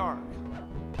forward the ark.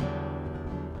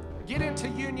 Get into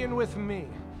union with me.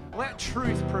 Let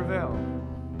truth prevail.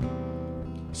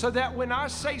 So that when I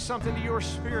say something to your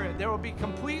spirit, there will be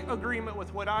complete agreement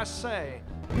with what I say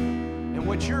and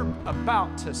what you're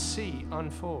about to see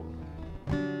unfold.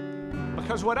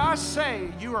 Because what I say,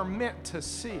 you are meant to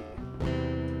see.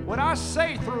 What I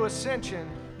say through ascension,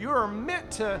 you are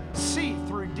meant to see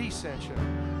through descension.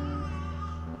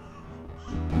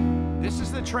 This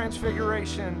is the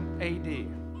Transfiguration AD.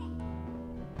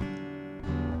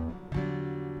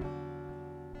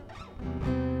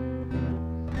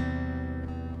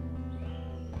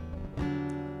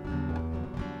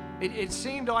 It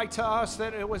seemed like to us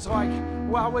that it was like,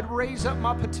 well, I would raise up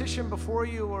my petition before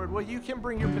you, Lord. Well, you can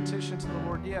bring your petition to the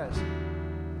Lord, yes.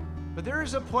 But there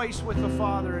is a place with the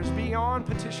Father is beyond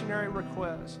petitionary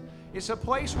requests. It's a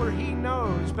place where He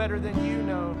knows better than you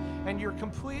know, and you're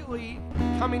completely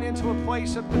coming into a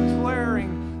place of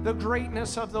declaring the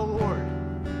greatness of the Lord.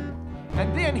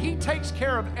 And then He takes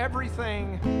care of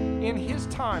everything in His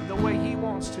time, the way He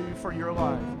wants to for your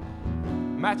life.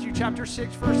 Matthew chapter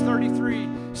 6, verse 33,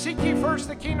 seek ye first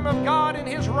the kingdom of God and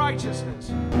His righteousness,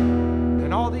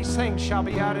 and all these things shall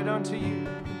be added unto you.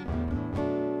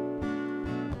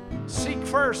 Seek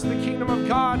first the kingdom of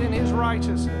God and His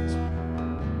righteousness,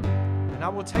 and I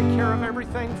will take care of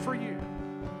everything for you.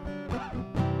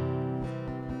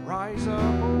 Rise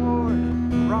up, O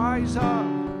Lord, rise up,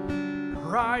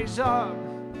 rise up.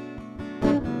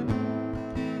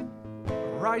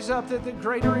 Rise up that the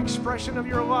greater expression of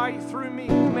your light through me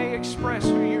may express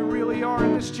who you really are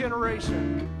in this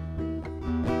generation.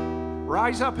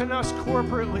 Rise up in us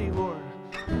corporately, Lord,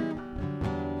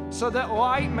 so that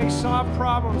light may solve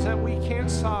problems that we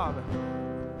can't solve.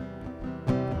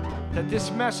 That this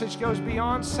message goes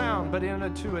beyond sound, but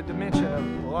into a dimension of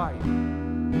light.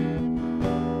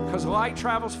 Because light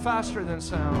travels faster than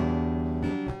sound.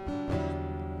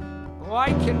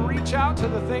 Light can reach out to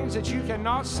the things that you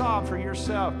cannot solve for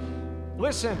yourself.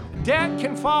 Listen, debt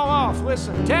can fall off.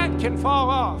 Listen, debt can fall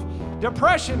off.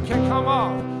 Depression can come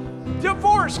off.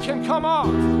 Divorce can come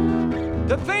off.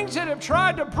 The things that have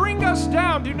tried to bring us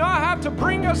down do not have to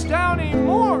bring us down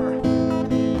anymore.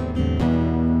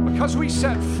 Because we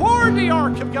set forward the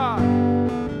ark of God.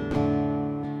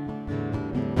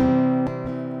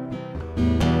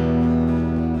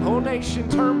 Whole nation,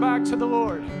 turn back to the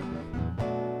Lord.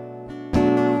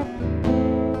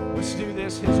 Let's do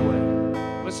this His way.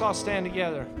 Let's all stand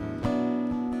together.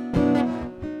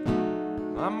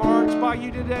 I'm marked by you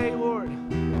today, Lord,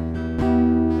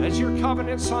 as your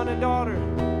covenant son and daughter.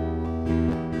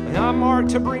 And I'm marked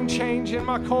to bring change in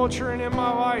my culture and in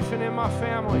my life and in my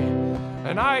family.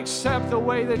 And I accept the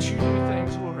way that you do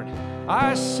things, Lord.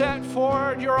 I set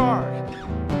forward your ark.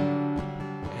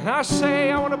 And I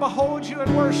say I want to behold you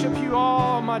and worship you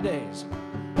all my days.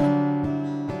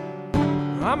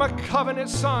 I'm a covenant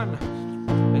son,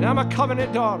 and I'm a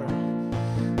covenant daughter.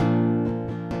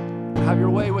 Have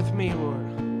your way with me, Lord.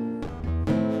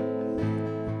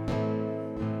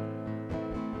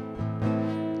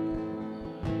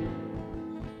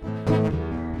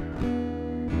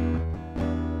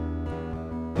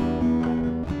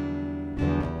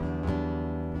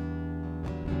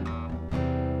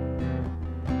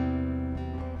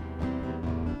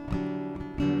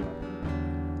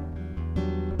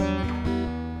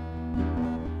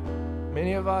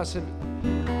 Many of us have,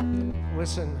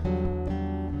 listen,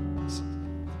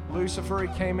 Lucifer, he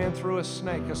came in through a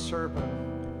snake, a serpent.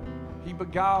 He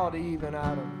beguiled Eve and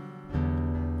Adam.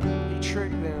 He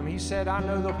tricked them. He said, I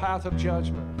know the path of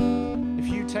judgment. If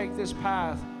you take this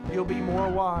path, you'll be more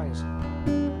wise.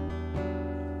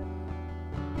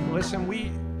 Listen,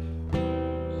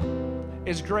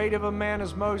 as great of a man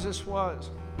as Moses was,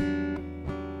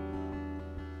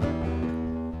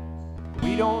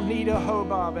 we don't need a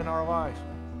Hobab in our life.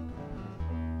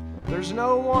 There's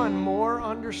no one more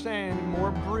understanding,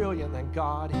 more brilliant than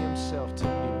God Himself to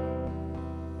you.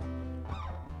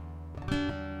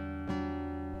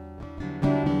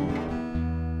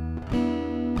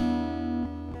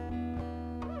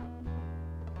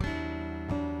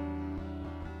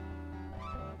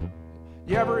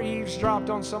 You ever eavesdropped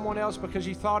on someone else because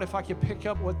you thought, if I could pick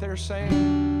up what they're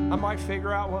saying, I might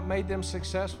figure out what made them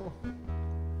successful.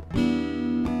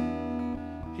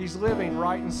 He's living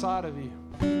right inside of you.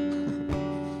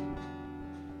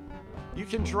 You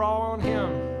can draw on Him.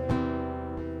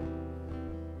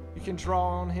 You can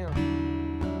draw on Him.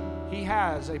 He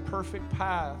has a perfect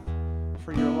path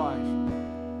for your life.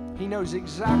 He knows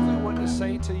exactly what to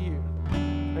say to you.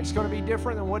 It's going to be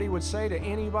different than what He would say to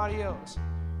anybody else.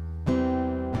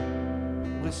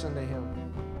 Listen to Him.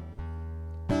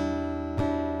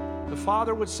 The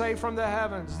Father would say from the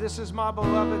heavens, "This is my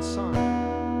beloved Son.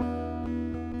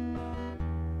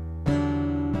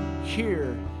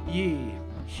 Hear ye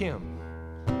Him."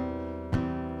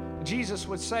 Jesus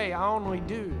would say, "I only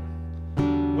do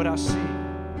what I see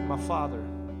my Father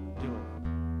doing."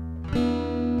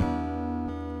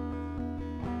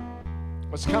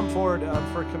 Let's come forward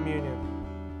for communion.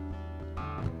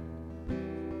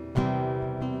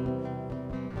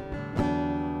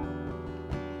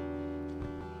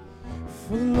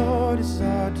 For the Lord is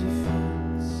our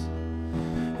defense,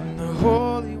 and the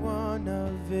Holy One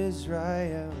of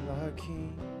Israel our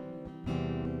King.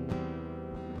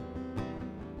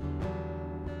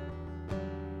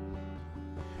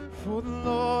 For the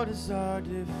Lord is our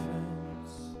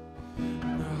defense,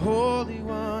 and the Holy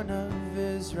One of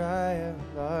Israel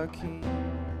our King.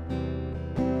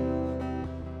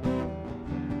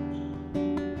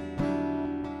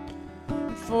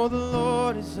 For the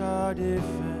Lord is our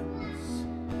defense,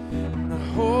 and the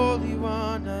Holy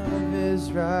One of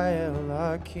Israel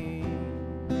our King.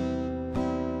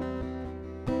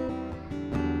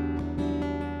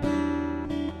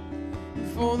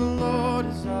 For the Lord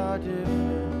is our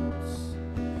defense,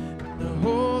 and the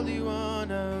Holy One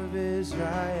of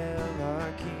Israel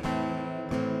our King.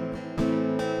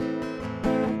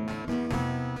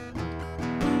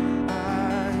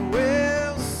 I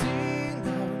will sing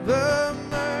of the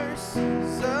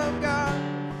mercies of God.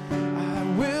 I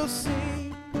will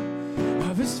sing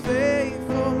of His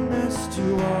faithfulness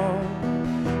to all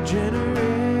generations.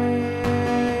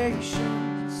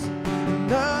 And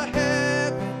the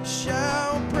heavens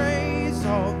shall praise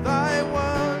all thy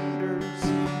wonders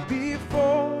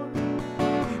before.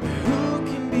 Who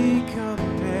can be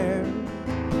compared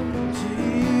to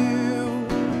you,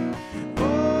 oh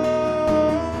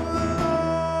Lord?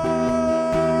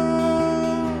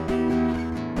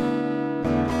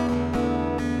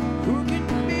 Who can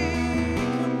be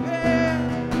compared?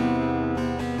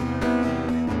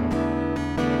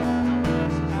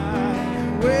 I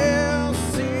will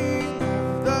sing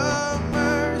of the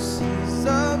mercies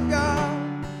of God.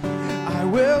 I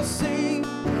will sing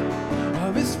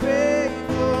of His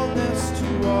faithfulness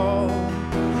to all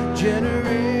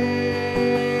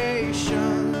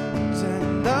generations,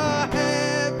 and the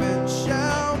heavens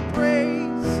shall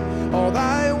praise all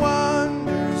thy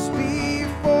wonders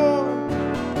before.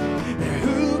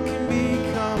 Who can be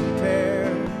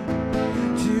compared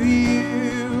to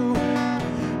you,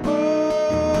 oh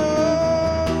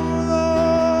Lord?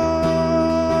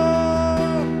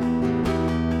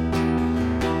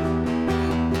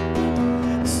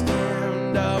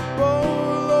 Stand up,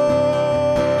 oh Lord.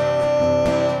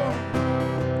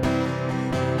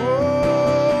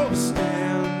 Oh,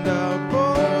 stand up,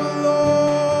 oh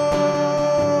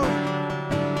Lord.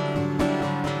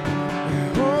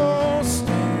 Oh,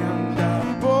 stand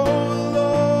up, oh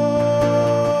Lord,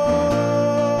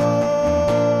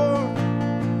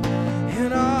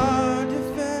 in our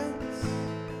defense.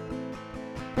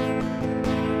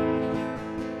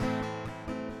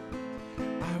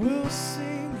 I will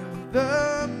sing of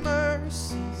the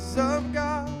mercies of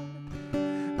God.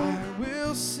 I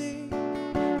will sing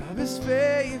of His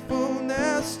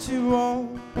faithfulness to all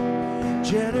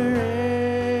generations,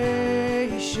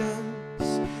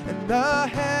 and the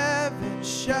heavens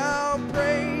shall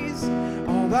praise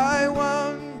all thy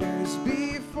wonders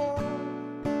before.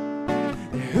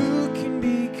 Who can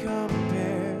be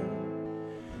compared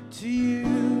to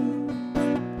you,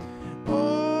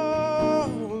 oh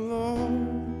Lord?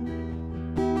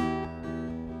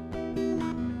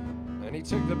 And He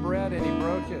took the bread and He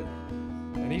broke it.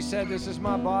 And He said, "This is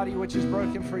my body which is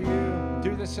broken for you.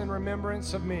 Do this in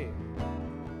remembrance of me."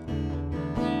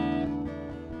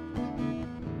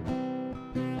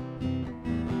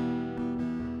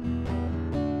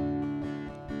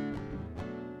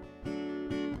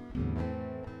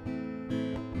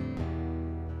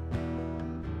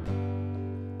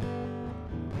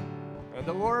 And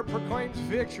the Lord proclaims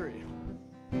victory.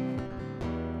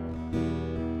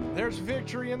 There's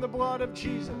victory in the blood of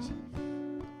Jesus.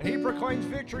 And He proclaims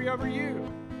victory over you.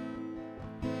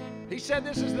 He said,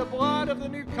 "This is the blood of the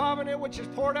new covenant which is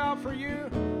poured out for you.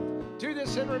 Do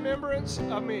this in remembrance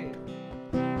of me."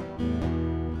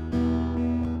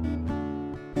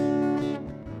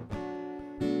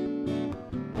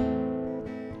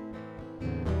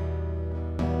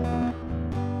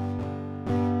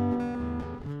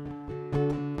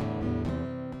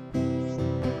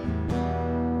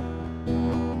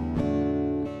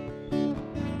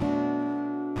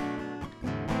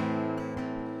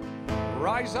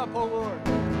 Rise up, O Lord.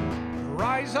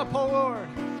 Rise up, O Lord.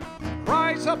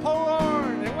 Rise up, O Lord,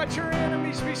 and let your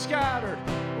enemies be scattered.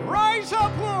 Rise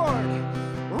up, Lord.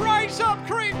 Rise up,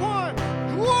 great one,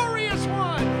 glorious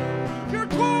one. Your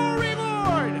glory,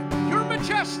 Lord. Your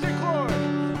majestic, Lord.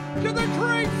 You're the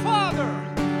great Father.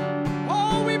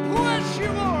 Oh, we bless you,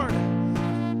 Lord.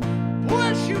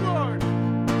 Bless you, Lord.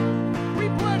 We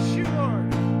bless you,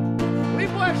 Lord. We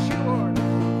bless you, Lord.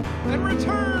 And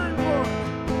return, Lord.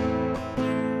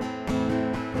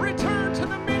 Return to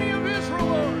the many of Israel,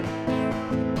 Lord.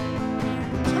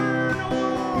 Return, O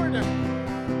Lord.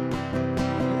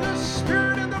 The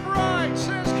Spirit and the bride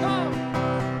says, come.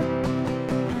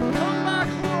 Come back,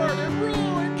 Lord, and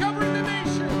rule and govern the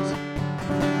nations.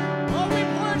 Oh, we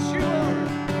bless you, Lord.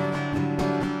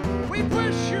 We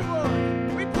bless you,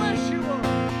 Lord. We bless you, Lord.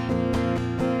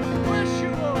 We bless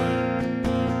you, Lord.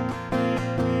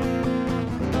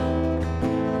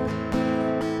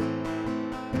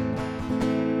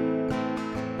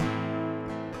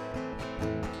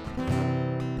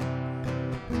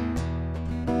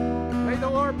 May the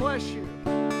Lord bless you.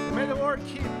 May the Lord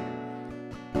keep you.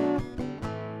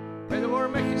 May the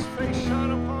Lord make his face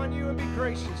shine upon you and be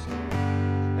gracious to you.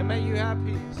 And may you have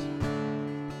peace.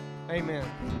 Amen.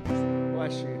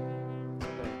 Bless you.